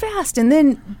really fast, and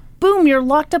then, boom, you're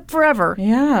locked up forever.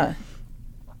 Yeah.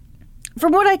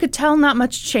 From what I could tell, not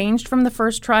much changed from the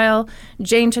first trial.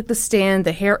 Jane took the stand.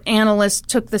 The hair analyst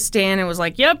took the stand and was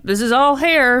like, yep, this is all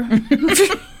hair.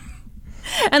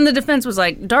 And the defense was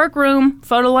like, dark room,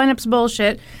 photo lineup's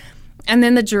bullshit. And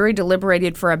then the jury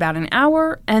deliberated for about an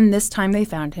hour, and this time they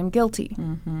found him guilty.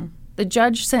 Mm-hmm. The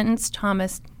judge sentenced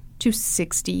Thomas to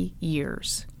 60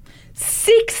 years.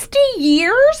 60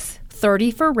 years?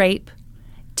 30 for rape,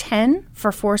 10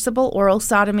 for forcible oral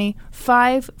sodomy,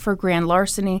 5 for grand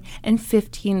larceny, and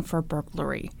 15 for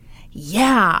burglary.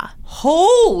 Yeah.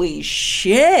 Holy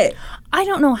shit. I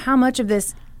don't know how much of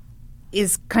this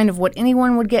is kind of what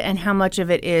anyone would get and how much of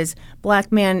it is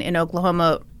black man in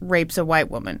Oklahoma rapes a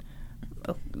white woman.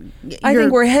 I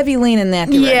think we're heavy leaning that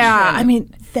direction. Yeah, I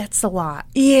mean, that's a lot.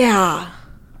 Yeah.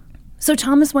 So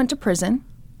Thomas went to prison,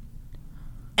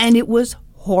 and it was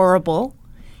horrible.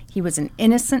 He was an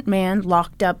innocent man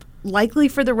locked up likely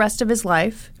for the rest of his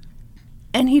life,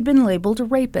 and he'd been labeled a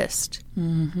rapist.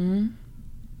 Mm-hmm.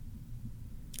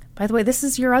 By the way, this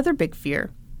is your other big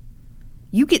fear.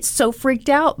 You get so freaked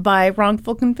out by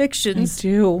wrongful convictions. I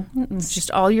do. It's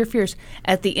just all your fears.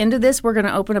 At the end of this, we're going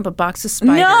to open up a box of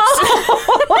spiders. No!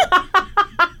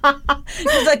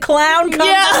 There's a clown comes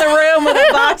in the room with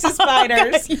a box of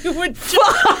spiders. You would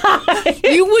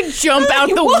jump out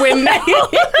the window.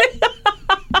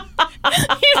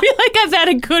 You'd be like, I've had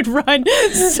a good run.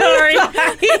 Sorry.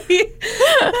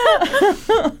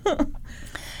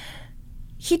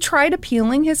 He tried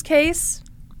appealing his case,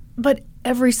 but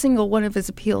every single one of his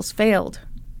appeals failed.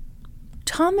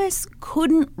 Thomas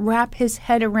couldn't wrap his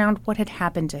head around what had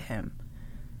happened to him.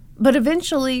 But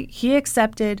eventually, he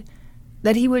accepted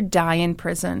that he would die in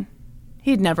prison.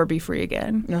 he'd never be free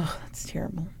again. Oh, that's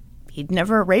terrible. He'd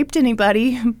never raped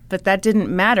anybody, but that didn't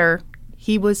matter.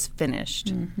 He was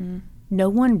finished. No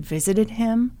one visited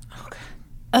him. Okay.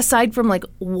 Aside from like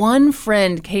one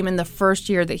friend came in the first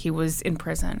year that he was in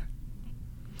prison.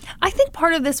 I think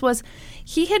part of this was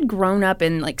he had grown up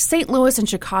in like St. Louis and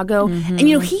Chicago, and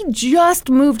he just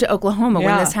moved to Oklahoma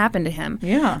when this happened to him.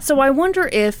 Yeah. So I wonder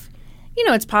if,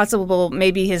 it's possible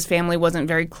maybe his family wasn't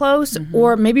very close,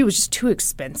 or maybe it was just too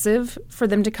expensive for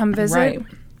them to come visit. Right.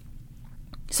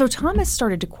 So Thomas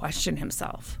started to question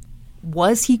himself.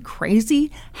 Was he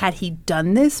crazy? Had he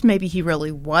done this? Maybe he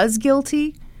really was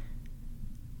guilty.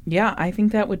 Yeah, I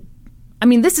think that would... I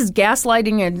mean, this is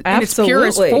gaslighting in its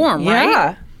purest form,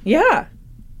 right? Yeah.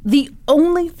 The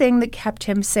only thing that kept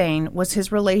him sane was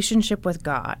his relationship with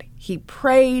God. He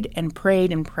prayed and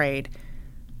prayed and prayed.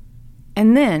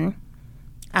 And then,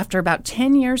 after about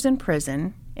 10 years in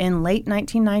prison, in late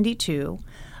 1992,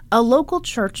 a local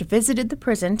church visited the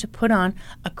prison to put on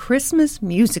a Christmas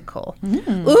musical.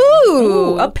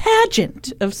 Ooh, a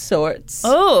pageant of sorts.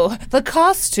 Oh, the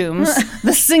costumes,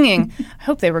 the singing. I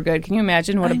hope they were good. Can you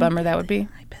imagine what a bummer that would be?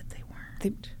 I bet they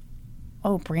weren't.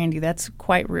 Oh, Brandy, that's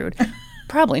quite rude.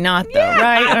 Probably not, though,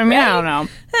 right? I mean, I don't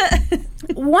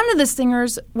know. One of the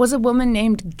singers was a woman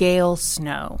named Gail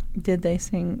Snow. Did they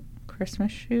sing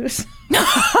Christmas Shoes?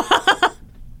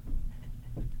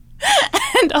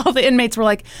 And all the inmates were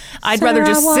like, I'd rather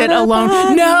just sit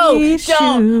alone. No,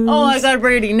 don't. Oh, my God,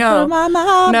 Brady, no. My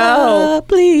mama, no,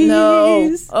 please.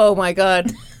 No. Oh, my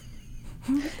God.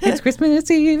 It's Christmas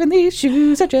Eve and these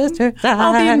shoes are just her thighs.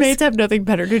 All the inmates have nothing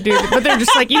better to do. But they're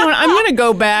just like, you know what, I'm going to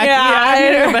go back. I'm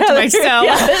going to go back to my cell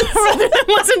rather than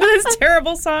listen to this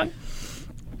terrible song.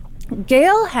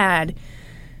 Gail had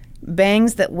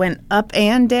bangs that went up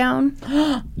and down.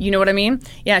 You know what I mean?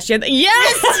 Yeah, she had she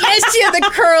had the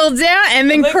curl down and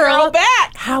then curl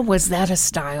back. How was that a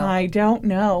style? I don't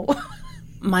know.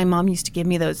 My mom used to give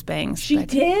me those bangs. She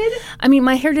did? I mean,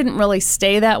 my hair didn't really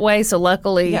stay that way, so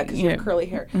luckily... Yeah, because you have curly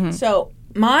hair. So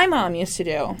my mom used to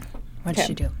do... What did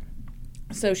she do?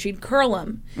 So she'd curl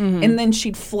them, and then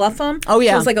she'd fluff them. Oh,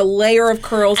 yeah. So it was like a layer of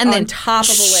curls and on top of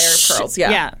a layer of curls.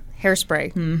 Yeah. Yeah,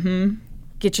 hairspray. Mm-hmm.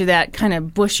 Get you that kind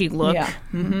of bushy look. Yeah.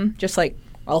 Mm-hmm. Just like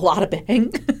a lot of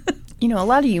bang. A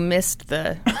lot of you missed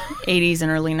the 80s and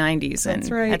early 90s. And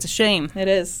that's right. That's a shame. It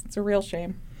is. It's a real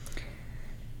shame.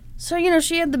 So,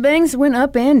 she had the bangs that went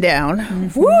up and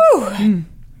down. Woo!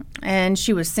 And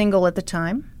she was single at the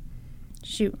time.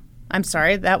 I'm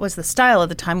sorry, that was the style at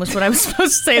the time was what I was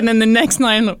supposed to say. And then the next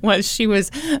line was she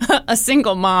was a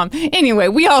single mom. Anyway,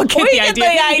 we all get the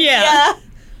idea. Yeah.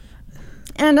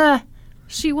 And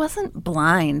she wasn't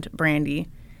blind, Brandy.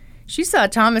 She saw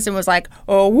Thomas and was like,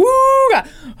 oh, woo,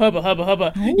 hubba, hubba,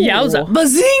 hubba, yowza,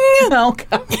 bazing. Oh,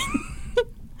 God.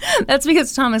 That's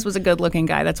because Thomas was a good-looking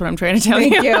guy. That's what I'm trying to tell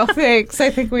you. Thank you. Thanks. I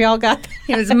think we all got that.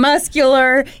 He was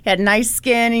muscular. He had nice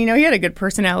skin. And, he had a good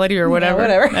personality or whatever.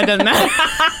 Whatever. That doesn't matter.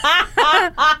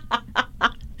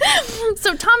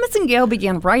 So Thomas and Gail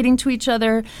began writing to each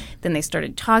other. Then they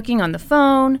started talking on the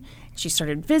phone. She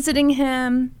started visiting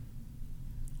him.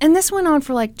 And this went on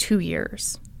for like 2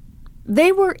 years.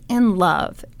 They were in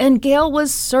love, and Gail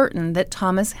was certain that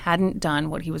Thomas hadn't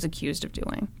done what he was accused of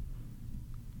doing.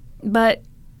 But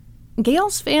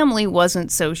Gail's family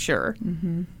wasn't so sure.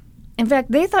 Mm-hmm. In fact,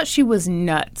 they thought she was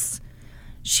nuts.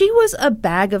 She was a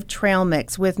bag of trail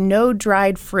mix with no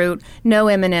dried fruit, no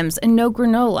M&Ms, and no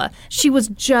granola. She was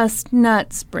just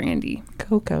nuts, Brandy.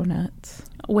 Cocoa nuts.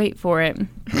 Wait for it.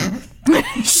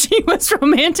 She was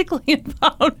romantically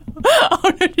involved.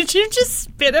 Oh, no, did you just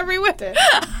spit everywhere?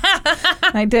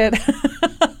 I did.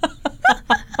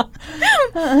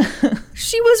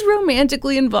 She was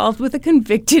romantically involved with a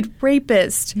convicted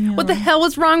rapist. Yeah. What the hell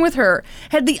was wrong with her?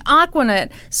 Had the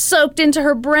Aquanet soaked into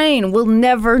her brain? We'll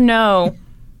never know.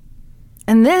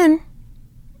 And then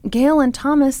Gail and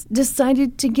Thomas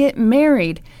decided to get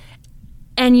married.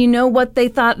 And you know what they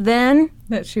thought then?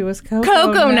 That she was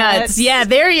cocoa nuts. Yeah,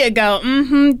 there you go.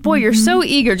 Mm-hmm. Boy, you're so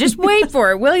eager. Just wait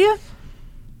for it, will you?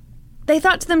 They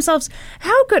thought to themselves,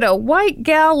 how could a white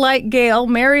gal like Gail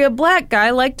marry a black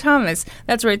guy like Thomas?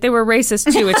 That's right, they were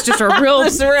racist too. It's just a real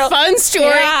fun story.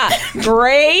 Yeah,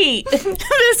 great.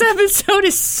 This episode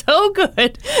is so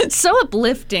good, so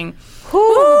uplifting.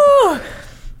 Oh,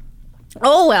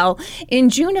 well, in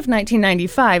June of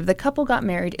 1995, the couple got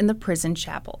married in the prison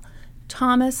chapel.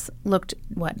 Thomas looked,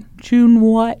 what? June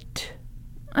what?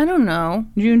 I don't know.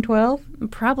 June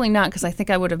 12th? Probably not, because I think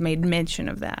I would have made mention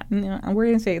of that. Yeah, we're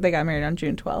going to say they got married on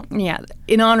June 12th. Yeah,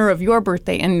 in honor of your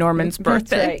birthday and Norman's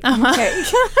birthday. That's right. Okay.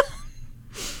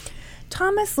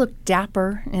 Thomas looked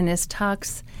dapper in his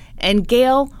tux, and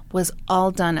Gail was all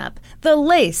done up. The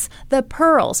lace, the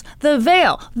pearls, the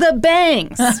veil, the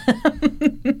bangs.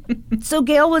 So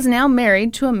Gail was now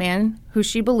married to a man who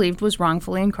she believed was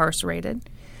wrongfully incarcerated.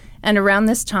 And around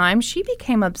this time, she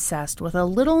became obsessed with a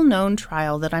little-known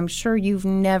trial that I'm sure you've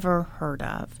never heard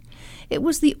of. It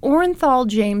was the Orenthal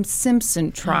James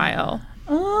Simpson trial.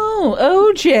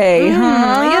 Oh, OJ,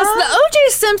 huh? Yes, the O.J.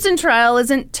 Simpson trial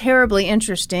isn't terribly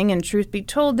interesting, and truth be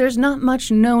told, there's not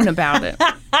much known about it.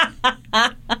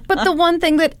 But the one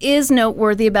thing that is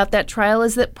noteworthy about that trial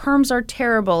is that perms are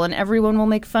terrible, and everyone will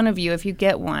make fun of you if you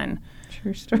get one.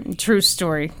 True story. True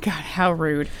story. God, how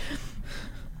rude.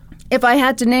 If I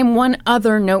had to name one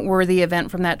other noteworthy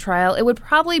event from that trial, it would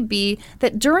probably be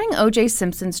that during O.J.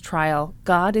 Simpson's trial,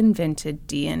 God invented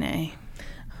DNA.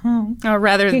 Or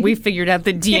rather, we figured out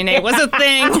that DNA was a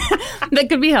thing that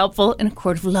could be helpful in a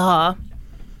court of law.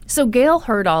 So Gail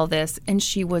heard all this, and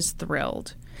she was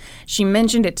thrilled. She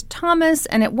mentioned it to Thomas,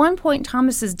 and at one point,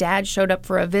 Thomas's dad showed up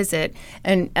for a visit,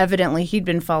 and evidently he'd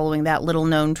been following that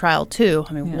little-known trial, too.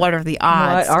 I mean, what are the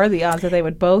odds? What are the odds that they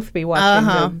would both be watching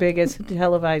the biggest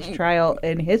televised trial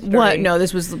in history? What? No,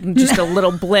 this was just a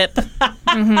little blip.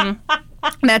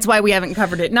 That's why we haven't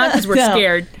covered it. Not because we're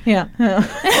scared. Yeah.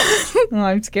 Well,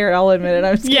 I'm scared. I'll admit it.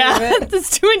 I'm scared of it.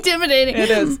 It's too intimidating.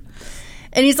 It is.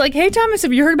 And he's like, hey, Thomas,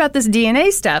 have you heard about this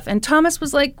DNA stuff? And Thomas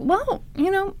was like, well,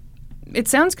 it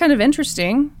sounds kind of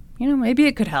interesting. Maybe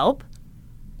it could help.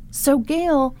 So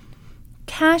Gail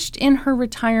cashed in her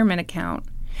retirement account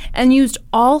and used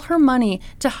all her money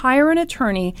to hire an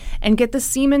attorney and get the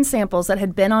semen samples that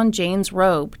had been on Jane's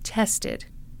robe tested.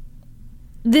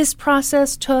 This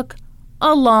process took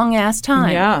a long-ass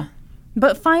time. Yeah.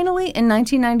 But finally, in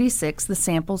 1996, the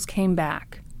samples came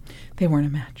back. They weren't a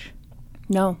match.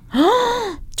 No.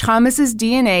 Thomas's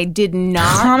DNA did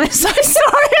not... Thomas, I'm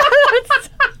sorry.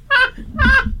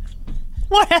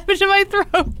 What happened to my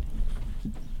throat?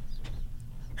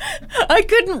 I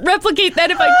couldn't replicate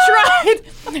that if I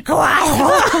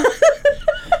tried.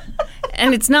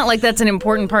 And it's not like that's an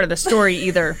important part of the story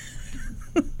either.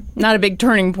 Not a big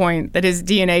turning point that his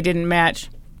DNA didn't match.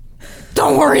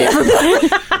 Don't worry, everybody.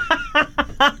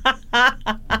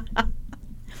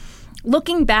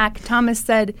 Looking back, Thomas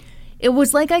said, it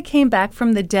was like I came back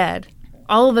from the dead.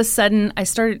 All of a sudden, I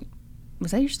started...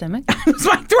 Was that your stomach? It's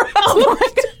my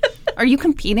throat. Are you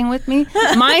competing with me?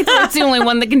 My throat's the only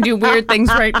one that can do weird things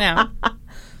right now.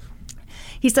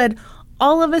 He said,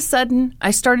 all of a sudden,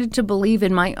 I started to believe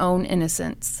in my own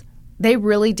innocence. They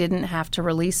really didn't have to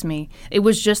release me. It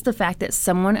was just the fact that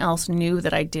someone else knew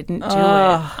that I didn't do it.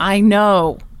 I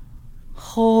know.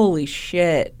 Holy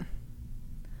shit.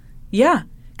 Yeah.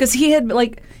 Because he had,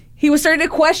 he was starting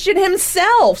to question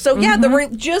himself. So, yeah,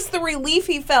 just the relief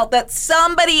he felt that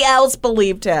somebody else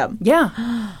believed him.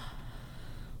 Yeah.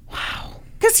 Wow.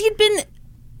 Because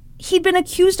he'd been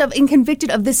accused of and convicted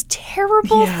of this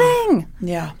terrible thing.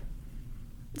 Yeah.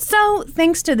 So,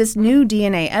 thanks to this new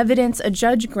DNA evidence, a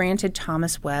judge granted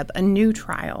Thomas Webb a new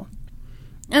trial.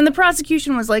 And the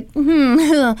prosecution was like,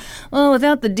 well,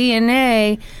 without the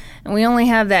DNA, and we only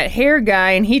have that hair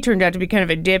guy, and he turned out to be kind of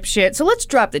a dipshit, so let's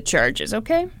drop the charges,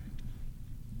 okay?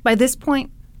 By this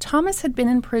point, Thomas had been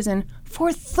in prison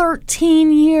for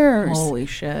 13 years. Holy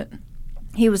shit.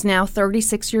 He was now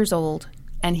 36 years old,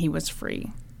 and he was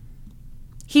free.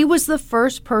 He was the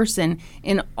first person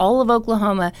in all of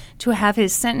Oklahoma to have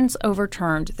his sentence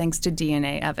overturned thanks to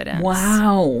DNA evidence.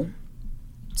 Wow.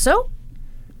 So,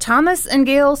 Thomas and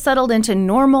Gail settled into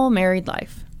normal married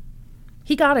life.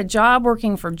 He got a job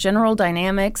working for General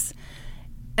Dynamics,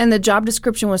 and the job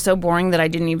description was so boring that I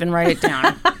didn't even write it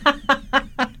down.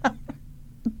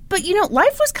 But,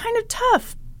 life was kind of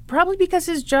tough. Probably because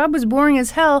his job was boring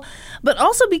as hell, but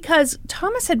also because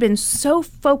Thomas had been so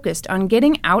focused on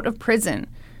getting out of prison.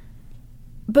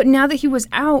 But now that he was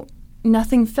out,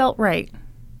 nothing felt right.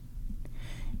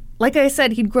 Like I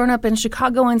said, he'd grown up in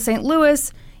Chicago and St.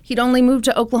 Louis. He'd only moved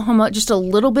to Oklahoma just a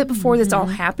little bit before this all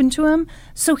happened to him,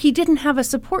 so he didn't have a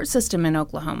support system in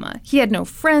Oklahoma. He had no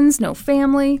friends, no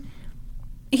family.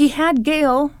 He had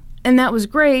Gail, and that was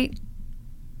great,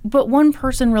 but one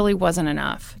person really wasn't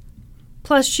enough.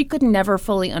 Plus, she could never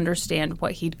fully understand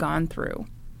what he'd gone through.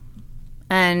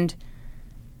 And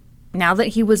now that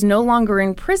he was no longer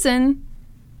in prison,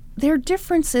 their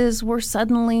differences were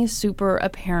suddenly super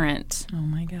apparent. Oh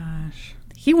my gosh.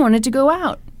 He wanted to go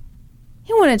out.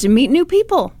 He wanted to meet new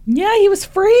people. Yeah, he was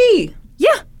free.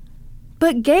 Yeah.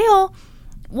 But Gail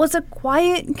was a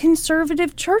quiet,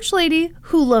 conservative church lady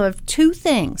who loved two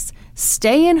things: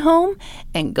 staying home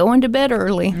and going to bed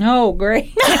early. Oh,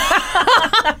 great.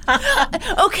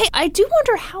 Okay, I do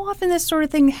wonder how often this sort of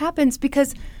thing happens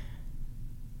because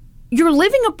you're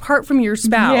living apart from your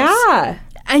spouse. Yeah.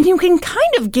 And you can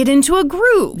kind of get into a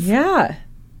groove. Yeah.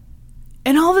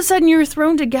 And all of a sudden you're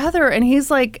thrown together and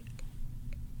he's like,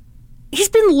 he's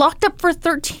been locked up for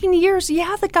 13 years.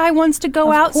 Yeah, the guy wants to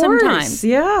go out sometimes.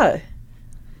 Yeah.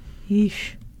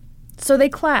 Yeesh. So they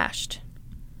clashed.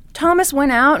 Thomas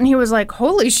went out and he was like,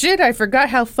 holy shit, I forgot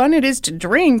how fun it is to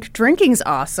drink. Drinking's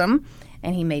awesome.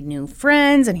 And he made new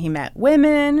friends and he met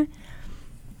women.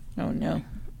 Oh, no.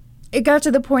 It got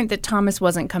to the point that Thomas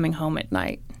wasn't coming home at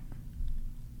night.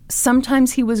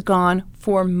 Sometimes he was gone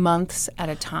for months at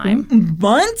a time.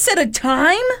 Months at a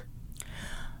time?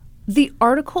 The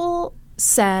article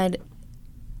said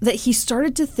that he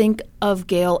started to think of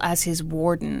Gail as his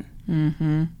warden.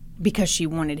 Mm-hmm. Because she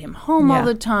wanted him home all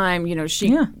the time. You know, she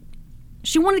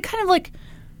wanted kind of like,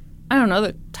 I don't know,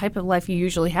 the type of life you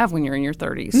usually have when you're in your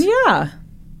 30s. Yeah.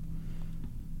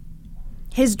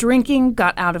 His drinking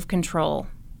got out of control.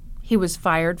 He was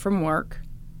fired from work.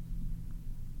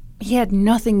 He had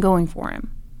nothing going for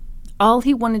him. All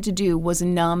he wanted to do was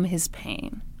numb his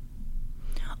pain.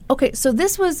 Okay, so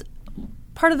this was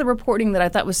part of the reporting that I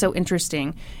thought was so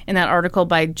interesting in that article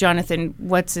by Jonathan,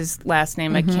 what's his last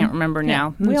name? I can't remember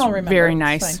now. We all remember. Very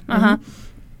nice.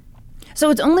 So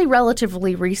it's only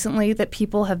relatively recently that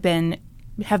people have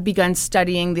begun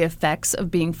studying the effects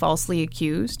of being falsely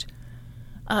accused.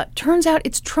 Turns out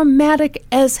it's traumatic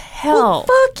as hell.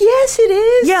 Well, fuck yes, it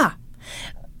is. Yeah.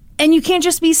 And you can't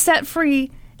just be set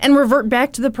free and revert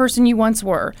back to the person you once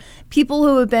were. People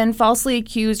who have been falsely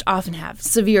accused often have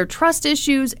severe trust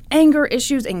issues, anger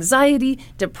issues, anxiety,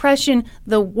 depression,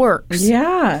 the works.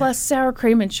 Yeah. Plus sour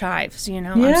cream and chives, you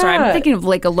know? Yeah. I'm sorry, I'm thinking of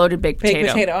like a loaded baked potato.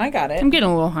 Baked potato, I got it. I'm getting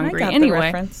a little hungry. I got anyway. the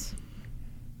reference.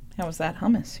 How was that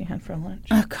hummus you had for lunch?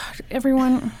 Oh, God.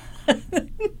 Everyone...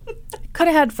 Could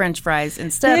have had French fries.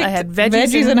 Instead, I had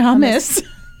veggies and hummus.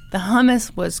 The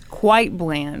hummus was quite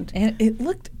bland. And it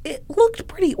looked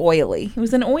pretty oily. It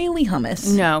was an oily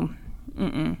hummus. No.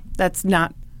 That's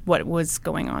not what was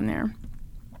going on there.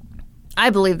 I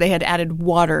believe they had added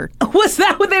water. Was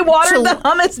that what they watered the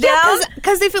hummus down?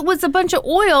 Because if it was a bunch of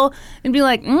oil, it'd be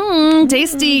like,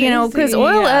 tasty, you know, because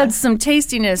oil adds some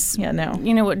tastiness. Yeah, no.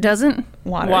 You know what doesn't?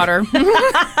 Water.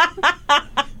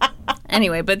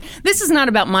 Anyway, but this is not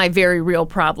about my very real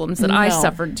problems that I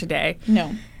suffered today.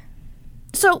 No.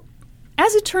 So,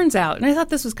 as it turns out, and I thought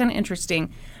this was kind of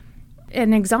interesting,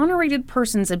 an exonerated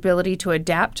person's ability to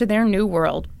adapt to their new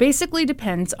world basically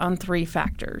depends on 3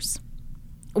 factors.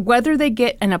 Whether they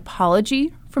get an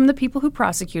apology from the people who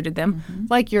prosecuted them,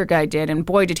 like your guy did, and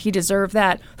boy, did he deserve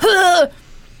that.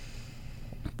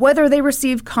 Whether they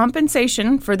receive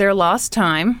compensation for their lost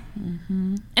time,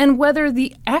 and whether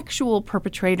the actual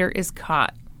perpetrator is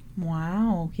caught.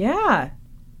 Wow. Yeah.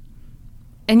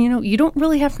 And, you know, you don't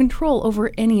really have control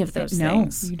over any of those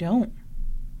things. No, you don't.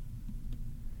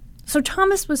 So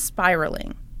Thomas was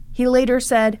spiraling. He later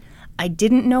said, I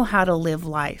didn't know how to live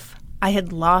life. I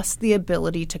had lost the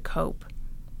ability to cope.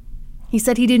 He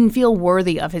said he didn't feel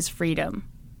worthy of his freedom.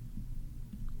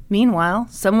 Meanwhile,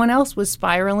 someone else was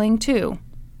spiraling too.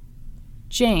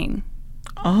 Jane.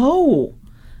 Oh,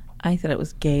 I thought it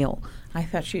was Gail. I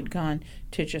thought she'd gone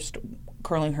to just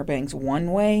curling her bangs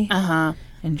one way.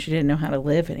 And she didn't know how to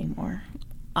live anymore.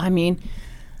 I mean,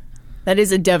 that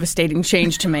is a devastating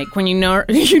change to make when you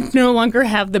no longer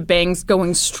have the bangs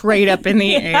going straight up in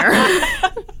the air.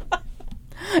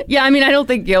 Yeah, I mean, I don't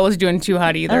think Gail was doing too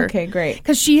hot either. Okay, great.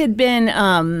 Because she had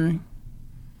been,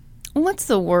 what's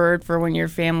the word for when your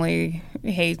family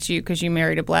hates you because you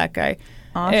married a black guy?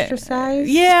 Ostracized?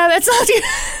 Yeah, that's not,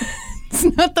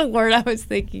 it's not the word I was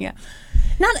thinking of.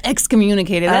 Not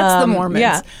excommunicated, that's the Mormons.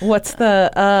 Yeah, what's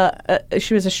the,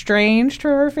 she was estranged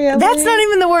from her family? That's not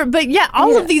even the word, but yeah,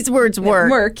 all of these words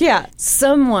work. Work, yeah.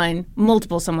 Someone,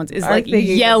 multiple someone's, is like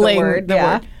yelling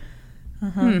the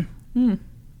word.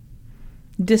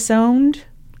 Disowned?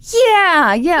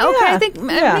 Yeah, okay, I think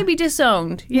maybe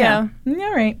disowned. Yeah.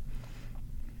 All right.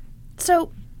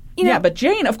 So, you know. Yeah, but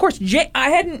Jane, of course,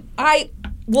 I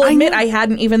will admit I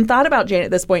hadn't even thought about Jane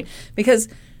at this point because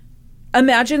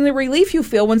imagine the relief you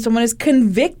feel when someone is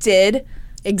convicted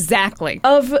exactly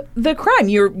of the crime.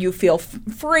 You feel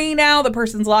free now, the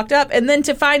person's locked up, and then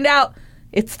to find out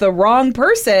it's the wrong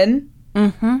person.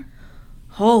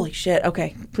 Holy shit.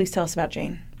 Okay, please tell us about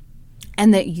Jane.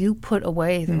 And that you put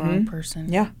away the wrong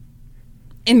person. Yeah.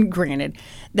 And granted,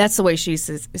 that's the way she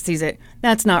sees it.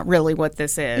 That's not really what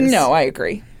this is. No, I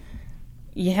agree.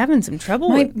 You having some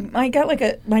trouble? I got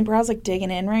my brow's like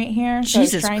digging in right here. So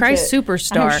Jesus Christ,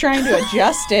 superstar. I was trying to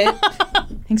adjust it.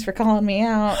 Thanks for calling me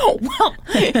out. Well,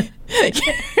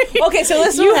 okay, so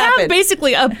listen. You have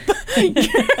basically I've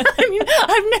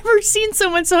never seen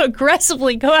someone so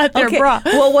aggressively go at their bra.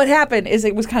 Well, what happened is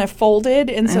it was kind of folded,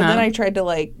 and so then I tried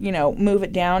to move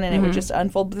it down, and it would just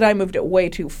unfold. But then I moved it way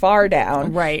too far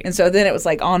down, right? And so then it was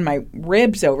like on my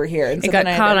ribs over here, and so it got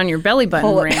caught on your belly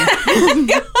button ring.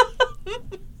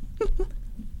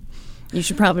 You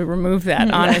should probably remove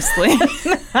that, honestly.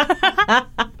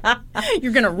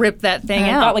 You're going to rip that thing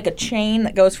out. I've got like a chain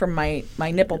that goes from my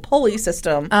nipple pulley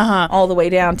system all the way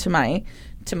down to my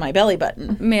belly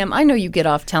button. Ma'am, I know you get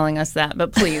off telling us that,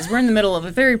 but please, we're in the middle of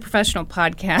a very professional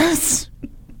podcast.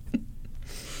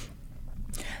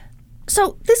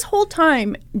 So this whole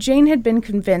time, Jane had been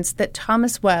convinced that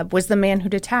Thomas Webb was the man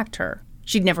who'd attacked her.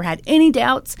 She'd never had any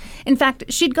doubts. In fact,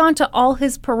 she'd gone to all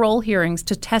his parole hearings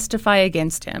to testify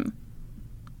against him.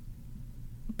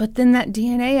 But then that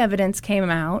DNA evidence came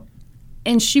out,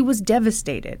 and she was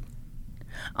devastated.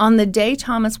 On the day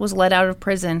Thomas was let out of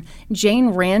prison, Jane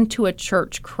ran to a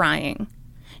church crying.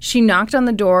 She knocked on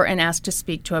the door and asked to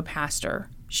speak to a pastor.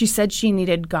 She said she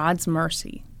needed God's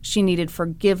mercy. She needed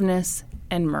forgiveness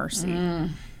and mercy.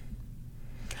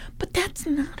 But that's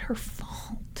not her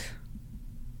fault.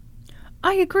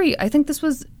 I agree. I think this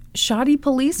was shoddy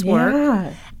police work.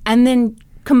 Yeah. And then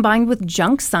combined with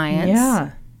junk science.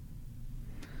 Yeah.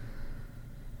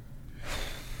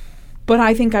 But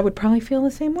I think I would probably feel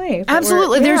the same way.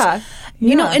 Absolutely.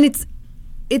 You know, and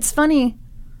it's funny.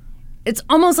 It's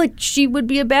almost like she would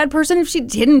be a bad person if she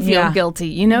didn't feel guilty.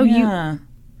 You know,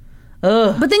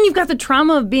 but then you've got the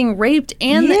trauma of being raped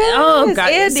and oh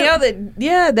god, and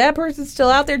that person's still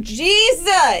out there.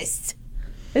 Jesus,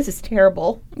 this is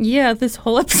terrible. Yeah, this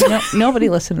whole episode. Nobody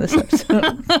listened to this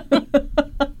episode.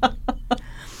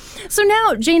 So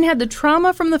now Jane had the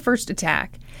trauma from the first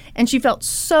attack. And she felt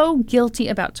so guilty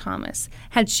about Thomas.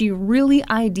 Had she really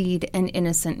ID'd an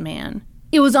innocent man?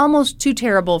 It was almost too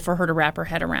terrible for her to wrap her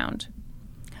head around.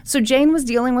 So Jane was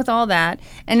dealing with all that,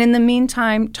 and in the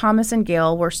meantime, Thomas and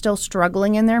Gail were still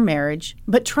struggling in their marriage,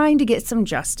 but trying to get some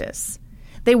justice.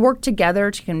 They worked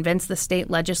together to convince the state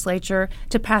legislature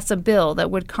to pass a bill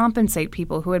that would compensate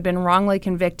people who had been wrongly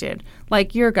convicted,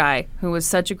 like your guy, who was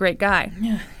such a great guy.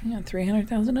 Yeah,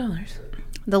 $300,000.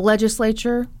 The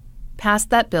legislature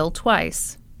passed that bill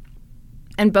twice.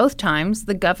 And both times,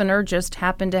 the governor just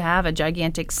happened to have a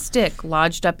gigantic stick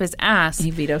lodged up his ass. He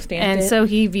veto stamped it. And so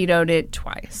he vetoed it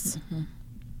twice. Mm-hmm.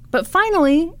 But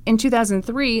finally, in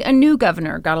 2003, a new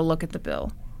governor got a look at the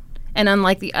bill. And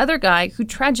unlike the other guy, who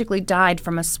tragically died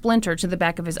from a splinter to the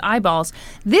back of his eyeballs,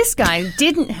 this guy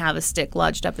didn't have a stick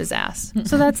lodged up his ass.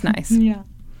 So that's nice. Yeah.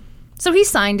 So he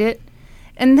signed it,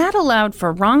 and that allowed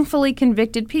for wrongfully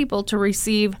convicted people to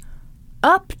receive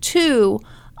up to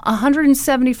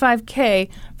 $175K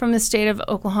from the state of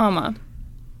Oklahoma.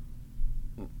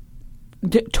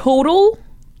 Total?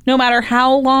 No matter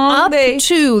how long Up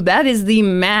to. That is the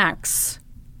max.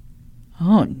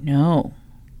 Oh, no.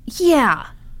 Yeah.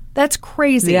 That's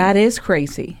crazy. That is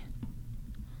crazy.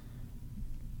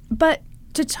 But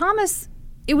to Thomas,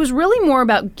 it was really more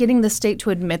about getting the state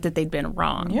to admit that they'd been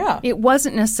wrong. Yeah. It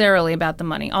wasn't necessarily about the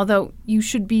money, although you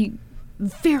should be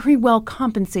very well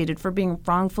compensated for being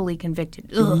wrongfully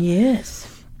convicted. Ugh.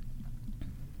 Yes.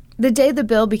 The day the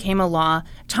bill became a law,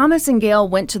 Thomas and Gail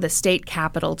went to the state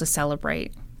capitol to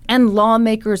celebrate. And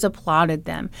lawmakers applauded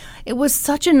them. It was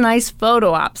such a nice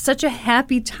photo op, such a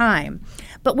happy time.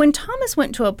 But when Thomas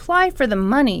went to apply for the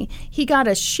money, he got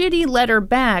a shitty letter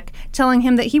back telling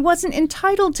him that he wasn't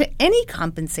entitled to any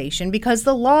compensation because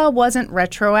the law wasn't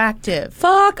retroactive.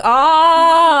 Fuck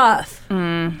off!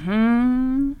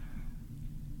 Mm-hmm.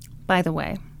 By the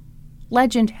way,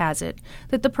 legend has it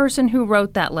that the person who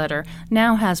wrote that letter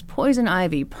now has poison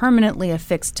ivy permanently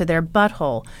affixed to their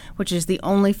butthole, which is the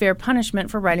only fair punishment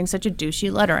for writing such a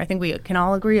douchey letter. I think we can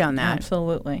all agree on that.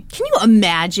 Absolutely. Can you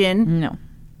imagine? No.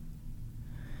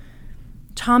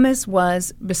 Thomas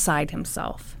was beside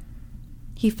himself.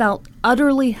 He felt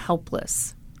utterly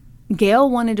helpless. Gail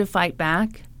wanted to fight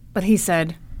back, but he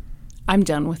said, I'm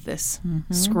done with this.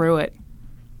 Mm-hmm. Screw it.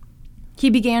 He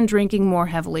began drinking more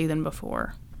heavily than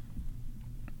before.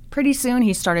 Pretty soon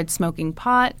he started smoking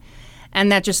pot,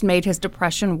 and that just made his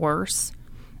depression worse.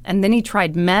 And then he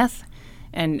tried meth,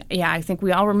 and yeah, I think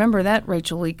we all remember that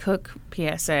Rachel Lee Cook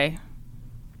PSA.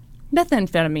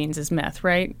 Methamphetamines is meth,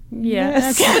 right? Yeah.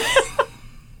 Yes. Okay.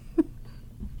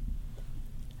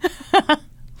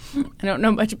 I don't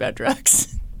know much about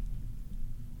drugs.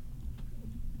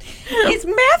 Is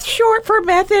meth short for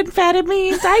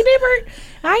methamphetamines?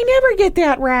 I never get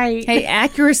that right. Hey,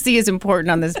 accuracy is important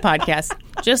on this podcast.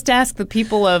 Just ask the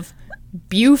people of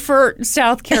Beaufort,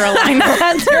 South Carolina.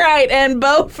 That's right. And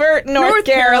Beaufort, North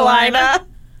Carolina.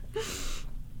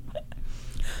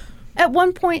 At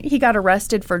one point, he got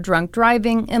arrested for drunk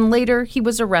driving, and later he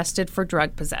was arrested for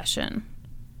drug possession.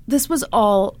 This was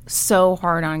all so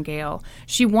hard on Gail.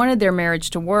 She wanted their marriage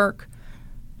to work,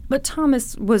 but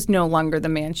Thomas was no longer the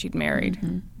man she'd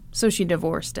married, so she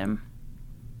divorced him.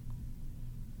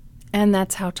 And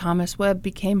that's how Thomas Webb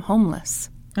became homeless.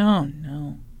 Oh,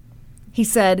 no. He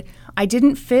said, I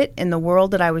didn't fit in the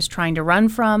world that I was trying to run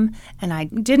from, and I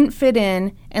didn't fit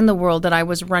in the world that I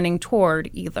was running toward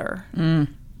either.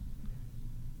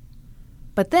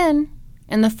 But then,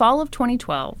 in the fall of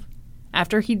 2012,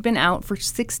 after he'd been out for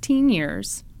 16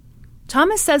 years,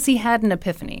 Thomas says he had an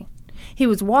epiphany. He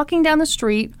was walking down the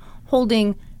street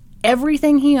holding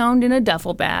everything he owned in a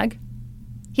duffel bag.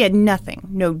 He had nothing,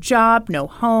 no job, no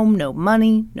home, no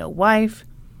money, no wife.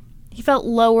 He felt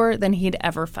lower than he'd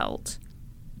ever felt.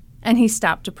 And he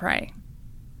stopped to pray.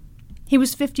 He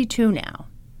was 52 now,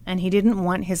 and he didn't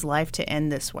want his life to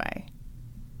end this way.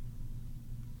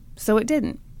 So it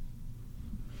didn't.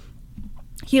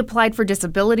 He applied for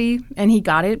disability, and he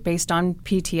got it based on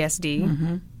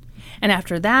PTSD. And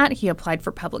after that, he applied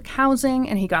for public housing,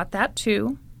 and he got that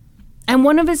too. And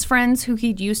one of his friends who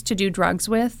he'd used to do drugs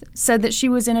with said that she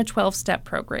was in a 12-step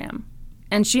program,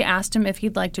 and she asked him if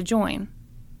he'd like to join.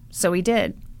 So he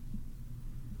did.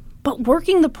 But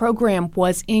working the program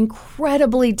was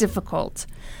incredibly difficult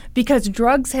because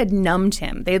drugs had numbed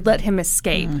him. They'd let him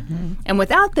escape. And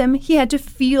without them, he had to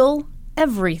feel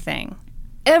everything.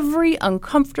 Every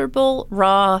uncomfortable,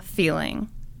 raw feeling.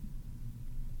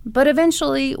 But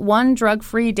eventually, one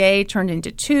drug-free day turned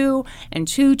into 2, and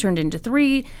 2 turned into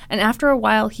 3, and after a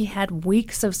while, he had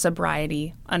weeks of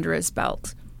sobriety under his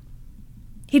belt.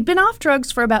 He'd been off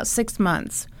drugs for about 6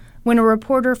 months when a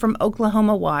reporter from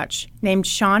Oklahoma Watch named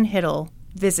Sean Hiddle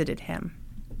visited him.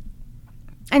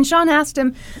 And Sean asked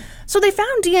him, so they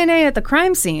found DNA at the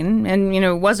crime scene, and,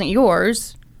 it wasn't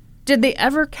yours. Did they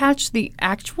ever catch the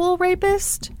actual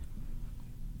rapist?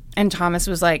 And Thomas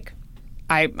was like,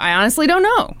 I honestly don't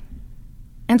know.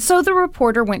 And so the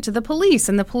reporter went to the police,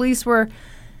 and the police were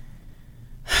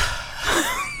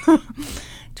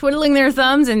twiddling their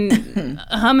thumbs and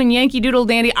humming Yankee Doodle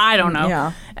Dandy. I don't know.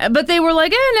 Yeah. But they were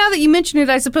like, now that you mention it,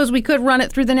 I suppose we could run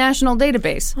it through the national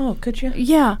database. Oh, could you?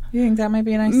 Yeah. You think that might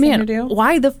be a nice thing to do?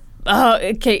 Why the...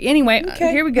 okay, anyway,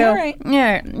 here we go. All right.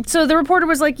 Yeah. So the reporter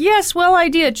was like, yes, well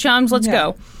idea, chums, let's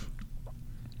go.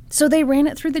 So they ran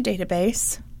it through the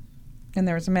database. And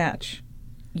there was a match.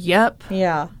 Yep.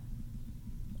 Yeah.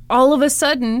 All of a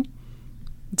sudden,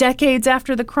 decades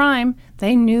after the crime,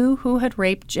 they knew who had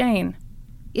raped Jane.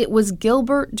 It was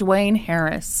Gilbert Dwayne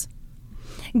Harris.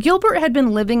 Gilbert had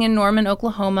been living in Norman,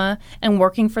 Oklahoma, and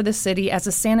working for the city as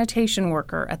a sanitation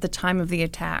worker at the time of the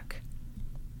attack.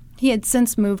 He had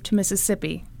since moved to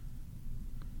Mississippi.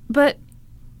 But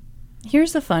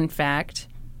here's a fun fact.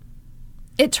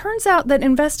 It turns out that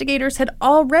investigators had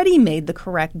already made the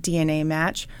correct DNA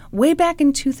match way back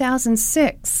in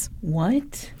 2006.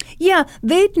 What? Yeah,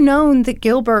 they'd known that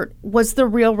Gilbert was the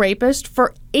real rapist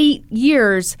for 8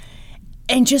 years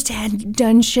and just hadn't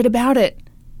done shit about it.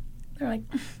 They're like,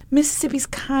 Mississippi's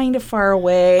kind of far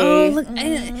away. Oh, look,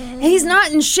 he's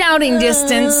not in shouting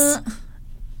distance.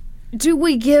 Do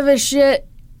we give a shit?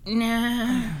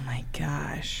 Nah. Oh, my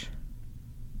gosh.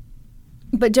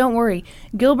 But don't worry,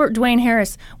 Gilbert Dwayne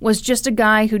Harris was just a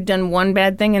guy who'd done one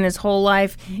bad thing in his whole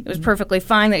life. It was perfectly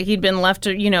fine that he'd been left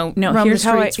to, roam the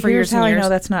streets for years and years. Here's how I know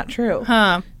that's not true.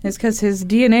 Huh. It's because his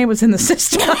DNA was in the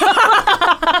system.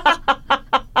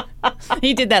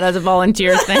 He did that as a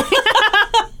volunteer thing.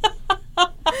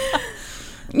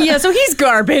 Yeah, so he's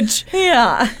garbage.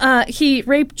 Yeah. He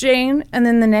raped Jane, and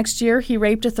then the next year he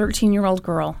raped a 13-year-old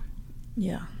girl.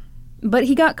 Yeah. But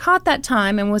he got caught that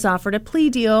time and was offered a plea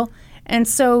deal, and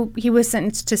so he was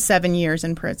sentenced to 7 years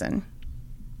in prison.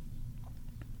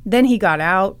 Then he got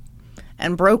out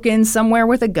and broke in somewhere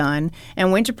with a gun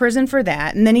and went to prison for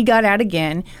that, and then he got out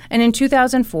again, and in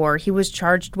 2004 he was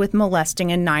charged with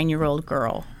molesting a 9-year-old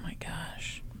girl. Oh my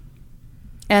gosh.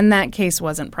 And that case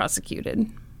wasn't prosecuted.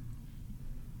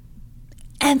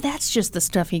 And that's just the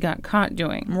stuff he got caught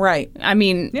doing. Right. I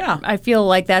mean, yeah. I feel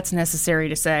like that's necessary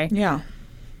to say. Yeah.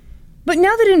 But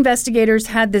now that investigators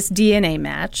had this DNA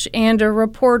match and a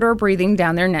reporter breathing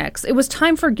down their necks, it was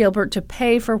time for Gilbert to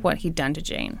pay for what he'd done to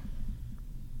Jane.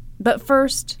 But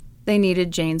first, they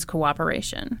needed Jane's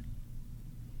cooperation.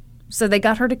 So they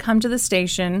got her to come to the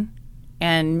station,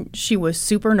 and she was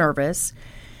super nervous.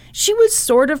 She was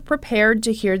sort of prepared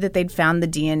to hear that they'd found the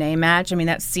DNA match. I mean,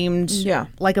 that seemed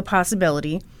like a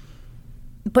possibility.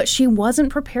 But she wasn't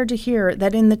prepared to hear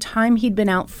that in the time he'd been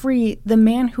out free, the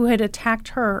man who had attacked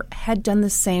her had done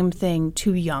the same thing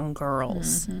to young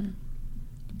girls. Mm-hmm.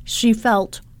 She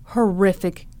felt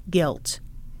horrific guilt.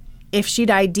 If she'd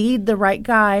ID'd the right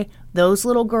guy, those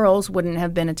little girls wouldn't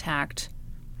have been attacked.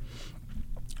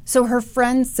 So her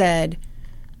friend said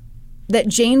that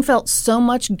Jane felt so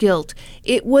much guilt.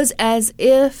 It was as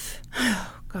if,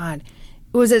 it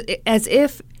was as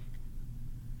if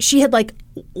she had like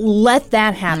let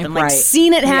that happen, like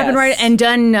seen it happen and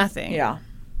done nothing. Yeah.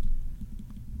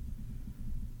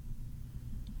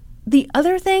 The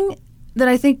other thing that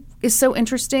I think is so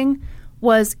interesting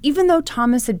was even though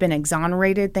Thomas had been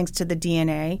exonerated thanks to the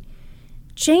DNA,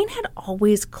 Jane had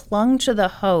always clung to the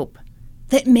hope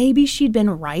that maybe she'd been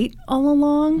right all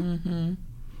along. Mm-hmm.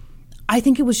 I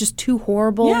think it was just too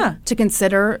horrible to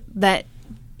consider that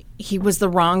he was the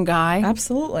wrong guy.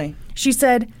 Absolutely. She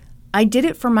said, I did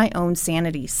it for my own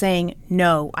sanity, saying,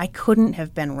 no, I couldn't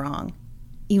have been wrong,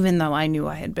 even though I knew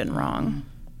I had been wrong.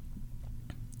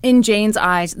 In Jane's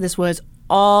eyes, this was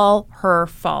all her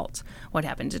fault. What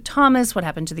happened to Thomas, what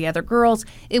happened to the other girls,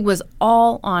 it was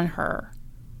all on her.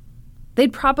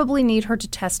 They'd probably need her to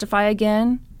testify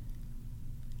again,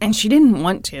 and she didn't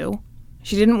want to.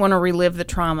 She didn't want to relive the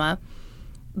trauma.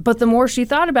 But the more she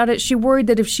thought about it, she worried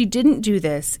that if she didn't do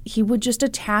this, he would just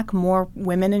attack more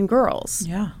women and girls.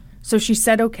 Yeah. So she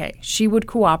said, okay, she would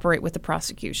cooperate with the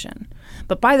prosecution.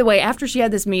 But by the way, after she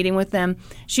had this meeting with them,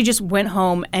 she just went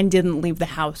home and didn't leave the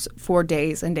house for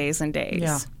days and days and days.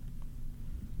 Yeah.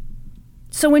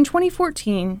 So in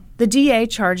 2014, the DA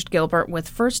charged Gilbert with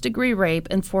first-degree rape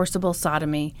and forcible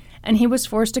sodomy, and he was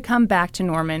forced to come back to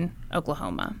Norman,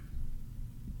 Oklahoma.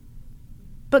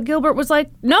 But Gilbert was like,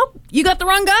 nope, you got the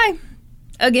wrong guy.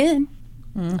 Again.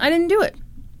 I didn't do it.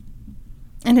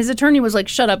 And his attorney was like,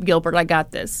 shut up, Gilbert, I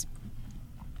got this.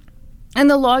 And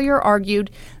the lawyer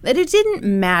argued that it didn't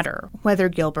matter whether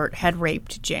Gilbert had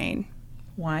raped Jane.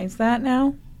 Why is that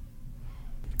now?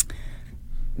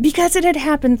 Because it had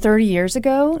happened 30 years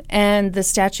ago, and the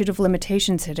statute of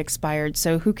limitations had expired,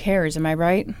 so who cares, am I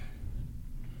right?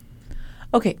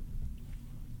 Okay.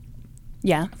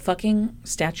 Yeah. Fucking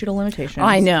statute of limitations.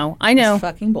 I know. It's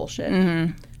fucking bullshit.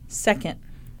 Mm-hmm. Second,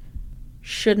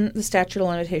 shouldn't the statute of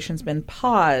limitations been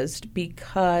paused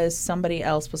because somebody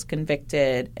else was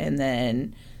convicted and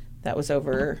then that was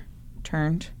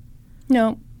overturned?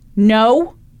 No.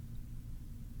 No?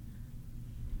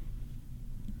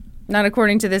 Not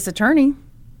according to this attorney.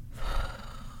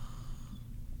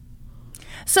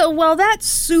 So while that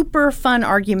super fun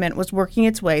argument was working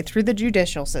its way through the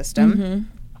judicial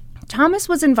system, Thomas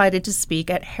was invited to speak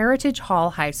at Heritage Hall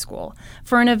High School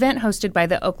for an event hosted by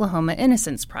the Oklahoma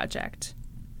Innocence Project.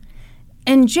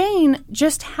 And Jane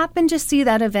just happened to see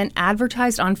that event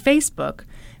advertised on Facebook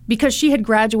because she had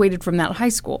graduated from that high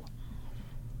school.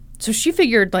 So she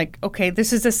figured, like, okay,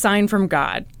 this is a sign from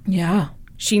God. Yeah.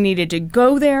 She needed to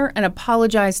go there and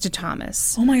apologize to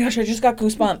Thomas. Oh my gosh, I just got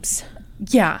goosebumps.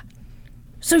 Yeah.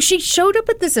 So she showed up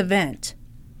at this event.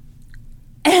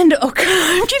 And, oh God,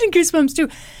 I'm getting goosebumps too.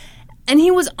 And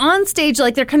he was on stage,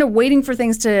 like they're kind of waiting for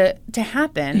things to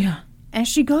happen. Yeah. And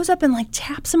she goes up and like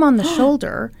taps him on the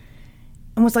shoulder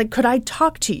and was like, could I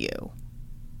talk to you?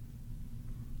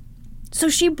 So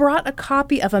she brought a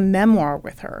copy of a memoir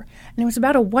with her. And it was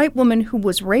about a white woman who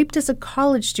was raped as a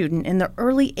college student in the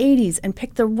early 80s and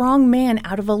picked the wrong man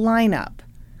out of a lineup.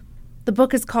 The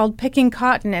book is called Picking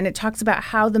Cotton, and it talks about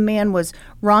how the man was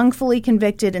wrongfully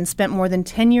convicted and spent more than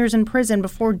 10 years in prison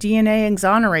before DNA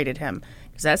exonerated him.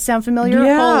 Does that sound familiar?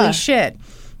 Yeah. Holy shit.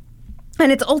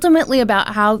 And it's ultimately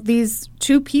about how these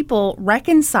two people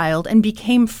reconciled and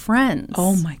became friends.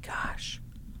 Oh my gosh.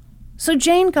 So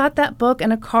Jane got that book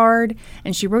and a card,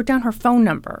 and she wrote down her phone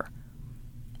number.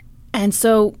 And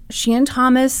so she and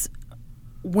Thomas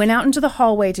went out into the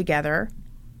hallway together,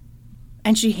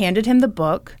 and she handed him the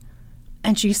book,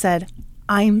 and she said,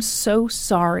 I'm so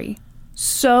sorry.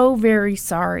 So very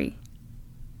sorry.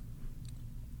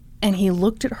 And he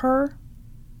looked at her,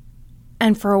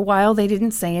 and for a while they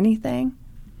didn't say anything.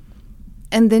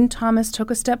 And then Thomas took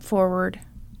a step forward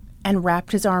and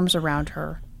wrapped his arms around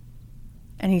her.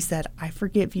 And he said, I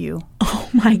forgive you. Oh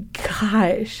my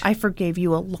gosh. I forgave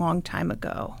you a long time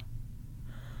ago.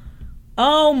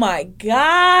 Oh my gosh.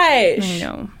 I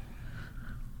know.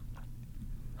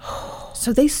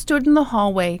 So they stood in the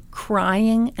hallway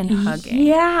crying and hugging.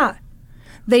 Yeah.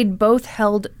 They'd both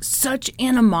held such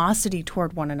animosity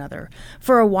toward one another.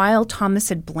 For a while, Thomas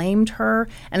had blamed her.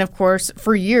 And of course,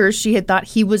 for years, she had thought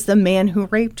he was the man who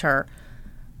raped her.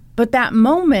 But that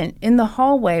moment in the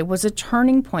hallway was a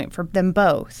turning point for them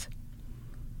both.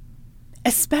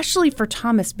 Especially for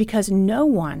Thomas, because no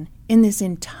one in this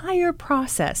entire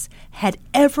process had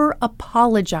ever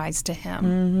apologized to him.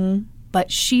 Mm-hmm.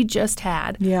 But she just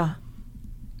had. Yeah.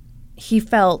 He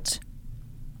felt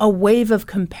a wave of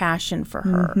compassion for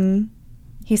her. Mm-hmm.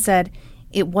 He said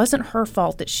it wasn't her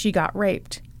fault that she got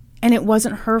raped. And it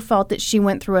wasn't her fault that she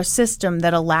went through a system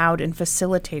that allowed and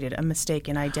facilitated a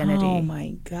mistaken identity. Oh,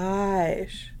 my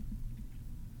gosh.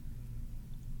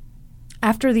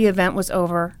 After the event was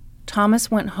over,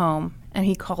 Thomas went home and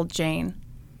he called Jane.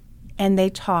 And they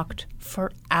talked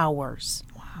for hours.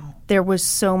 Wow. There was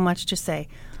so much to say.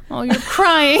 Oh, you're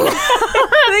crying.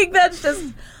 I think that's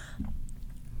just...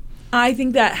 I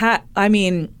think that... I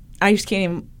mean, I just can't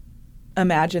even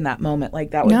imagine that moment.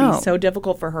 Like, that would be so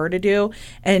difficult for her to do.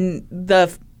 And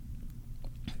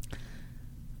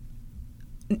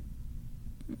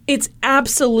it's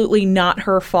absolutely not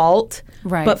her fault.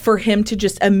 Right. But for him to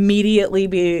just immediately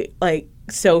be, like,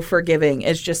 so forgiving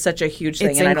is just such a huge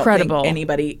thing. It's and incredible.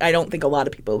 I don't think a lot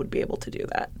of people would be able to do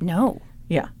that. No.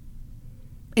 Yeah.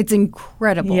 It's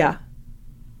incredible. Yeah.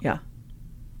 Yeah.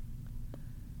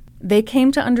 They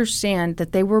came to understand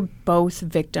that they were both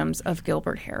victims of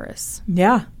Gilbert Harris.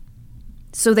 Yeah.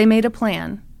 So they made a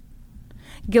plan.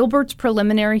 Gilbert's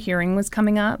preliminary hearing was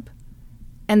coming up,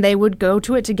 and they would go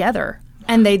to it together.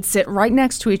 And they'd sit right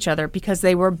next to each other because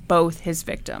they were both his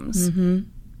victims. Mm-hmm.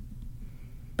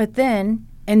 But then,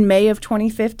 in May of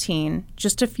 2015,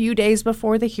 just a few days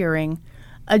before the hearing,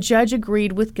 a judge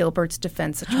agreed with Gilbert's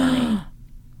defense attorney.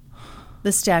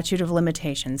 The statute of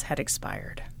limitations had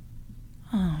expired.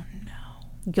 Oh,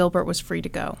 no. Gilbert was free to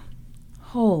go.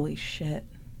 Holy shit.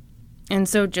 And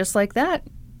so just like that,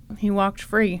 he walked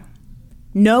free.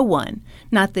 No one,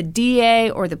 not the DA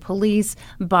or the police,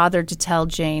 bothered to tell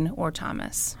Jane or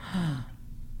Thomas.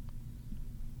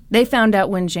 They found out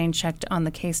when Jane checked on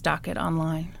the case docket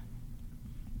online.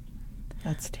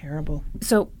 That's terrible.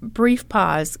 So, brief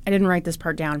pause. I didn't write this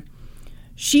part down.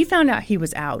 She found out he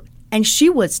was out, and she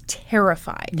was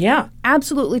terrified. Yeah.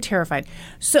 Absolutely terrified.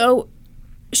 So,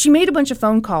 she made a bunch of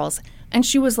phone calls, and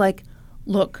she was like,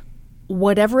 look,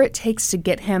 whatever it takes to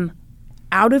get him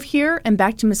out of here and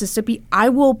back to Mississippi, I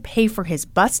will pay for his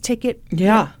bus ticket.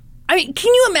 Yeah. I mean,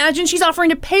 can you imagine? She's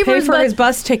offering to pay for his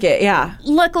bus ticket, yeah.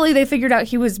 Luckily, they figured out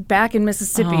he was back in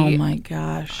Mississippi. Oh, my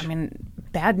gosh. I mean,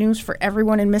 bad news for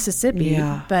everyone in Mississippi.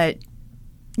 Yeah. But,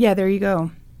 yeah, there you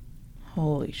go.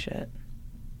 Holy shit.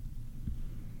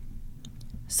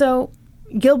 So,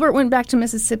 Gilbert went back to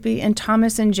Mississippi, and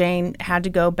Thomas and Jane had to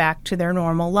go back to their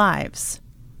normal lives.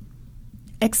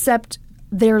 Except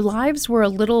their lives were a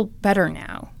little better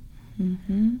now.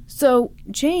 Mm-hmm. So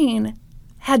Jane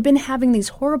had been having these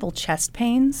horrible chest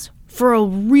pains for a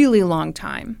really long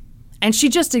time, and she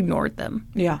just ignored them.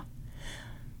 Yeah.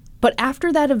 But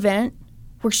after that event,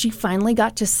 where she finally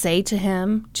got to say to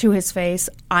him, to his face,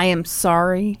 I am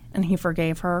sorry, and he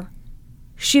forgave her,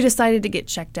 she decided to get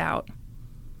checked out.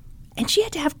 And she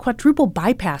had to have quadruple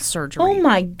bypass surgery. Oh,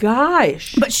 my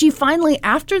gosh. But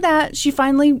after that, she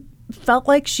finally felt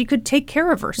like she could take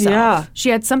care of herself. Yeah. She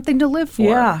had something to live for.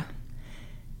 Yeah.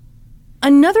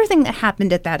 Another thing that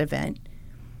happened at that event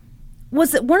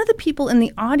was that one of the people in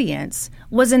the audience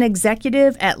was an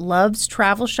executive at Love's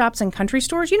Travel Shops and Country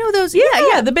Stores. You know those?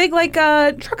 Yeah. The big, like,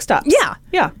 truck stops. Yeah.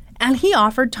 Yeah. And he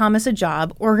offered Thomas a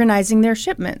job organizing their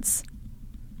shipments.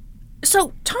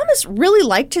 So Thomas really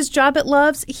liked his job at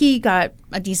Love's. He got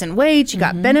a decent wage. He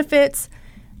got benefits.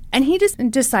 And he just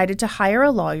decided to hire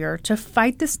a lawyer to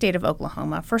fight the state of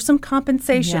Oklahoma for some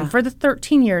compensation for the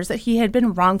 13 years that he had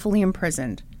been wrongfully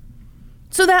imprisoned.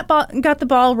 So that got the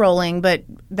ball rolling, but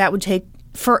that would take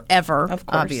forever, of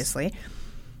course. Obviously.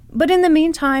 But in the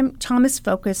meantime, Thomas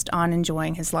focused on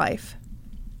enjoying his life.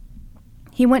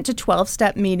 He went to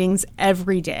 12-step meetings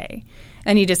every day,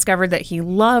 and he discovered that he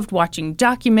loved watching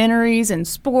documentaries and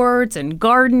sports and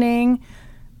gardening.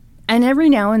 And every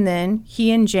now and then,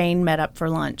 he and Jane met up for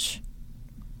lunch.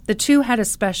 The two had a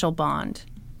special bond.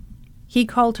 He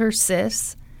called her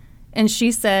sis, and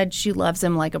she said she loves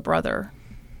him like a brother.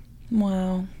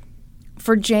 Wow.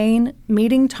 For Jane,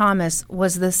 meeting Thomas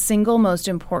was the single most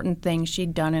important thing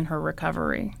she'd done in her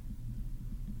recovery.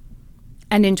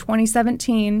 And in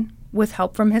 2017, with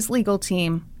help from his legal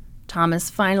team, Thomas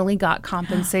finally got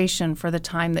compensation for the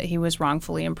time that he was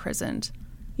wrongfully imprisoned.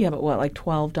 Yeah, but what, like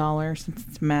 $12 since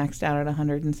it's maxed out at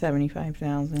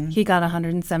 $175,000? He got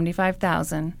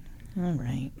 $175,000. All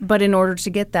right. But in order to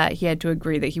get that, he had to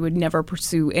agree that he would never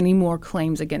pursue any more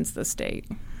claims against the state.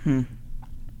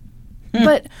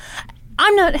 But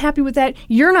I'm not happy with that.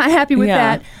 You're not happy with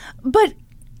that. But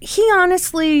he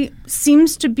honestly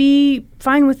seems to be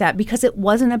fine with that because it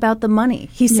wasn't about the money.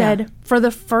 He said, for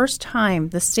the first time,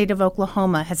 the state of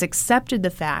Oklahoma has accepted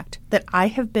the fact that I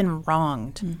have been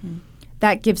wronged. Mm-hmm.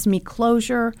 That gives me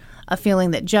closure, a feeling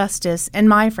that justice and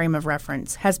my frame of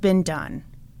reference has been done,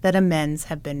 that amends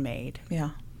have been made.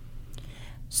 Yeah.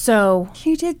 So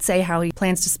he did say how he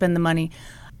plans to spend the money.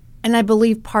 And I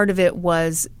believe part of it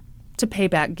was to pay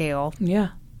back Gail. Yeah.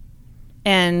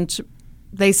 And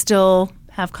they still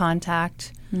have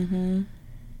contact. Mm-hmm.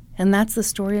 And that's the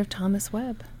story of Thomas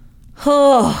Webb.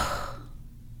 Oh.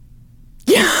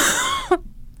 Yeah.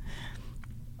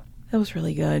 That was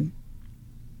really good.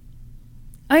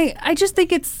 I just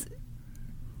think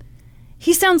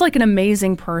he sounds like an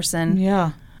amazing person.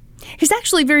 Yeah. He's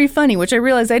actually very funny, which I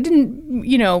realized I didn't,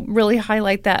 really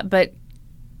highlight that, but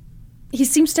he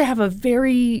seems to have a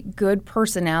very good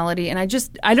personality, and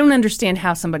I don't understand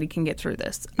how somebody can get through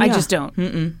this. Yeah. I just don't.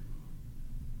 Mm-mm.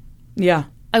 Yeah.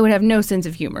 I would have no sense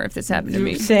of humor if this happened to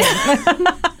me. Same.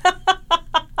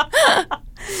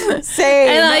 Same.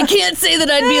 And I can't say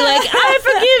that I'd be like, I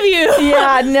forgive you.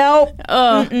 Yeah, nope.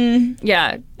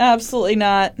 Yeah. Absolutely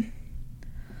not.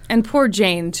 And poor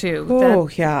Jane, too. Oh,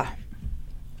 yeah.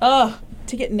 Oh,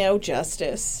 to get no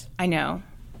justice. I know.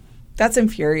 That's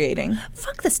infuriating.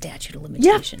 Fuck the statute of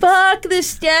limitations. Yeah, fuck the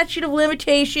statute of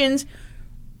limitations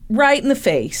right in the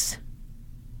face.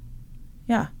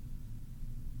 Yeah.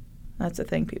 That's a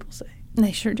thing people say.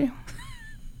 They sure do.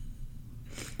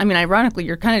 I mean, ironically,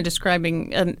 you're kind of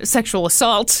describing a sexual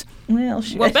assault. Well,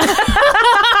 shit. But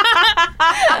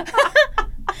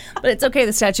it's okay.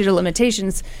 The statute of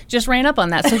limitations just ran up on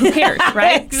that, so who cares,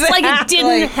 right? Exactly. It's like it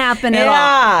didn't happen at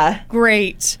all.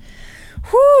 Great.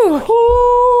 Whew.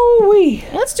 Hoo-wee.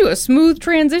 Let's do a smooth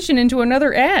transition into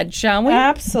another ad, shall we?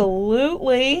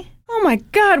 Absolutely. Oh, my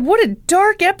God. What a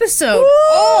dark episode. Ooh.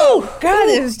 Oh, God,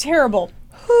 it was terrible.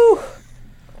 Whew.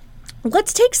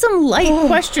 Let's take some light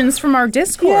questions from our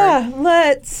Discord. Yeah,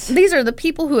 let's. These are the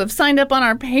people who have signed up on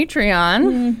our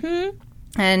Patreon. Mm-hmm.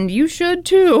 And you should,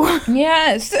 too.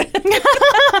 Yes.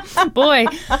 Boy,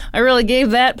 I really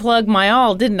gave that plug my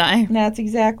all, didn't I? That's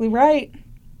exactly right.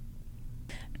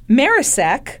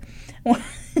 Marisek,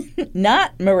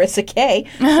 not Marissa K,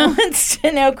 wants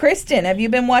to know, Kristen, have you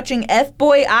been watching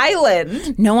F-Boy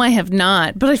Island? No, I have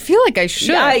not, but I feel like I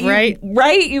should, right?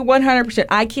 Right, you 100%.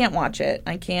 I can't watch it.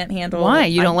 I can't handle it. Why?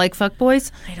 You don't like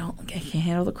fuckboys? I can't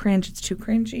handle the cringe. It's too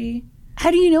cringy.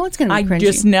 How do you know it's going to be cringy? I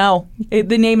just know.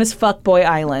 The name is Fuckboy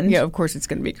Island. Yeah, of course it's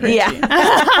going to be cringy. Yeah.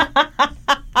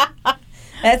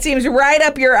 That seems right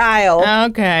up your aisle.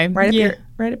 Okay.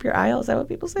 Right up your aisle? Is that what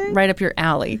people say? Right up your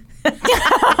alley.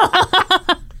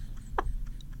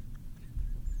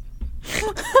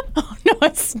 Oh, no,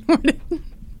 I snorted.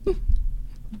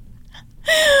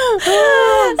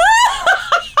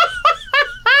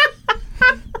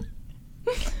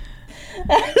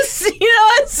 As soon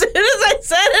as I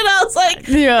said it, I was like,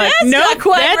 that's nope, not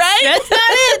quite right. That's not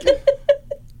it.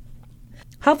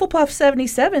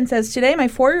 Hufflepuff77 says, today my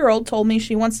 4-year-old told me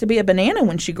she wants to be a banana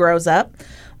when she grows up.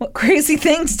 What crazy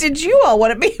things did you all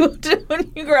want to be able to do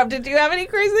when you grew up? Did you have any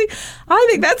crazy? I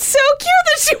think that's so cute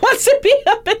that she wants to be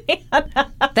a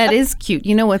banana. That is cute.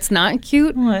 You know what's not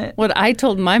cute? What? What I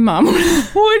told my mom. What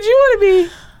would you want to be?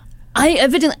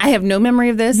 I have no memory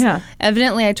of this. Yeah.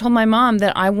 Evidently, I told my mom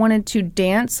that I wanted to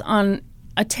dance on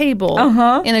a table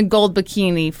in a gold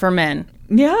bikini for men.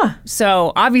 Yeah.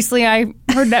 So obviously I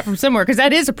heard that from somewhere because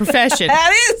that is a profession.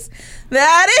 That is.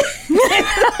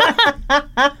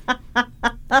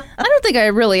 I don't think I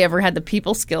really ever had the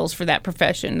people skills for that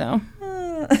profession, though.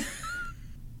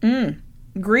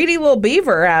 Greedy Little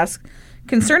Beaver asks,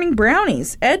 concerning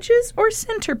brownies, edges or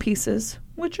centerpieces,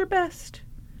 which are best?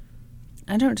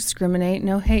 I don't discriminate.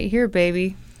 No hate here,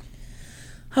 baby.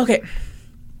 Okay.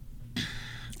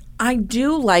 I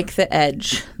do like the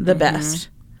edge the best.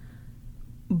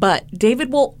 But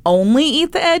David will only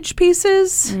eat the edge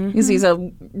pieces because he's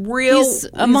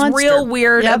real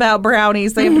weird about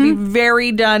brownies. They have to be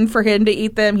very done for him to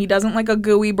eat them. He doesn't like a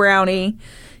gooey brownie.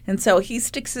 And so he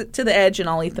sticks it to the edge and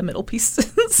I'll eat the middle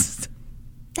pieces.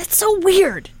 That's so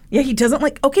weird. Yeah, he doesn't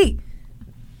like, okay.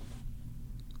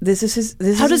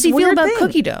 How does he feel about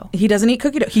cookie dough? He doesn't eat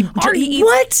cookie dough. He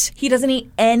doesn't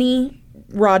eat any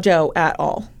raw dough at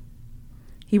all.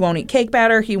 He won't eat cake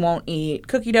batter. He won't eat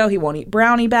cookie dough. He won't eat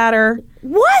brownie batter.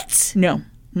 What? No.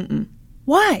 Mm-mm.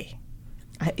 Why?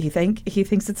 He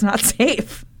thinks it's not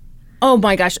safe. Oh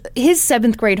my gosh. His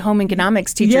 7th grade home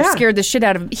economics teacher scared the shit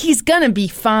out of him. He's going to be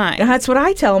fine. That's what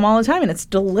I tell him all the time, and it's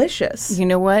delicious. You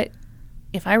know what?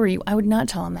 if I were you, I would not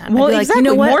tell him that. Well, I'd be like, exactly. you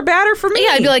know what? More batter for me.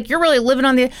 Yeah, I'd be like, you're really living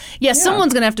on the... Yeah,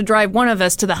 someone's going to have to drive one of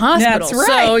us to the hospital. That's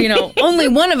right. So, only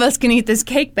one of us can eat this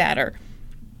cake batter.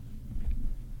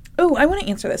 Oh, I want to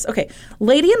answer this. Okay.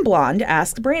 Lady in Blonde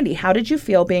asked Brandy, how did you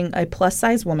feel being a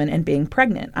plus-size woman and being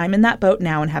pregnant? I'm in that boat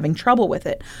now and having trouble with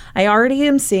it. I already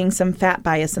am seeing some fat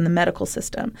bias in the medical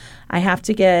system. I have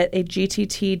to get a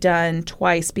GTT done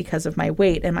twice because of my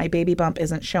weight, and my baby bump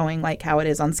isn't showing like how it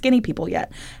is on skinny people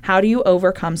yet. How do you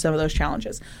overcome some of those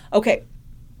challenges? Okay.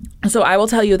 So I will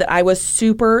tell you that I was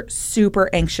super,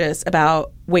 super anxious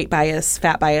about weight bias,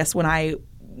 fat bias when I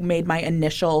made my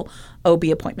initial OB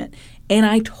appointment. And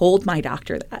I told my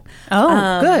doctor that.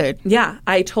 Oh, good. Yeah.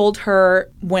 I told her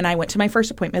when I went to my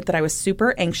first appointment that I was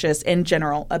super anxious in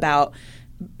general about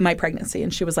my pregnancy.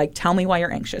 And she was like, tell me why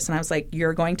you're anxious. And I was like,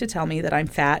 you're going to tell me that I'm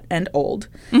fat and old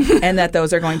and that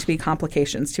those are going to be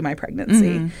complications to my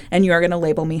pregnancy. And you are going to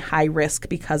label me high risk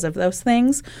because of those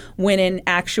things. When in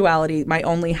actuality, my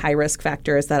only high risk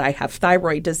factor is that I have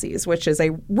thyroid disease, which is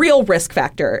a real risk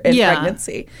factor in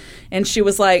pregnancy. And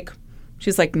she's like,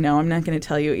 no, I'm not going to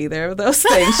tell you either of those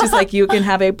things. She's like, you can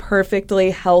have a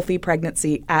perfectly healthy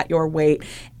pregnancy at your weight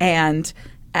and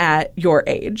at your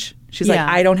age. She's like,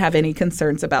 I don't have any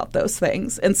concerns about those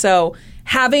things. And so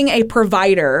having a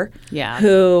provider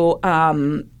who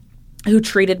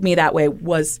treated me that way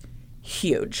was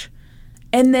huge.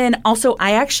 And then also,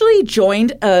 I actually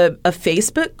joined a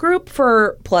Facebook group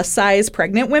for plus-size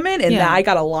pregnant women, and I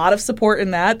got a lot of support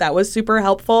in that. That was super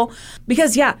helpful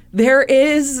because,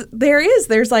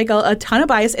 there's like a ton of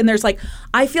bias, and there's like,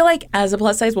 I feel like as a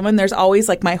plus-size woman, there's always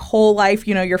like my whole life,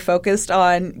 you're focused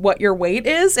on what your weight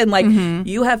is, and like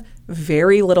you have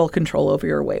very little control over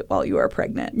your weight while you are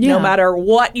pregnant. No matter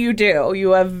what you do,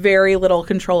 you have very little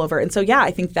control over it. And so,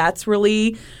 I think that's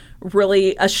really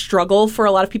a struggle for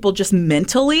a lot of people just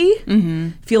mentally,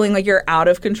 feeling like you're out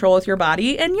of control with your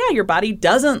body. And your body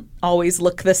doesn't always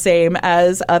look the same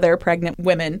as other pregnant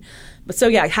women. But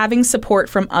so having support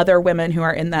from other women who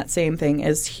are in that same thing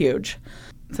is huge.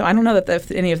 So I don't know that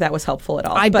if any of that was helpful at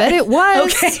all. I bet it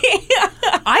was. Okay.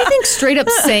 I think straight up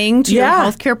saying to your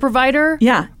healthcare provider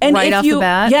and right off the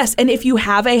bat. Yes, and if you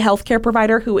have a healthcare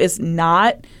provider who is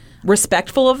not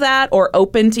respectful of that or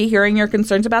open to hearing your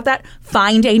concerns about that,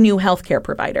 find a new healthcare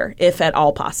provider if at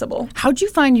all possible. How'd you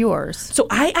find yours? So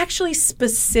I actually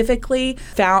specifically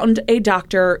found a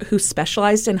doctor who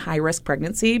specialized in high-risk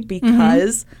pregnancy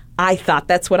because I thought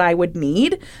that's what I would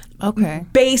need. Okay.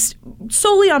 Based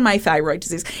solely on my thyroid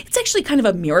disease. It's actually kind of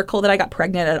a miracle that I got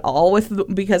pregnant at all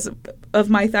because of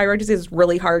my thyroid disease. It's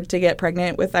really hard to get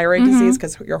pregnant with thyroid disease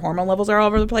because your hormone levels are all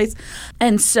over the place.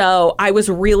 And so I was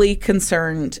really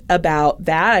concerned about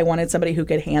that. I wanted somebody who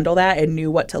could handle that and knew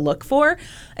what to look for.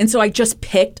 And so I just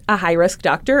picked a high-risk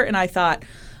doctor, and I thought,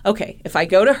 okay, if I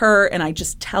go to her and I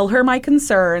just tell her my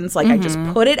concerns, like I just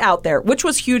put it out there, which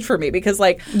was huge for me because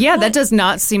that does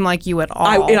not seem like you at all.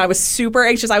 I was super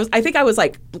anxious. I think I was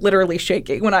like literally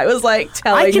shaking when I was like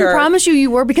telling her. I can promise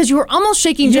you were because you were almost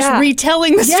shaking just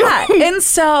retelling the story. Yeah. And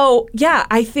so,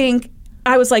 I think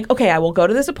I was like, okay, I will go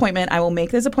to this appointment. I will make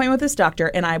this appointment with this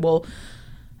doctor, and I will,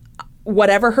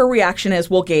 whatever her reaction is,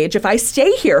 will gauge if I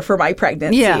stay here for my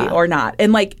pregnancy or not.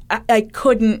 And I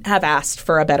couldn't have asked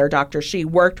for a better doctor. She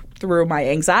worked through my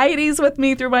anxieties with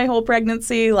me through my whole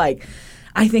pregnancy.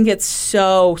 I think it's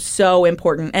so, so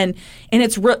important. And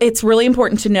it's really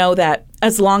important to know that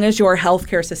as long as your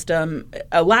healthcare system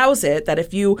allows it, that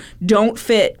if you don't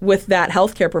fit with that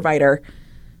healthcare provider,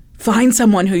 find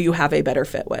someone who you have a better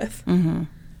fit with.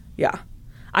 Yeah.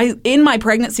 In my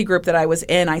pregnancy group that I was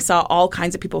in, I saw all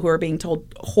kinds of people who were being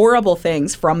told horrible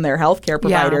things from their healthcare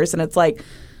providers. And it's like,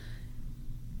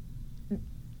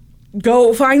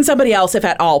 go find somebody else if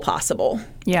at all possible.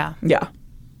 Yeah. Yeah.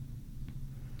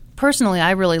 Personally,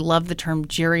 I really love the term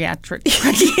geriatric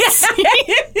pregnancy.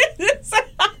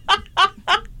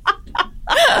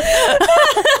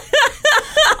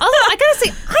 Although, I gotta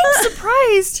say, I'm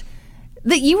surprised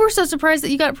that you were so surprised that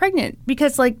you got pregnant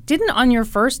because, didn't on your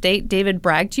first date David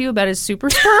brag to you about his super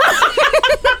sperm?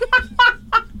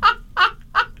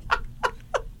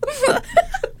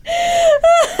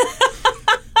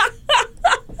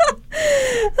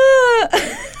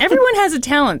 Everyone has a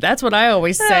talent. That's what I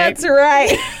always say. That's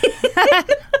right.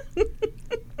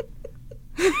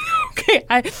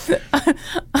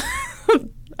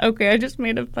 Okay, I just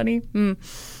made a funny.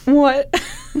 What?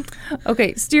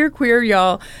 Okay, Steer Queer,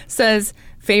 y'all, says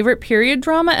favorite period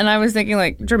drama, and I was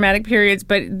thinking dramatic periods,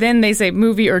 but then they say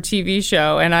movie or TV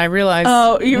show, and I realized...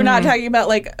 Oh, you're not talking about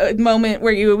a moment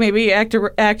where you maybe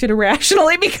acted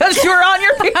irrationally because you were on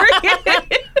your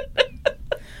period?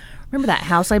 Remember that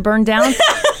house I burned down?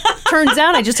 Turns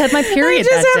out I just had my period I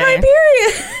just that had day.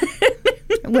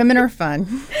 my period. Women are fun.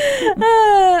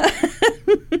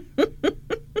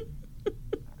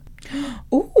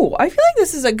 Ooh, I feel like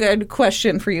this is a good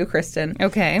question for you, Kristen.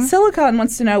 Okay. Silicon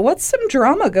wants to know, what's some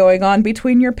drama going on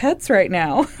between your pets right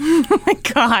now? Oh my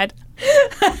God.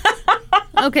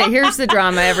 Okay, here's the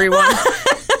drama, everyone.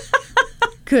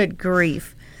 Good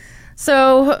grief.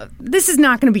 So this is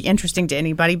not going to be interesting to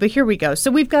anybody, but here we go.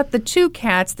 So we've got the 2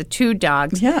 cats, the 2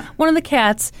 dogs. Yeah. One of the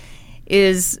cats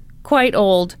is quite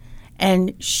old,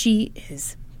 and she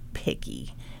is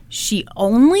picky. She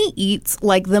only eats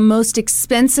like the most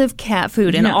expensive cat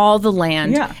food in all the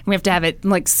land. Yeah. We have to have it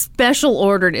like special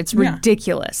ordered. It's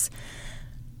ridiculous.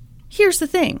 Here's the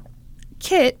thing.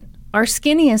 Kit, our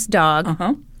skinniest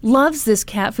dog, loves this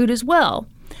cat food as well.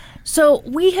 So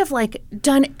we have like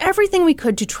done everything we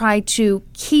could to try to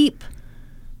keep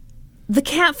the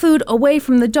cat food away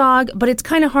from the dog, but it's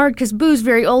kind of hard because Boo's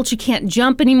very old. She can't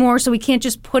jump anymore, so we can't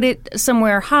just put it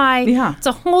somewhere high. Yeah. It's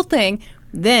a whole thing.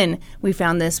 Then we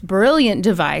found this brilliant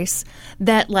device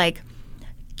that like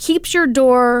keeps your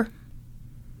door,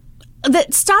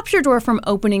 that stops your door from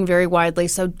opening very widely,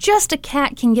 so just a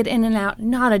cat can get in and out,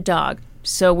 not a dog.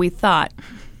 So we thought,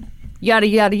 yada,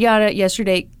 yada, yada,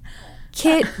 yesterday,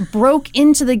 Kit broke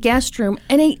into the guest room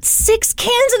and ate 6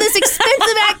 cans of this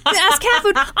expensive ass cat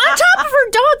food on top of her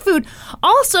dog food.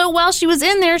 Also, while she was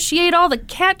in there, she ate all the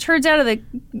cat turds out of the...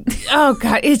 Oh,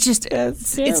 God. It's just...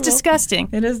 It's disgusting.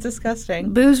 It is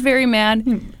disgusting. Boo's very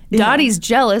mad. Dottie's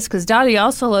jealous because Dottie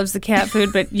also loves the cat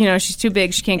food, but, you know, she's too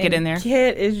big. She can't get in there.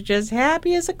 Kit is just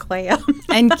happy as a clam.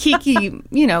 And Kiki,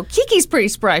 you know, Kiki's pretty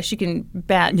spry. She can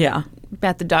bat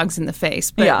the dogs in the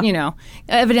face, but, you know,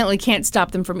 evidently can't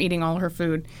stop them from eating all her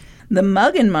food. The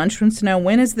Mug and Munch wants to know,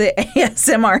 when is the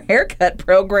ASMR haircut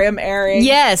program airing?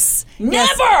 Yes. Never!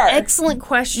 Yes. Excellent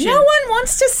question. No one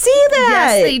wants to see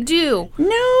that. Yes, they do.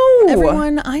 No.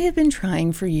 Everyone, I have been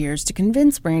trying for years to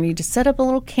convince Brandy to set up a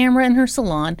little camera in her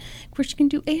salon where she can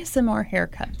do ASMR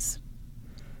haircuts.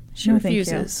 She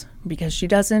refuses because she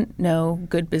doesn't know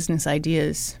good business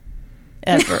ideas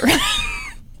ever.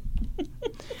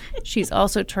 She's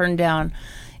also turned down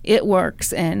It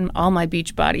Works and all my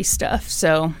Beachbody stuff,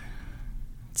 so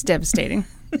it's devastating.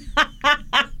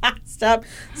 Stop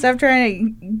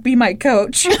trying to be my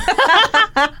coach.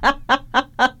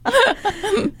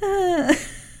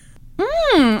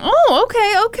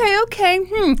 Okay.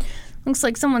 Looks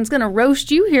like someone's going to roast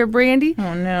you here, Brandy.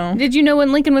 Oh, no. Did you know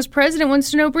when Lincoln was president?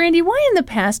 Wants to know, Brandy, why in the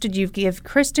past did you give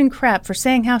Kristen crap for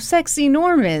saying how sexy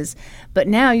Norm is? But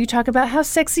now you talk about how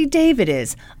sexy David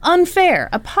is. Unfair.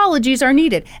 Apologies are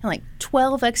needed. And like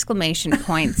 12 exclamation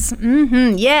points.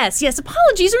 Yes,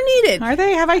 apologies are needed. Are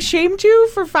they? Have I shamed you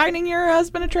for finding your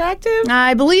husband attractive?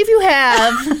 I believe you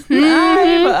have.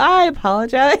 I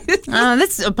apologize.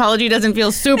 This apology doesn't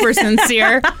feel super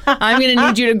sincere. I'm going to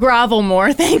need you to grovel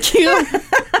more. Thank you.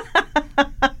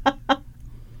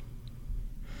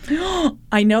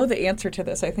 I know the answer to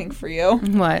this, I think, for you.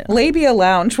 What? Labia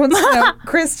Lounge wants to know,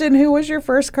 Kristen, who was your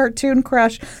first cartoon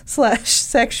crush /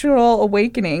 sexual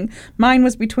awakening? Mine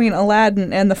was between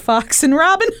Aladdin and the Fox and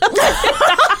Robin Hood.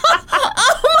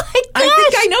 Oh my gosh! I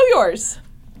think I know yours.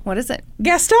 What is it?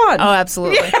 Gaston. Oh,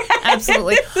 absolutely. Yes.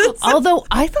 Absolutely. Although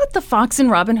I thought the Fox in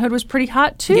Robin Hood was pretty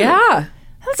hot, too. Yeah.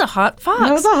 That was a hot fox.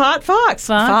 That was a hot fox.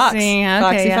 Foxy. Okay,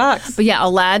 Foxy yeah. fox. But yeah,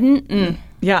 Aladdin.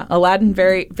 Yeah, Aladdin,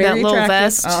 very, very that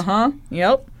attractive. Little vest.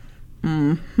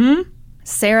 Yep.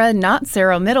 Sarah, not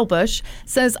Sarah Middlebush,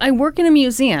 says, I work in a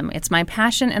museum. It's my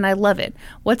passion and I love it.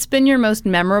 What's been your most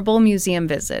memorable museum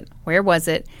visit? Where was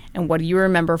it? And what do you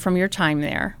remember from your time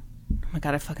there? Oh my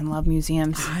God, I fucking love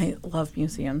museums. I love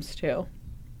museums too.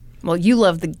 Well, you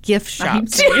love the gift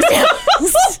shops.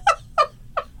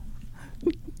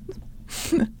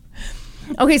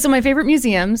 Okay, so my favorite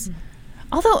museums,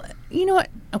 although, you know what?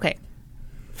 Okay.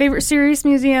 Favorite serious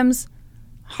museums,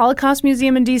 Holocaust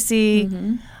Museum in D.C.,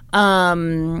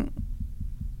 the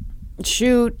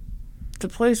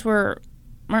place where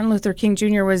Martin Luther King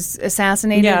Jr. was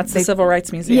assassinated. Yeah, it's the Civil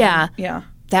Rights Museum. Yeah.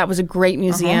 That was a great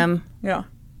museum. Yeah.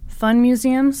 Fun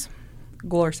museums.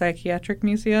 Gore Psychiatric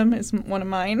Museum is one of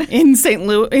mine. In St.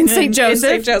 Joseph. In St.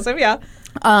 Joseph, yeah.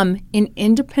 In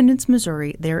Independence,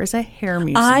 Missouri, there is a hair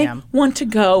museum. I want to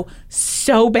go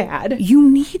so bad. You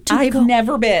need to I've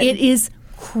never been. It is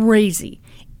crazy.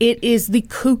 It is the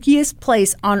kookiest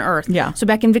place on earth. Yeah. So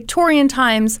back in Victorian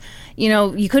times, you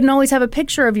know, you couldn't always have a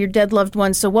picture of your dead loved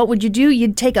ones. So what would you do?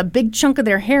 You'd take a big chunk of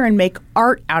their hair and make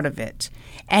art out of it.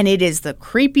 And it is the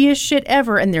creepiest shit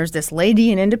ever. And there's this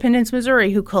lady in Independence,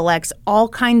 Missouri who collects all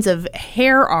kinds of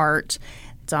hair art.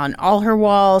 It's on all her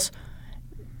walls.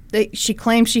 She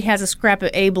claims she has a scrap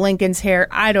of Abe Lincoln's hair.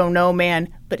 I don't know,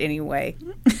 man. But anyway,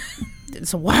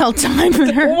 it's a wild time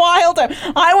for her. Wild time.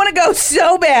 I want to go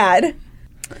so bad.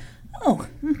 Oh.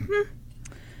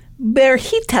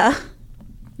 Berhita,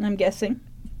 I'm guessing.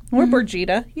 Or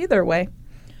Bergita. Either way.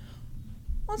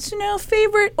 Wants to know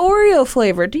favorite Oreo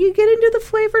flavor. Do you get into the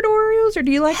flavored Oreos or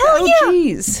do you like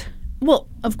the OGs? Well,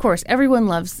 of course, everyone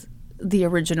loves the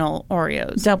original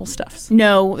Oreos. Double stuffs.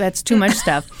 No, that's too much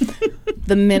stuff.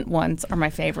 The mint ones are my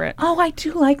favorite. Oh, I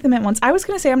do like the mint ones. I was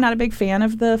going to say I'm not a big fan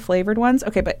of the flavored ones.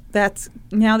 Okay, but that's,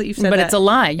 now that you've said that. But it's a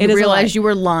lie. You realize you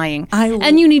were lying.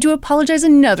 And you need to apologize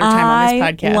another time on this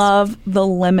podcast. I love the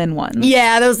lemon ones.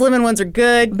 Yeah, those lemon ones are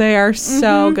good. They are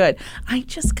so good. I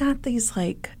just got these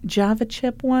like Java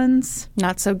chip ones.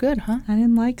 Not so good, huh? I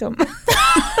didn't like them.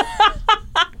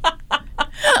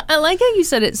 I like how you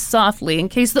said it softly in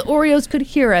case the Oreos could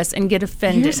hear us and get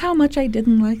offended. Here's how much I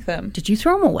didn't like them. Did you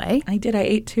throw them away? I did. I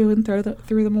ate 2 and threw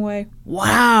them away.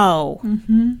 Wow.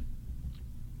 Mm-hmm.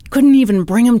 Couldn't even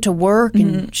bring them to work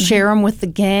and share them with the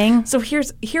gang? So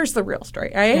here's the real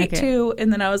story. I ate 2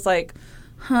 and then I was like,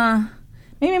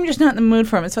 maybe I'm just not in the mood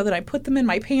for them. And so then I put them in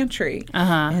my pantry.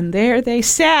 And there they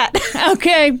sat.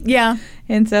 Okay, yeah.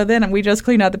 And so then we just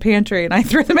cleaned out the pantry and I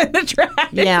threw them in the trash.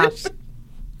 Yeah.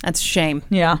 That's a shame.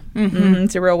 Yeah.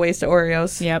 It's a real waste of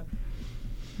Oreos. Yep.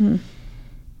 You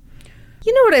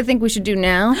know what I think we should do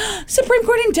now? Supreme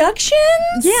Court inductions?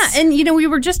 Yeah, and we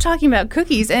were just talking about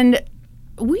cookies, and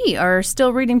we are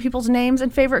still reading people's names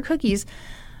and favorite cookies.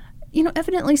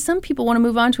 Evidently some people want to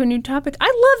move on to a new topic. I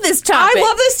love this topic. I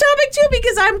love this topic too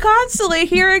because I'm constantly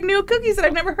hearing new cookies that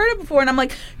I've never heard of before, and I'm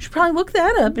like, you should probably look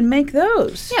that up and make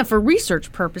those. Yeah, for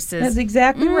research purposes. That's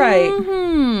exactly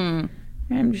right.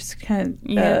 I'm just kind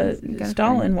of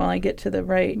stalling while I get to the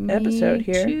right episode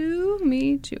here.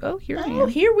 Me too. Oh, here I am. Oh,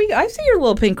 here we go. I see your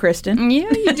little pink Kristen.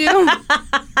 Yeah, you do.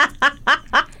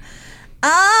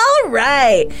 All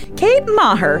right. Kate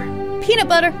Maher. Peanut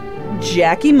butter.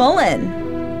 Jackie Mullen.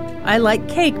 I like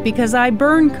cake because I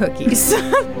burn cookies.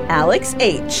 Alex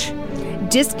H.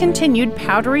 Discontinued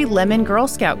powdery lemon Girl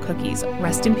Scout cookies.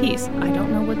 Rest in peace. I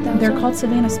don't know what those They're are. called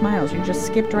Savannah Smiles. You just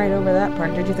skipped right over that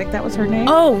part. Did you think that was her name?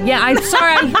 Oh, yeah. I'm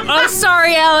sorry. Oh,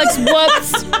 sorry, Alex.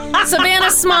 Whoops.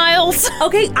 Savannah Smiles.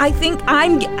 Okay,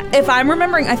 if I'm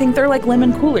remembering, I think they're like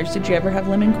lemon coolers. Did you ever have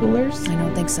lemon coolers? I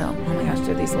don't think so. Oh my gosh,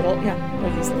 they're these little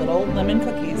lemon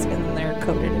cookies, and they're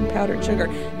coated in powdered sugar,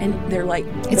 and they're like.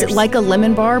 Is it like a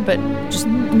lemon bar, but just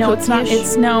no? It's not.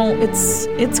 It's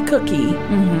cookie.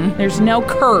 There's no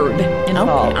curd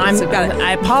involved. Okay.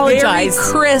 I apologize.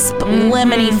 Very crisp,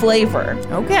 lemony flavor.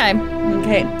 Okay.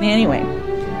 Okay. Anyway,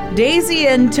 Daisy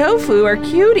and Tofu are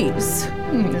cuties.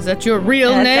 Is that your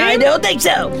real name? I don't think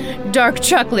so. Dark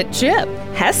chocolate chip.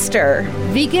 Hester.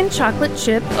 Vegan chocolate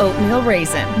chip oatmeal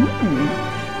raisin.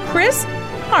 Chris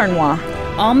Harnois.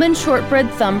 Almond shortbread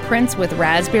thumbprints with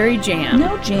raspberry jam.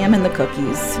 No jam in the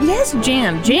cookies. Yes,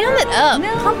 jam. Jam it up.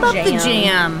 No Pump up the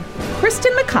jam.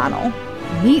 Kristen McConnell.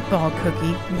 Meatball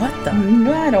cookie. What the?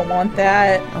 No, I don't want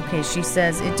that. Okay, she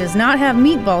says, it does not have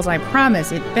meatballs, I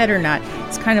promise. It better not.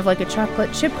 It's kind of like a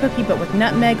chocolate chip cookie, but with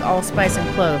nutmeg, allspice, and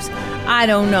cloves. I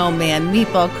don't know, man.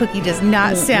 Meatball cookie does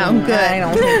not sound good. I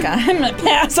don't think I'm going to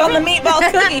pass on the meatball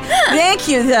cookie. Thank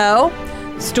you, though.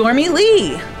 Stormy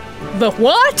Lee. The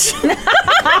what?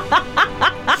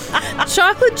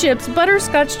 Chocolate chips,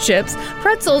 butterscotch chips,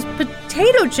 pretzels,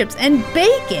 potato chips, and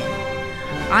bacon.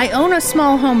 I own a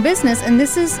small home business, and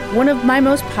this is one of my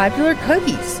most popular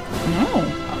cookies. Oh.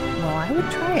 Well, I would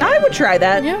try it. I would try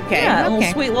that. Yeah, okay. Yeah, a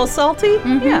little sweet, a little salty.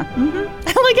 Yeah.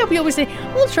 I like how we always say,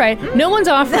 we'll try it. No one's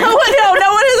offering. No one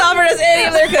has offered us any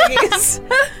of their cookies.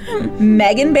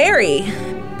 Megan Berry.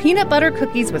 Peanut butter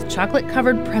cookies with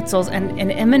chocolate-covered pretzels and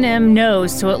an M&M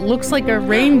nose so it looks like a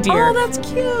reindeer. Oh, that's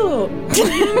cute.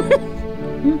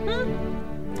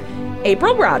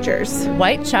 April Rogers.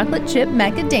 White chocolate chip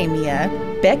macadamia.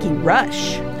 Becky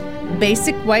Rush.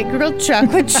 Basic white girl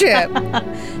chocolate chip.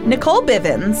 Nicole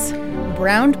Bivens.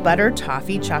 Browned butter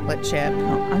toffee chocolate chip.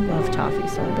 Oh, I love toffee,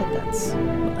 so I bet that's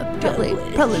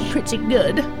probably pretty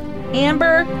good.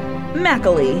 Amber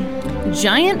Macaulay.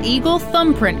 Giant eagle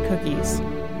thumbprint cookies.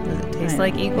 Does it taste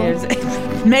like eagle?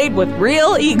 It's made with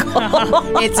real eagle.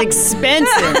 It's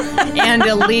expensive and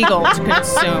illegal to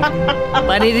consume,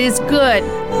 but it is good.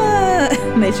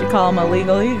 They should call them a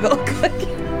legal eagle cookie.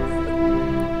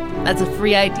 That's a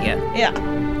free idea. Yeah.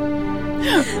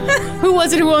 Who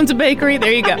was it who owns a bakery?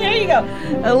 There you go. There you go.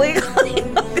 A legal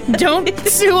eagle cookie. Don't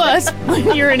sue us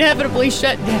when you're inevitably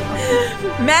shut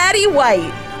down. Maddie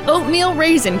White. Oatmeal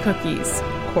raisin cookies.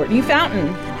 Courtney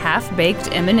Fountain.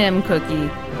 Half-baked M&M cookie.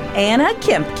 Anna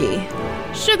Kempke.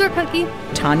 Sugar cookie.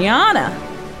 Tanyana.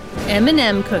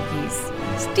 M&M cookies.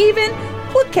 Steven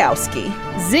Plukowski.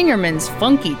 Zingerman's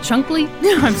Funky Chunkly.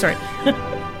 I'm sorry.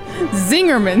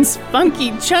 Zingerman's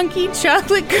Funky Chunky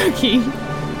Chocolate Cookie.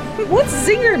 What's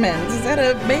Zingerman's? Is that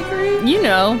a bakery? You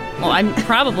know. Well, it's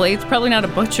probably not a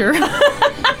butcher.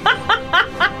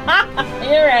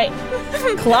 You're right.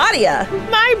 Claudia.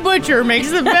 My butcher makes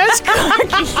the best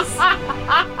cookies.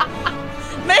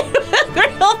 Made with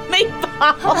grilled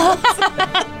meatballs.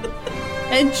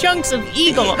 And chunks of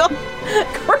eagle. Crap.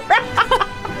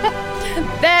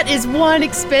 That is one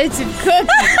expensive cookie.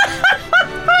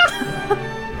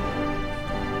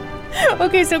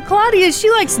 Okay, so Claudia, she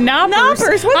likes knoppers.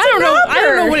 Knoppers? What's I don't a know. knopper? I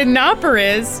don't know what a knopper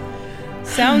is.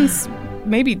 Sounds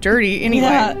maybe dirty. Anyway.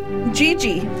 Yeah.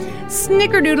 Gigi.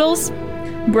 Snickerdoodles.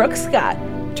 Brooke Scott.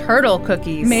 Turtle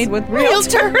cookies. Made with real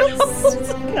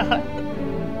turtles. God.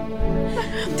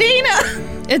 Dina.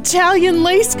 Italian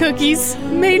lace cookies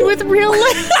made with real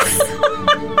lace.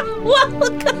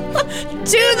 Welcome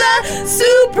to the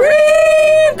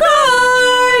Supreme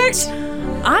Court.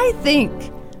 I think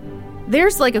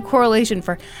there's like a correlation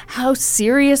for how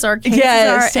serious our cases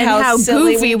are and how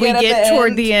silly goofy we get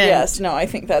toward the end. Yes, no, I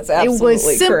think that's absolutely It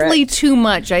was simply correct. too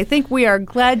much. I think we are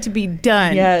glad to be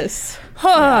done. Yes.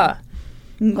 Huh.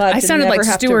 I'm glad I to sounded never like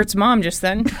have to- Stuart's mom just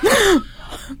then.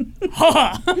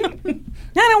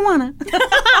 I don't wanna.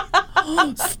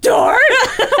 Stuart!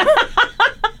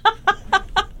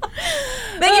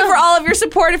 Thank you for all of your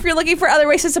support. If you're looking for other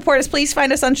ways to support us, please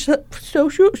find us on social media.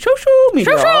 Social media.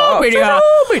 Social media.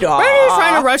 Randy's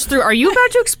trying to rush through. Are you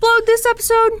about to explode this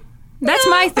episode? That's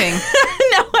my thing.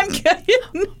 No, I'm good.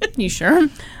 You sure?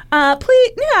 Please.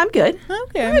 Yeah, I'm good.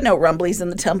 Okay. I got no rumblies in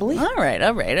the tumbly. All right.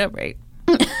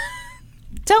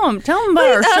 Tell them about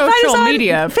our Find us social on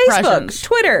media Facebook, presence.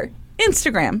 Twitter,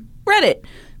 Instagram, Reddit,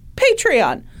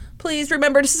 Patreon. Please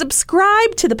remember to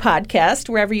subscribe to the podcast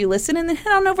wherever you listen, and then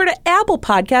head on over to Apple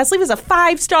Podcasts. Leave us a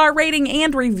 5-star rating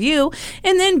and review,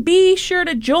 and then be sure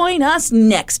to join us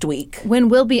next week. When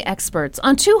we'll be experts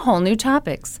on 2 whole new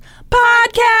topics.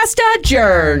 Podcast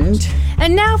adjourned.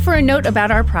 And now for a note about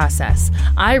our process.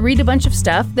 I read a bunch of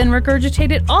stuff, then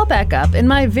regurgitate it all back up in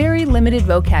my very limited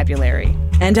vocabulary.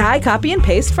 And I copy and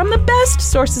paste from the best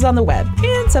sources on the web,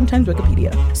 and sometimes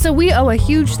Wikipedia. So we owe a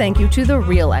huge thank you to the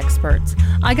real experts.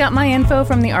 I got my info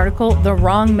from the article The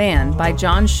Wrong Man by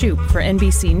John Shoup for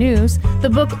NBC News, the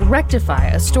book Rectify,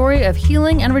 A Story of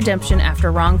Healing and Redemption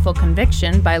After Wrongful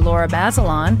Conviction by Laura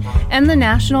Bazelon, and the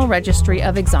National Registry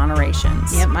of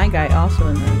Exonerations. Yep, my guy also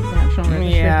in the National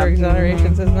Registry for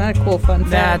Exonerations. Isn't that a cool fun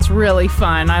fact? That's really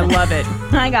fun. I love it.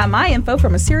 I got my info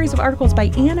from a series of articles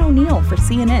by Ann O'Neill for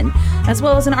CNN, as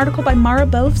well as an article by Mara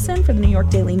Bovson for the New York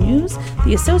Daily News,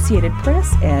 the Associated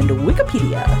Press, and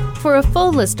Wikipedia. For a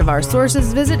full list of our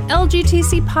sources, visit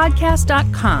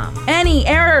lgtcpodcast.com. Any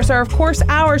errors are, of course,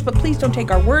 ours, but please don't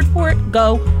take our word for it.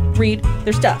 Go read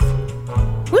their stuff.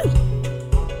 Woo!